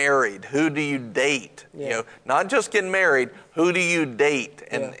 getting married, who do you date? Not just getting married, who do you date,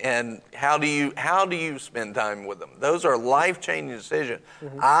 and how do you spend time with them? Those are life-changing decisions.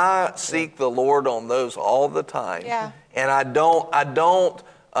 I seek the Lord on those all the time, and I don't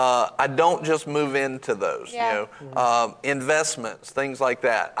just move into those. Investments, things like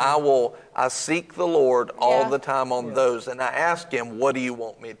that. I seek the Lord all the time on those, and I ask Him, what do you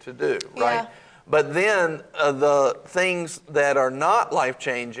want me to do, right? But then the things that are not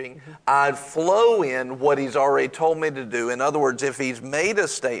life-changing, I flow in what He's already told me to do. In other words, if He's made a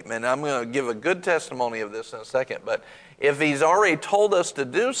statement, I'm going to give a good testimony of this in a second, but if He's already told us to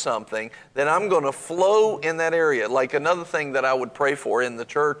do something, then I'm going to flow in that area. Like another thing that I would pray for in the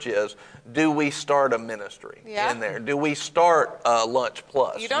church is, do we start a ministry in there? Do we start Lunch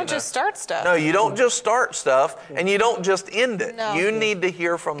Plus? You don't just start stuff. No, you don't just start stuff, and you don't just end it. No. You need to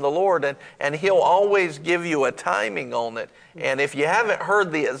hear from the Lord, and He'll always give you a timing on it. And if you haven't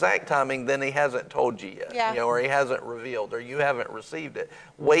heard the exact timing, then He hasn't told you yet, or He hasn't revealed, or you haven't received it.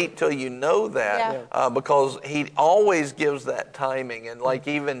 Wait till you know that, because He always gives that timing. And like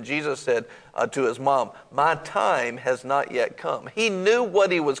even Jesus said to His mom, my time has not yet come. He knew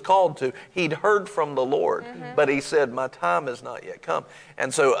what He was called to. He'd heard from the Lord, but He said, my time has not yet come.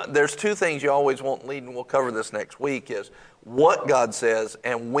 And so there's two things you always want lead, and we'll cover this next week, is what God says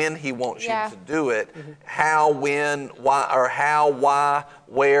and when He wants you to do it, how, when, why, or how, why,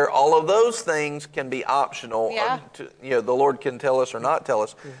 where. All of those things can be optional. The Lord can tell us or not tell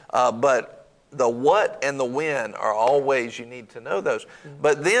us, but the what and the when are always, you need to know those.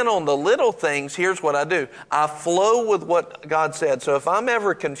 But then on the little things, here's what I do. I flow with what God said. So if I'm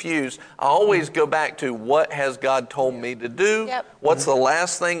ever confused, I always go back to, what has God told me to do? What's the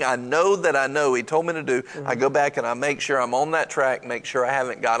last thing I know He told me to do? I go back and I make sure I'm on that track, make sure I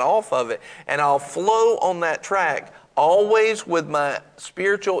haven't got off of it, and I'll flow on that track, always with my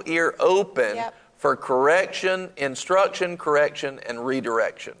spiritual ear open for correction, instruction, correction, and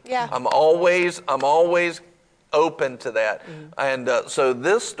redirection. I'm always open to that. And so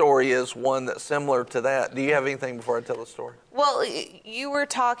this story is one that's similar to that. Do you have anything before I tell the story? Well,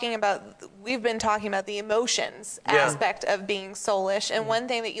 we've been talking about the emotions aspect of being soulish. And one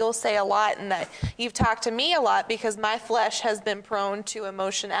thing that you'll say a lot, and that you've talked to me a lot, because my flesh has been prone to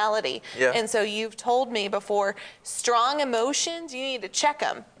emotionality. And so you've told me before, strong emotions, you need to check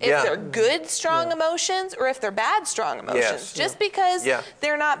them. If they're good, strong emotions, or if they're bad, strong emotions. Just because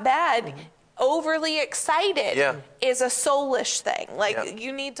they're not bad, overly excited is a soulish thing.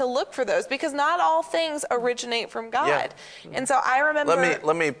 You need to look for those, because not all things originate from God. And so I remember.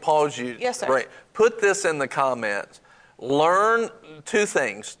 Let me pause you. Yes, sir. Right. Put this in the comments. Learn two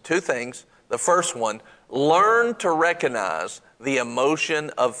things. The first one, learn to recognize the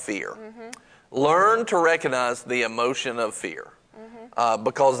emotion of fear. Learn to recognize the emotion of fear,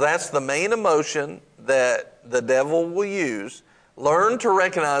 because that's the main emotion that the devil will use. Learn to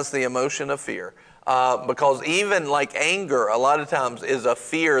recognize the emotion of fear. Because even like anger, a lot of times is a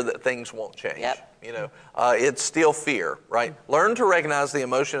fear that things won't change. Yep. You know, it's still fear, right? Learn to recognize the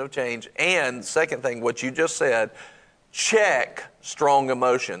emotion of change. And second thing, what you just said, check strong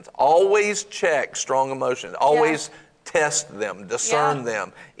emotions. Always check strong emotions. Always test them, discern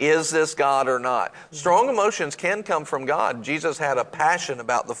them. Is this God or not? Strong emotions can come from God. Jesus had a passion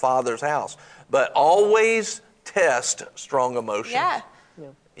about the Father's house. But always test strong emotions. Yeah.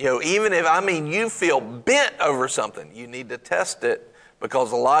 You know, even if, you feel bent over something, you need to test it,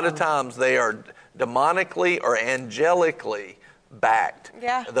 because a lot of times they are demonically or angelically backed,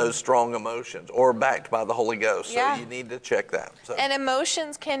 those strong emotions, or backed by the Holy Ghost. So you need to check that. So. And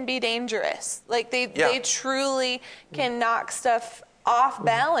emotions can be dangerous. Like they truly can knock stuff off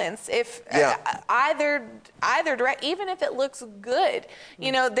balance if either direct, even if it looks good.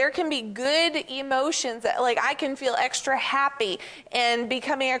 You know, there can be good emotions that, like, I can feel extra happy and be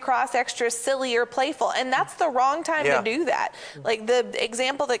coming across extra silly or playful, and that's the wrong time to do that. Like, the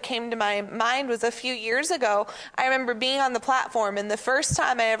example that came to my mind was a few years ago. I remember being on the platform, and the first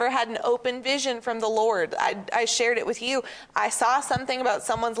time I ever had an open vision from the Lord, I shared it with you. I saw something about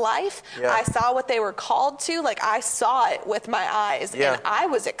someone's life. I saw what they were called to. Like, I saw it with my eyes. And I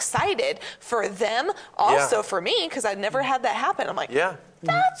was excited for them, also for me, because I'd never had that happen. I'm like,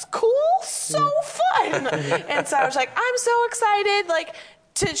 that's cool, so fun. And so I was like, I'm so excited, like,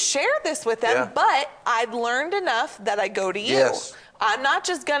 to share this with them, but I'd learned enough that I go to you. I'm not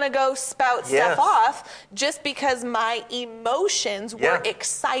just going to go spout stuff off just because my emotions were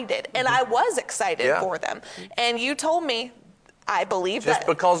excited. And I was excited for them. And you told me, I believe just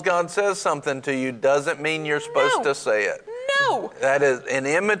because God says something to you doesn't mean you're supposed to say it. No. That is, an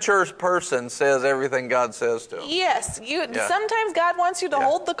immature person says everything God says to them. Yes. Sometimes God wants you to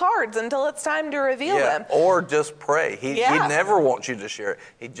hold the cards until it's time to reveal them. Or just pray. He never wants you to share it.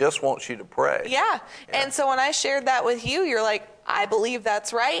 He just wants you to pray. And so when I shared that with you, you're like, I believe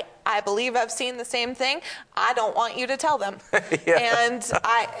that's right. I believe I've seen the same thing. I don't want you to tell them. And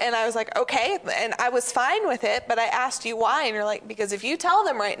I was like, okay. And I was fine with it, but I asked you why. And you're like, because if you tell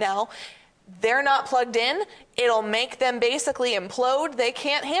them right now, they're not plugged in, it'll make them basically implode. They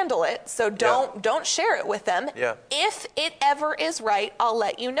can't handle it. So don't share it with them. If it ever is right, I'll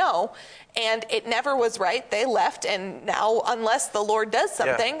let you know. And it never was right. They left, and now, unless the Lord does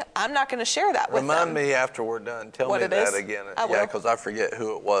something, I'm not going to share that with them. Remind me after we're done. Tell me that again. Because I forget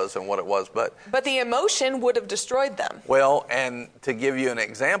who it was and what it was. But the emotion would have destroyed them. Well, and to give you an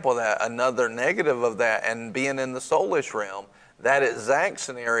example of that, another negative of that, and being in the soulish realm, that exact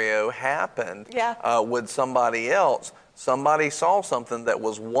scenario happened with somebody else. Somebody saw something that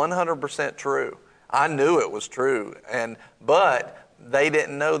was 100% true. I knew it was true, but they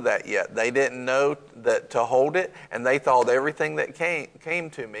didn't know that yet. They didn't know that to hold it, and they thought everything that came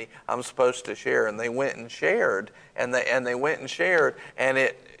to me, I'm supposed to share. And they went and shared, and they went and shared, and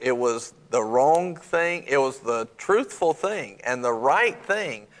it was the wrong thing. It was the truthful thing and the right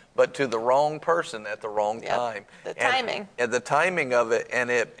thing, but to the wrong person at the wrong time. The timing. And the timing of it, and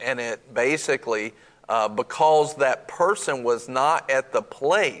it basically, because that person was not at the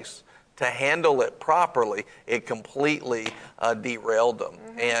place to handle it properly, it completely derailed them.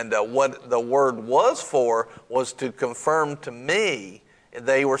 And what the word was for was to confirm to me.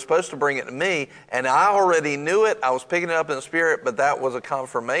 They were supposed to bring it to me, and I already knew it. I was picking it up in the spirit, but that was a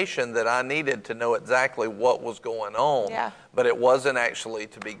confirmation that I needed to know exactly what was going on. But it wasn't actually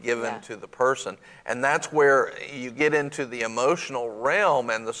to be given to the person. And that's where you get into the emotional realm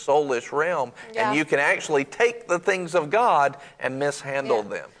and the soulish realm, and you can actually take the things of God and mishandle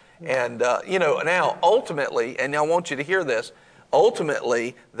them. And, now ultimately, and I want you to hear this,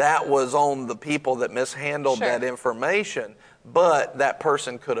 ultimately that was on the people that mishandled that information, but that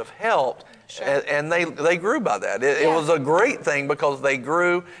person could have helped, and they grew by that. It was a great thing because they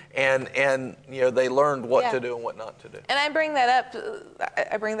grew and they learned what to do and what not to do. And I bring that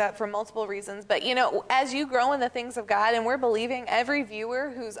up for multiple reasons, but as you grow in the things of God, and we're believing every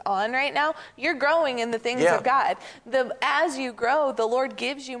viewer who's on right now, you're growing in the things of God. As you grow, the Lord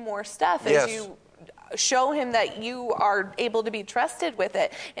gives you more stuff as you show him that you are able to be trusted with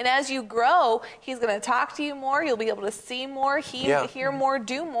it. And as you grow, he's going to talk to you more. You'll be able to see more, hear more,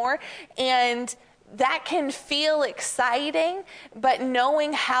 do more. And that can feel exciting, but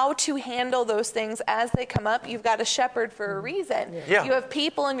knowing how to handle those things as they come up, you've got a shepherd for a reason. You have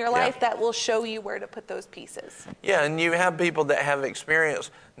people in your life that will show you where to put those pieces. And you have people that have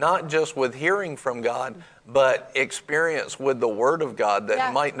experience not just with hearing from God, but experience with the Word of God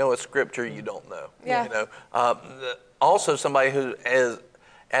that might know a scripture you don't know. Also somebody who is,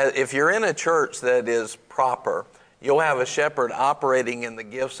 if you're in a church that is proper, you'll have a shepherd operating in the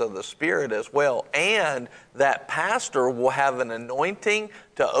gifts of the Spirit as well. And that pastor will have an anointing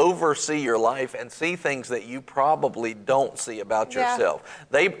to oversee your life and see things that you probably don't see about yourself.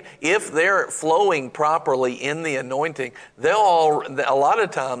 If they're flowing properly in the anointing, a lot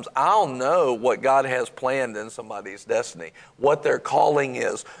of times I'll know what God has planned in somebody's destiny, what their calling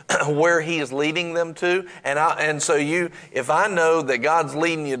is, where He is leading them to. And so if I know that God's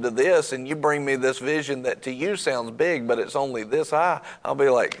leading you to this and you bring me this vision that to you sounds big, but it's only this high, I'll be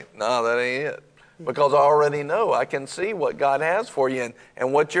like, no, that ain't it. Because I already know, I can see what God has for you,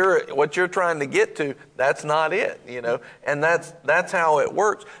 and what you're trying to get to, that's not it, and that's how it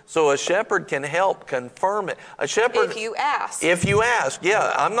works. So a shepherd can help confirm it. A shepherd, if you ask,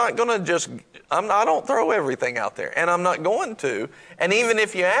 yeah, I don't throw everything out there, and I'm not going to. And even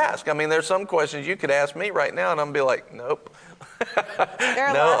if you ask, there's some questions you could ask me right now, and I'm be like, nope.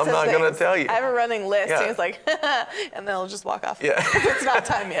 I'm not going to tell you. I have a running list. Yeah. He's like, and then I'll just walk off. Yeah. It's not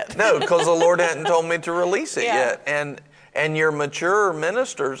time yet. No, because the Lord hadn't told me to release it yet. And your mature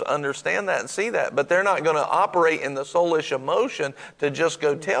ministers understand that and see that, but they're not going to operate in the soulish emotion to just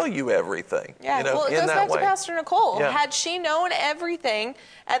go tell you everything. Yeah, well, it goes back to Pastor Nicole. Yeah. Had she known everything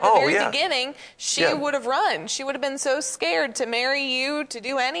at the very beginning, she would have run. She would have been so scared to marry you, to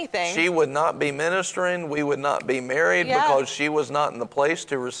do anything. She would not be ministering. We would not be married because she was not in the place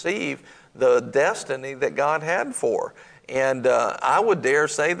to receive the destiny that God had for her. And I would dare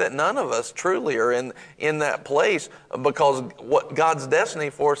say that none of us truly are in that place, because what God's destiny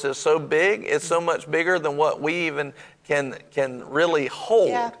for us is so big. It's so much bigger than what we even can really hold.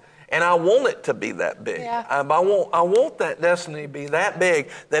 Yeah. And I want it to be that big. Yeah. I want that destiny to be that big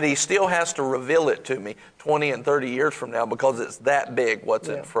that He still has to reveal it to me 20 and 30 years from now, because it's that big what's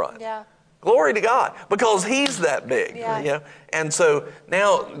in front. Yeah. Glory to God, because He's that big. Yeah. And so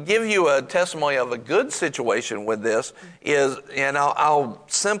now, give you a testimony of a good situation with this is, and I'll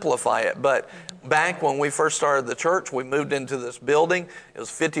simplify it, but back when we first started the church, we moved into this building. It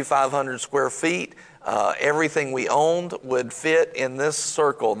was 5,500 square feet. Everything we owned would fit in this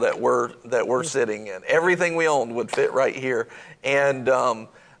circle that we're sitting in. Everything we owned would fit right here. And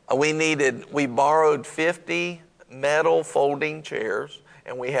we borrowed 50 metal folding chairs.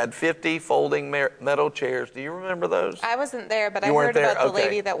 And we had 50 folding metal chairs. Do you remember those? I wasn't there, but I heard about the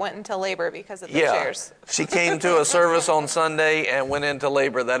lady that went into labor because of the chairs. She came to a service on Sunday and went into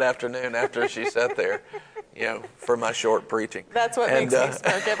labor that afternoon after she sat there, for my short preaching. That's what makes me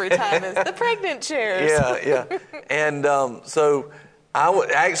smirk every time is the pregnant chairs. Yeah. And so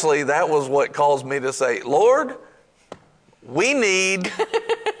that was what caused me to say, Lord, we need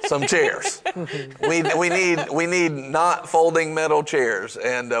some chairs. We need not folding metal chairs,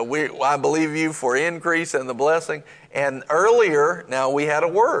 and I believe you for increase and the blessing. And earlier, now we had a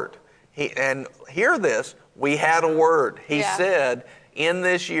word. And hear this, we had a word. He said, in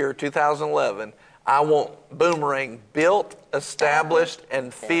this year, 2011, I want Boomerang built, established,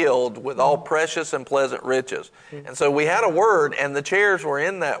 and filled with all precious and pleasant riches. And so we had a word, and the chairs were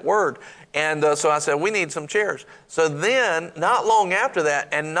in that word. And so I said, we need some chairs. So then, not long after that,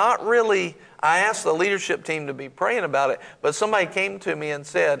 and not really, I asked the leadership team to be praying about it, but somebody came to me and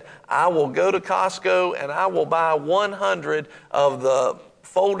said, I will go to Costco and I will buy 100 of the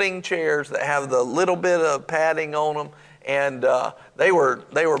folding chairs that have the little bit of padding on them. And they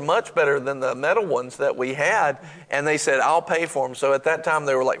were much better than the metal ones that we had. And they said, I'll pay for them. So at that time,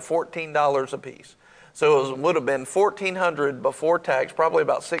 they were like $14 a piece. So it would have been $1,400 before tax, probably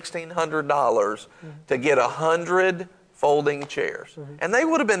about $1,600 to get 100 folding chairs. And they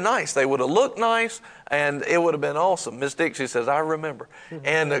would have been nice. They would have looked nice, and it would have been awesome. Miss Dixie says, I remember.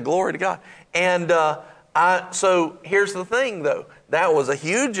 And glory to God. And so here's the thing, though. That was a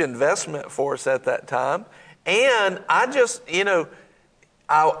huge investment for us at that time. And I just,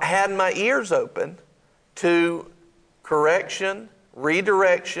 I had my ears open to correction,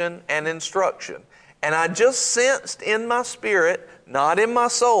 redirection, and instruction. And I just sensed in my spirit, not in my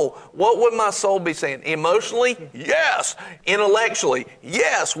soul. What would my soul be saying? Emotionally? Yes. Intellectually?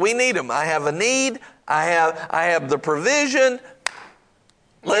 Yes, we need them. I have a need. I have the provision.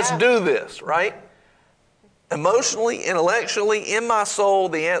 Let's do this, right? Emotionally, intellectually, in my soul,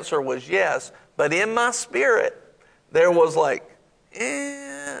 the answer was yes. But in my spirit, there was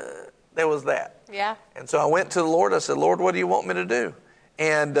there was that. Yeah. And so I went to the Lord. I said, Lord, what do you want me to do?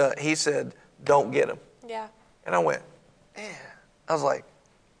 And He said, don't get them. Yeah. And I went, man. I was like,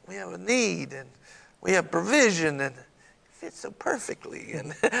 we have a need and we have provision and it fits so perfectly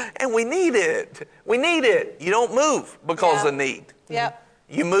and we need it. We need it. You don't move because of need. Yep.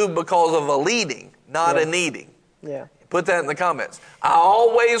 You move because of a leading, not a needing. Yeah. Put that in the comments. I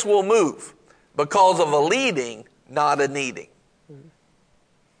always will move because of a leading, not a needing.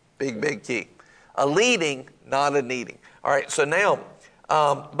 Big key. A leading, not a needing. All right, so now,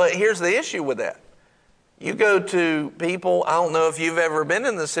 but here's the issue with that. You go to people, I don't know if you've ever been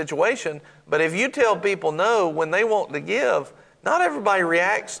in this situation, but if you tell people no when they want to give, not everybody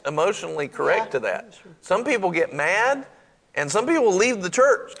reacts emotionally correct to that. Some people get mad, and some people leave the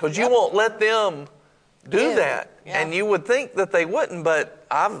church because you won't let them do that. Yeah. And you would think that they wouldn't, but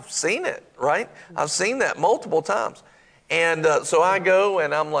I've seen it, right? I've seen that multiple times. And so I go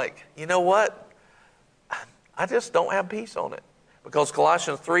and I'm like, you know what? I just don't have peace on it. Because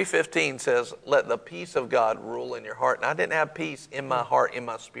Colossians 3:15 says, let the peace of God rule in your heart. And I didn't have peace in my heart, in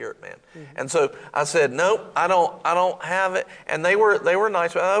my spirit, man. Mm-hmm. And so I said, nope, I don't have it. And they were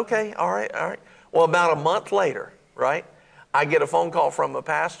nice. Okay, all right. Well, about a month later, right, I get a phone call from a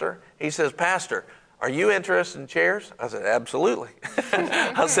pastor. He says, Pastor, are you interested in chairs? I said, absolutely.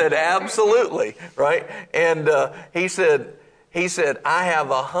 I said, absolutely, right? And he said, I have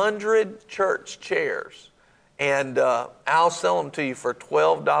 100 church chairs. And I'll sell them to you for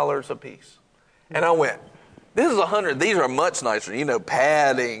 $12 a piece. And I went, this is 100. These are much nicer,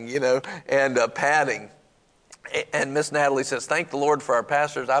 padding, and padding. And Miss Natalie says, thank the Lord for our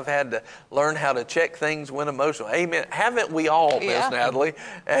pastors. I've had to learn how to check things when emotional. Amen. Haven't we all, Miss Natalie?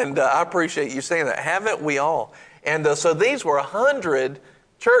 And I appreciate you saying that. Haven't we all? And so these were 100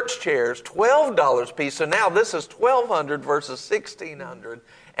 church chairs, $12 a piece. So now this is 1,200 versus 1,600.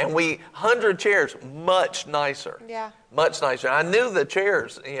 And 100 chairs, much nicer. Yeah. Much nicer. I knew the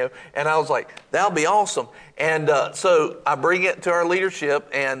chairs, and I was like, that'll be awesome. And so I bring it to our leadership,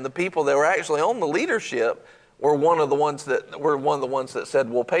 and the people that were actually on the leadership were one of the ones that said,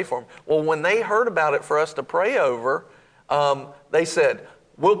 we'll pay for them. Well, when they heard about it for us to pray over, they said,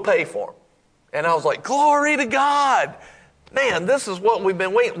 we'll pay for them. And I was like, glory to God. Man, this is what we've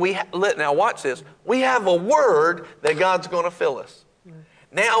been waiting. Now watch this. We have a word that God's going to fill us.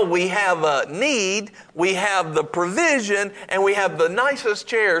 Now we have a need, we have the provision, and we have the nicest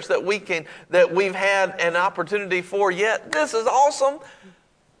chairs that we've had an opportunity for yet. This is awesome.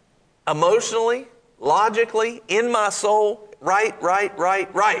 Emotionally, logically, in my soul, right.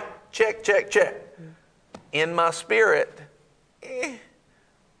 Check. In my spirit,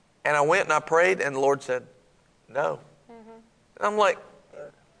 And I went and I prayed, and the Lord said, no. Mm-hmm. And I'm like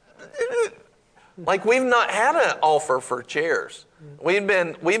we've not had an offer for chairs. We've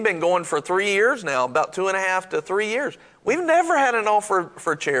been going for 3 years now, about 2.5 to 3 years. We've never had an offer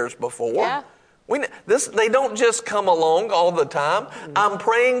for chairs before. Yeah. They don't just come along all the time. I'm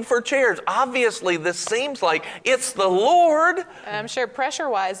praying for chairs. Obviously, this seems like it's the Lord. And I'm sure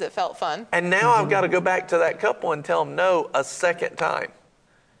pressure-wise it felt fun. And now I've got to go back to that couple and tell them no a second time.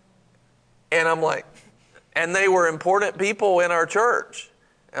 And I'm like, and they were important people in our church.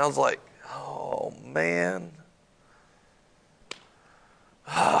 And I was like, oh, man.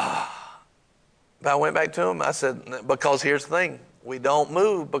 But I went back to him. I said, because here's the thing. We don't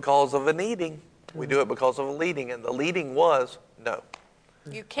move because of a needing. We do it because of a leading. And the leading was no.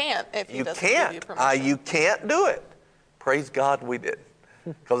 You can't if he doesn't give you permission. You can't do it. Praise God we did.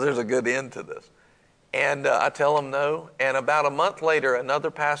 Because there's a good end to this. And I tell him no. And about a month later, another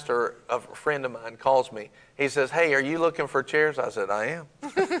pastor, a friend of mine, calls me. He says, hey, are you looking for chairs? I said, I am.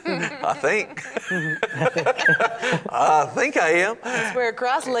 I think. I think I am. We're a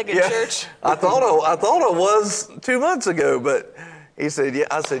cross-legged church. I thought I was 2 months ago, but he said, yeah.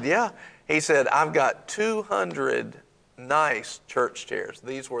 I said, yeah. He said, I've got 200 nice church chairs.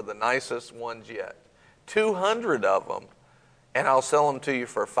 These were the nicest ones yet. 200 of them, and I'll sell them to you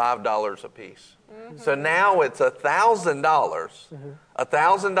for $5 a piece. Mm-hmm. So now it's $1,000.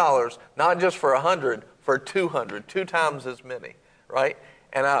 $1,000, not just for 100, for 200, 2 times as many, right?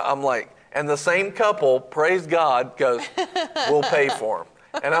 And I'm like, and the same couple, praise God, goes, we'll pay for them.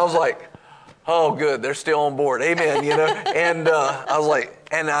 And I was like, oh, good, they're still on board. Amen, And I was like,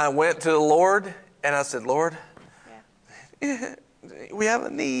 and I went to the Lord, and I said, Lord, we have a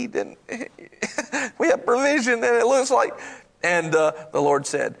need, and we have provision, and it looks like, and the Lord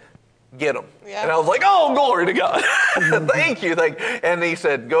said, get them. Yeah. And I was like, oh, glory to God. Thank you. And he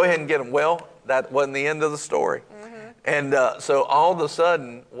said, go ahead and get them. Well, that wasn't the end of the story. Mm-hmm. And so all of a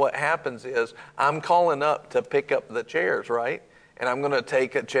sudden, what happens is I'm calling up to pick up the chairs, right? And I'm going to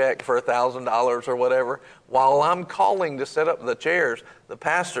take a check for $1,000 or whatever. While I'm calling to set up the chairs, the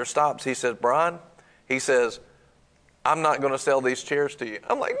pastor stops. He says, Brian, he says, I'm not going to sell these chairs to you.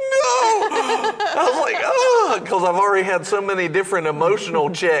 I'm like, no! I was like, oh, because I've already had so many different emotional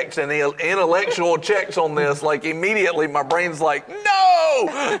checks and intellectual checks on this. Like immediately my brain's like, no!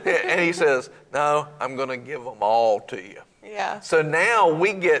 And he says, no, I'm going to give them all to you. Yeah. So now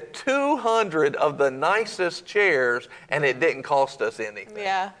we get 200 of the nicest chairs, and it didn't cost us anything.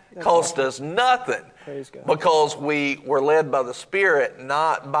 Yeah. It cost us nothing. Praise God. Because we were led by the Spirit,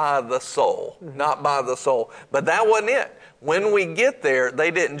 not by the soul. Not by the soul. But that wasn't it. When we get there, they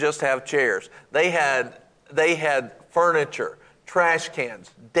didn't just have chairs. They had furniture, trash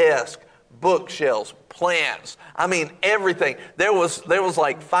cans, desks, bookshelves, plants. I mean, everything. There was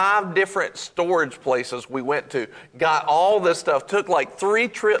like 5 different storage places we went to. Got all this stuff. Took like 3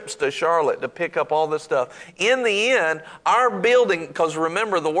 trips to Charlotte to pick up all this stuff. In the end, our building, because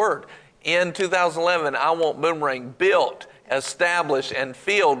remember the word, in 2011, I Want Boomerang built, established, and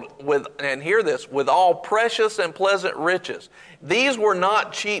filled with, and hear this, with all precious and pleasant riches. These were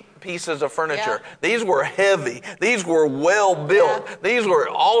not cheap pieces of furniture. Yeah. These were heavy. These were well built. Yeah. These were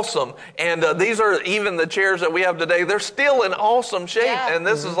awesome. And these are even the chairs that we have today. They're still in awesome shape. Yeah. And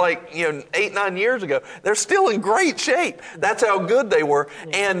this is like 8, 9 years ago. They're still in great shape. That's how good they were.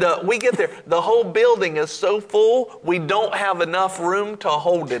 And we get there. The whole building is so full, we don't have enough room to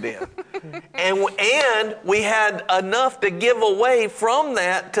hold it in. and we had enough to give away from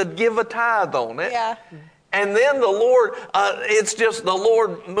that to give a tithe on it. Yeah. And then the Lord, it's just the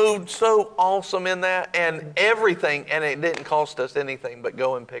Lord moved so awesome in that and everything, and it didn't cost us anything but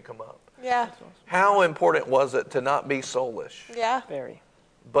go and pick them up. Yeah. How important was it to not be soulish, Yeah. Very.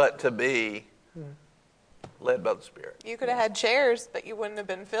 but to be led by the Spirit? You could have had chairs, but you wouldn't have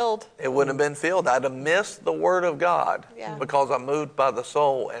been filled. It wouldn't have been filled. I'd have missed the Word of God Yeah. because I'm moved by the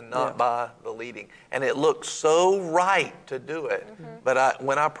soul and not by the leading. And it looked so right to do it. But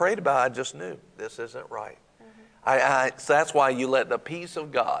when I prayed about it, I just knew this isn't right. So that's why you let the peace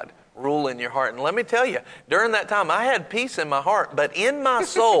of God rule in your heart. And let me tell you, during that time, I had peace in my heart, but in my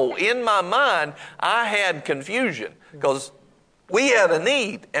soul, in my mind, I had confusion because we had a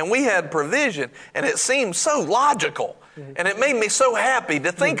need and we had provision, and it seemed so logical, and it made me so happy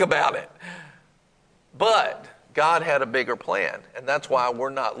to think about it. But God had a bigger plan, and that's why we're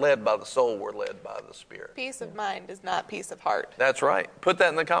not led by the soul, we're led by the Spirit. Peace of mind is not peace of heart. That's right. Put that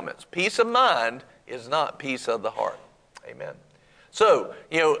in the comments. Peace of mind is not peace of the heart. Amen. So,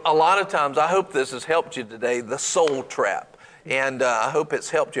 a lot of times, I hope this has helped you today, the soul trap. And I hope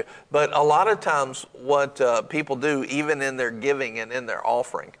it's helped you. But a lot of times what people do, even in their giving and in their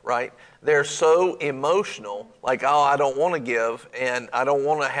offering, right? They're so emotional, like, oh, I don't want to give and I don't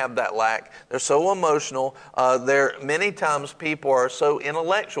want to have that lack. They're so emotional. Many times people are so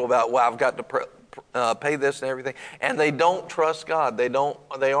intellectual about, well, I've got to pay this and everything. And they don't trust God.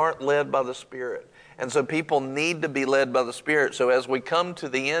 They aren't led by the Spirit. And so people need to be led by the Spirit. So as we come to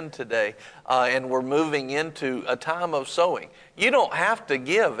the end today and we're moving into a time of sowing, you don't have to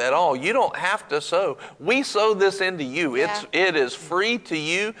give at all. You don't have to sow. We sow this into you. Yeah. It is free to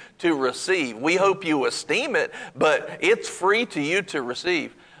you to receive. We hope you esteem it, but it's free to you to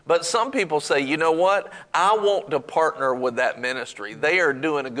receive. But some people say, you know what? I want to partner with that ministry. They are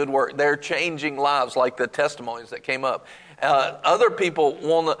doing a good work. They're changing lives, like the testimonies that came up. Other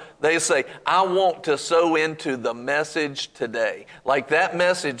people they say, I want to sow into the message today. Like that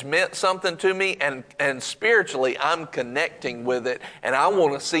message meant something to me, and spiritually I'm connecting with it, and I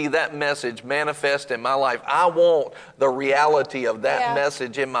want to see that message manifest in my life. I want the reality of that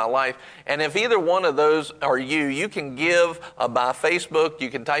message in my life. And if either one of those are you can give by Facebook. You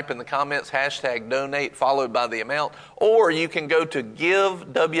can type in the comments, #donate, followed by the amount. Or you can go to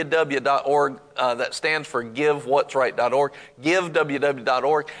giveww.org. That stands for givewhat'sright.org,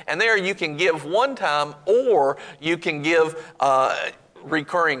 giveww.org. And there you can give one time, or you can give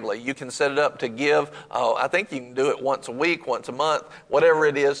recurringly. You can set it up to give. I think you can do it once a week, once a month, whatever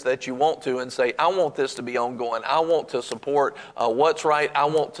it is that you want to, and say, I want this to be ongoing. I want to support What's Right. I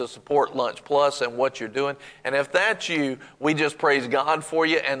want to support Lunch Plus and what you're doing. And if that's you, we just praise God for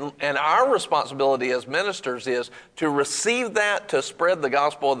you. And our responsibility as ministers is to receive that, to spread the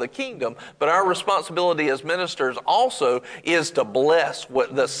gospel of the kingdom. But our responsibility as ministers also is to bless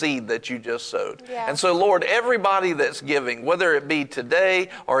the seed that you just sowed. Yeah. And so, Lord, everybody that's giving, whether it be today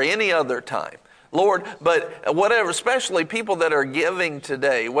or any other time, Lord, but whatever, especially people that are giving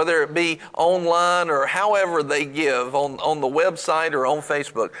today, whether it be online or however they give on the website or on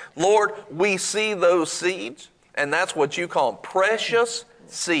Facebook, Lord, we see those seeds, and that's what you call them, precious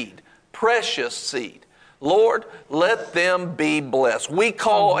seed, precious seed. Lord, let them be blessed. We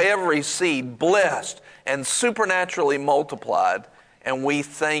call every seed blessed and supernaturally multiplied, and we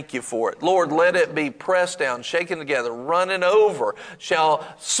thank you for it. Lord, let it be pressed down, shaken together, running over. Shall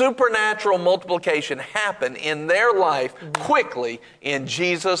supernatural multiplication happen in their life quickly in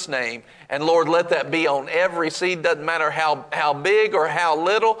Jesus' name. And Lord, let that be on every seed. Doesn't matter how big or how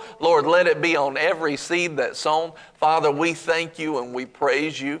little. Lord, let it be on every seed that's sown. Father, we thank you and we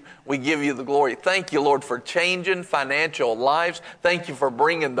praise you. We give you the glory. Thank you, Lord, for changing financial lives. Thank you for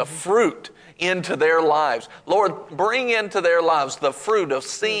bringing the fruit into their lives. Lord, bring into their lives the fruit of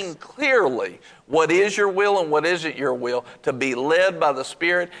seeing clearly what is your will and what isn't your will, to be led by the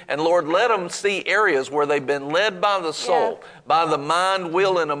Spirit. And Lord, let them see areas where they've been led by the soul, by the mind,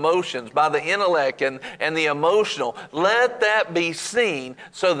 will, and emotions, by the intellect and the emotional. Let that be seen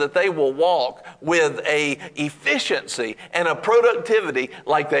so that they will walk with a efficiency and a productivity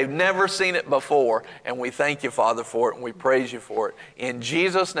like they've never seen it before. And we thank you, Father, for it, and we praise you for it. In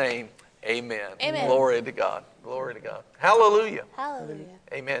Jesus' name, amen. Amen. Glory to God. Glory to God. Hallelujah. Hallelujah.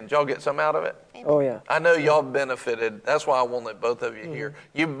 Amen. Did y'all get some out of it? Amen. Oh, yeah. I know y'all benefited. That's why I wanted both of you here.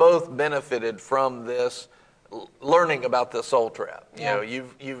 You both benefited from this, learning about the soul trap. You know,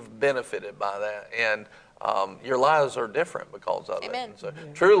 you've benefited by that, and your lives are different because of Amen. it. And so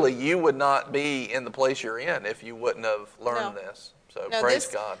truly, you would not be in the place you're in if you wouldn't have learned this. So praise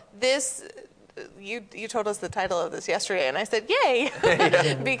God. You told us the title of this yesterday, and I said, yay,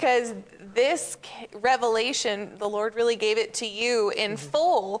 because this revelation, the Lord really gave it to you in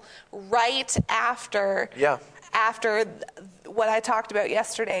full right after what I talked about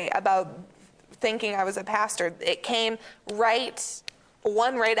yesterday about thinking I was a pastor. It came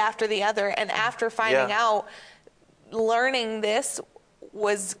one right after the other, and after finding out, learning this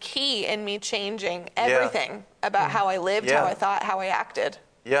was key in me changing everything about how I lived, how I thought, how I acted.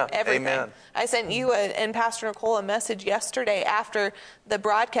 Yeah, everything. amen. I sent you and Pastor Nicole a message yesterday after the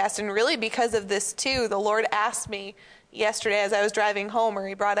broadcast, and really because of this too, the Lord asked me yesterday as I was driving home, or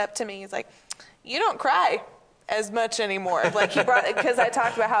he brought up to me, he's like, you don't cry as much anymore. Like he brought, because I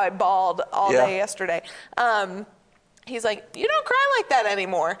talked about how I bawled all day yesterday. He's like, you don't cry like that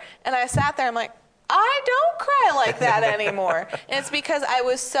anymore. And I sat there, I'm like, I don't cry like that anymore. And it's because I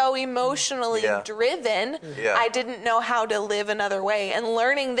was so emotionally driven. I didn't know how to live another way. And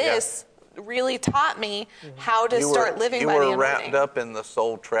learning this really taught me how to start living by the anointing. You were wrapped up in the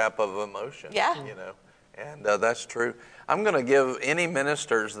soul trap of emotion. Yeah. You know, and that's true. I'm going to give any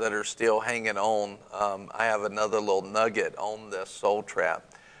ministers that are still hanging on, I have another little nugget on this soul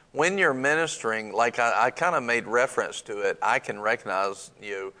trap. When you're ministering, like I kind of made reference to it, I can recognize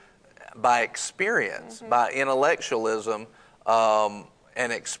you by experience, by intellectualism, and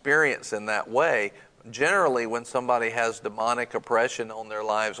experience in that way. Generally, when somebody has demonic oppression on their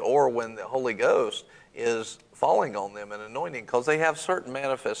lives, or when the Holy Ghost is falling on them and anointing, because they have certain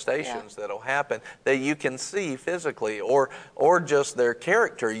manifestations that'll happen that you can see physically, or just their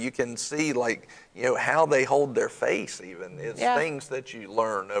character. You can see, like, you know, how they hold their face even. It's things that you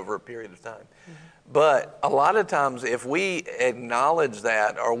learn over a period of time. But a lot of times, if we acknowledge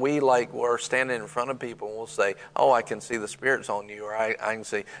that, or we're standing in front of people and we'll say, oh, I can see the Spirit's on you, or I can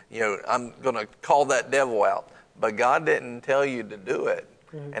see, you know, I'm going to call that devil out. But God didn't tell you to do it,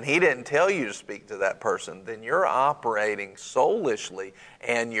 and He didn't tell you to speak to that person. Then you're operating soulishly,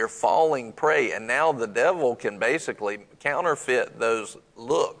 and you're falling prey. And now the devil can basically counterfeit those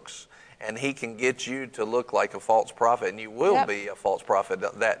looks, and he can get you to look like a false prophet, and you will be a false prophet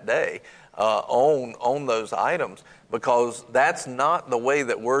that day. On those items, because that's not the way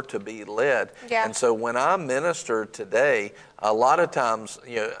that we're to be led. And so when I minister today, a lot of times,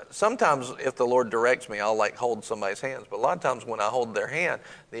 you know, sometimes if the Lord directs me, I'll like hold somebody's hands. But a lot of times when I hold their hand,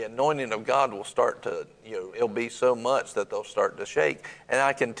 the anointing of God will start to, you know, it'll be so much that they'll start to shake. And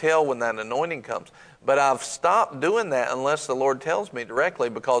I can tell when that anointing comes. But I've stopped doing that unless the Lord tells me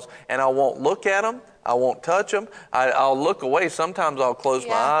directly, and I won't look at them. I won't touch them. I'll look away. Sometimes I'll close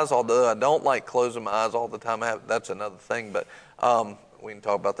my eyes, although I don't like closing my eyes all the time. That's another thing, but we can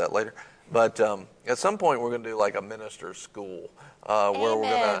talk about that later. But at some point, we're going to do like a minister's school where we're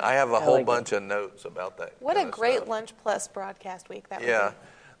going to. I have a whole bunch of notes about that. What a great Lunch Plus broadcast week that would be.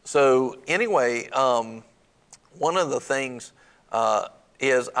 So anyway, one of the things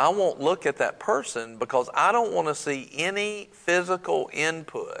is I won't look at that person because I don't want to see any physical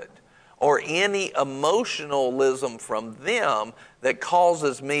input or any emotionalism from them that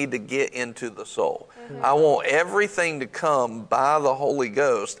causes me to get into the soul. I want everything to come by the Holy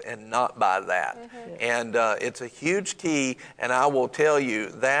Ghost and not by that. And it's a huge key, and I will tell you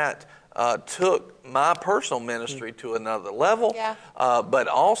that took my personal ministry to another level, but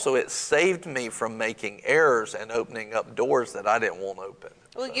also it saved me from making errors and opening up doors that I didn't want open.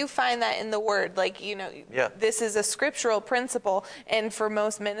 Well, you find that in the Word, like, you know, this is a scriptural principle, and for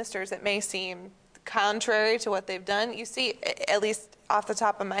most ministers it may seem contrary to what they've done. You see, at least off the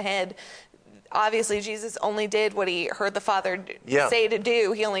top of my head, obviously Jesus only did what he heard the Father Yeah. say to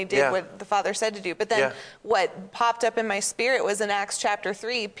do. He only did Yeah. what the Father said to do. But then Yeah. what popped up in my spirit was in Acts chapter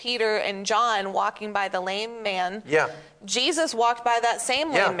 3, Peter and John walking by the lame man. Yeah. Jesus walked by that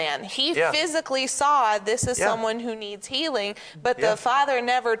same Yeah. lame man. He Yeah. physically saw this is Yeah. someone who needs healing, but Yeah. the Father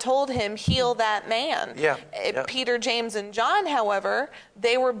never told him, heal that man. Yeah. Yeah. Peter, James, and John, however,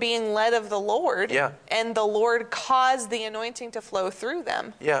 they were being led of the Lord, Yeah. and the Lord caused the anointing to flow through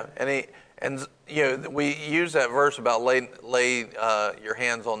them. Yeah, and we use that verse about lay your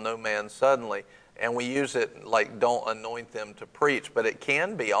hands on no man suddenly, and we use it like don't anoint them to preach, but it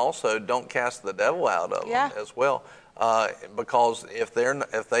can be also don't cast the devil out of Yeah. them as well, because if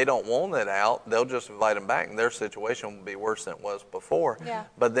they don't want it out, they'll just invite them back, and their situation will be worse than it was before. Yeah.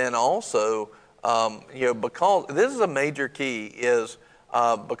 But then also, because this is a major key is.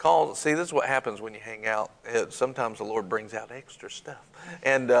 Because, see, this is what happens when you hang out. Sometimes the Lord brings out extra stuff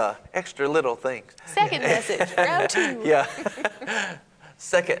and extra little things. Second message, round 2. Yeah.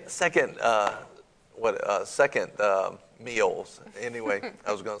 second meals. Anyway,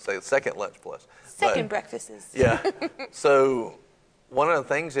 I was going to say second lunch plus. Second breakfasts. Yeah. So one of the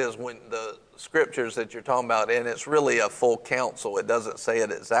things is when the scriptures that you're talking about, and it's really a full counsel. It doesn't say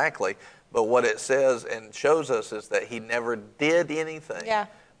it exactly. But what it says and shows us is that he never did anything. Yeah.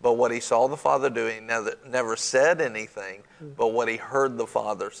 But what he saw the Father do, he never said anything, but what he heard the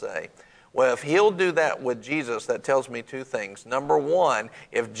Father say. Well, if he'll do that with Jesus, that tells me 2 things. Number 1,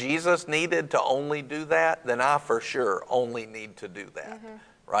 if Jesus needed to only do that, then I for sure only need to do that,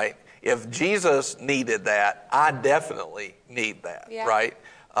 right? If Jesus needed that, I definitely need that, Yeah. right?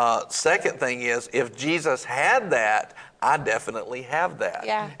 Second thing is, if Jesus had that, I definitely have that.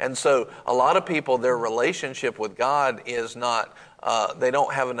 Yeah. And so a lot of people, their relationship with God is not, they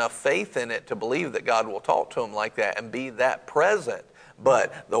don't have enough faith in it to believe that God will talk to them like that and be that present.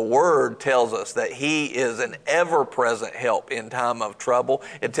 But the Word tells us that He is an ever-present help in time of trouble.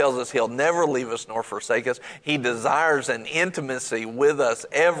 It tells us He'll never leave us nor forsake us. He desires an intimacy with us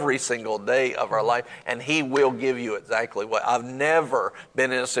every single day of our life, and He will give you exactly what. I've never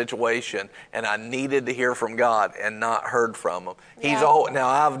been in a situation and I needed to hear from God and not heard from Him. Yeah. Now,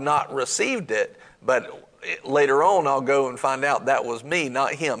 I've not received it, but later on, I'll go and find out that was me,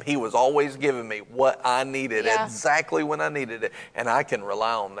 not him. He was always giving me what I needed exactly when I needed it, and I can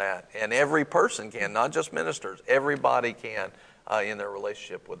rely on that. And every person can, not just ministers. Everybody can in their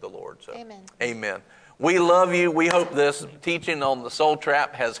relationship with the Lord. So, Amen. Amen. We love you. We hope this teaching on the soul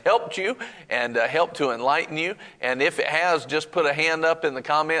trap has helped you and helped to enlighten you. And if it has, just put a hand up in the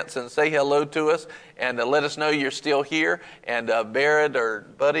comments and say hello to us and let us know you're still here. And Barrett or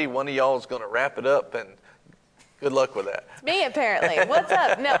Buddy, one of y'all is going to wrap it up, and good luck with that. It's me, apparently. What's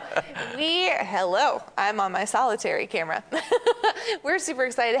up? No, hello. I'm on my solitary camera. We're super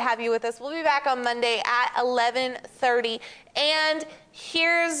excited to have you with us. We'll be back on Monday at 11:30. And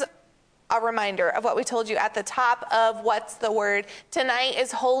here's a reminder of what we told you at the top of What's the Word. Tonight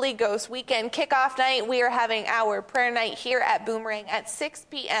is Holy Ghost Weekend kickoff night. We are having our prayer night here at Boomerang at 6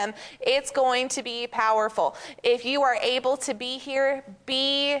 p.m. It's going to be powerful. If you are able to be here,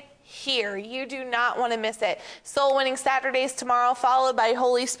 be here. You do not want to miss it. Soul Winning Saturdays tomorrow, followed by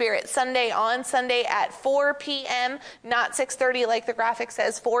Holy Spirit Sunday on Sunday at 4 p.m., not 6:30 like the graphic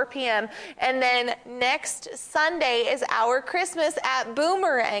says, 4 p.m. And then next Sunday is our Christmas at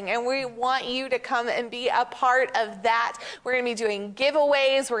Boomerang, and we want you to come and be a part of that. We're going to be doing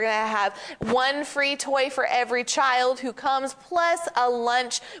giveaways. We're going to have one free toy for every child who comes, plus a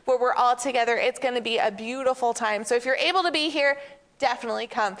lunch where we're all together. It's going to be a beautiful time. So if you're able to be here, definitely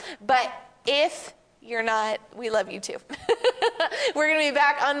come. But if you're not, we love you too. We're going to be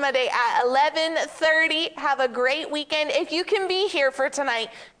back on Monday at 11:30. Have a great weekend. If you can be here for tonight,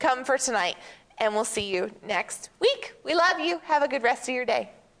 come for tonight. And we'll see you next week. We love you. Have a good rest of your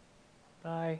day. Bye.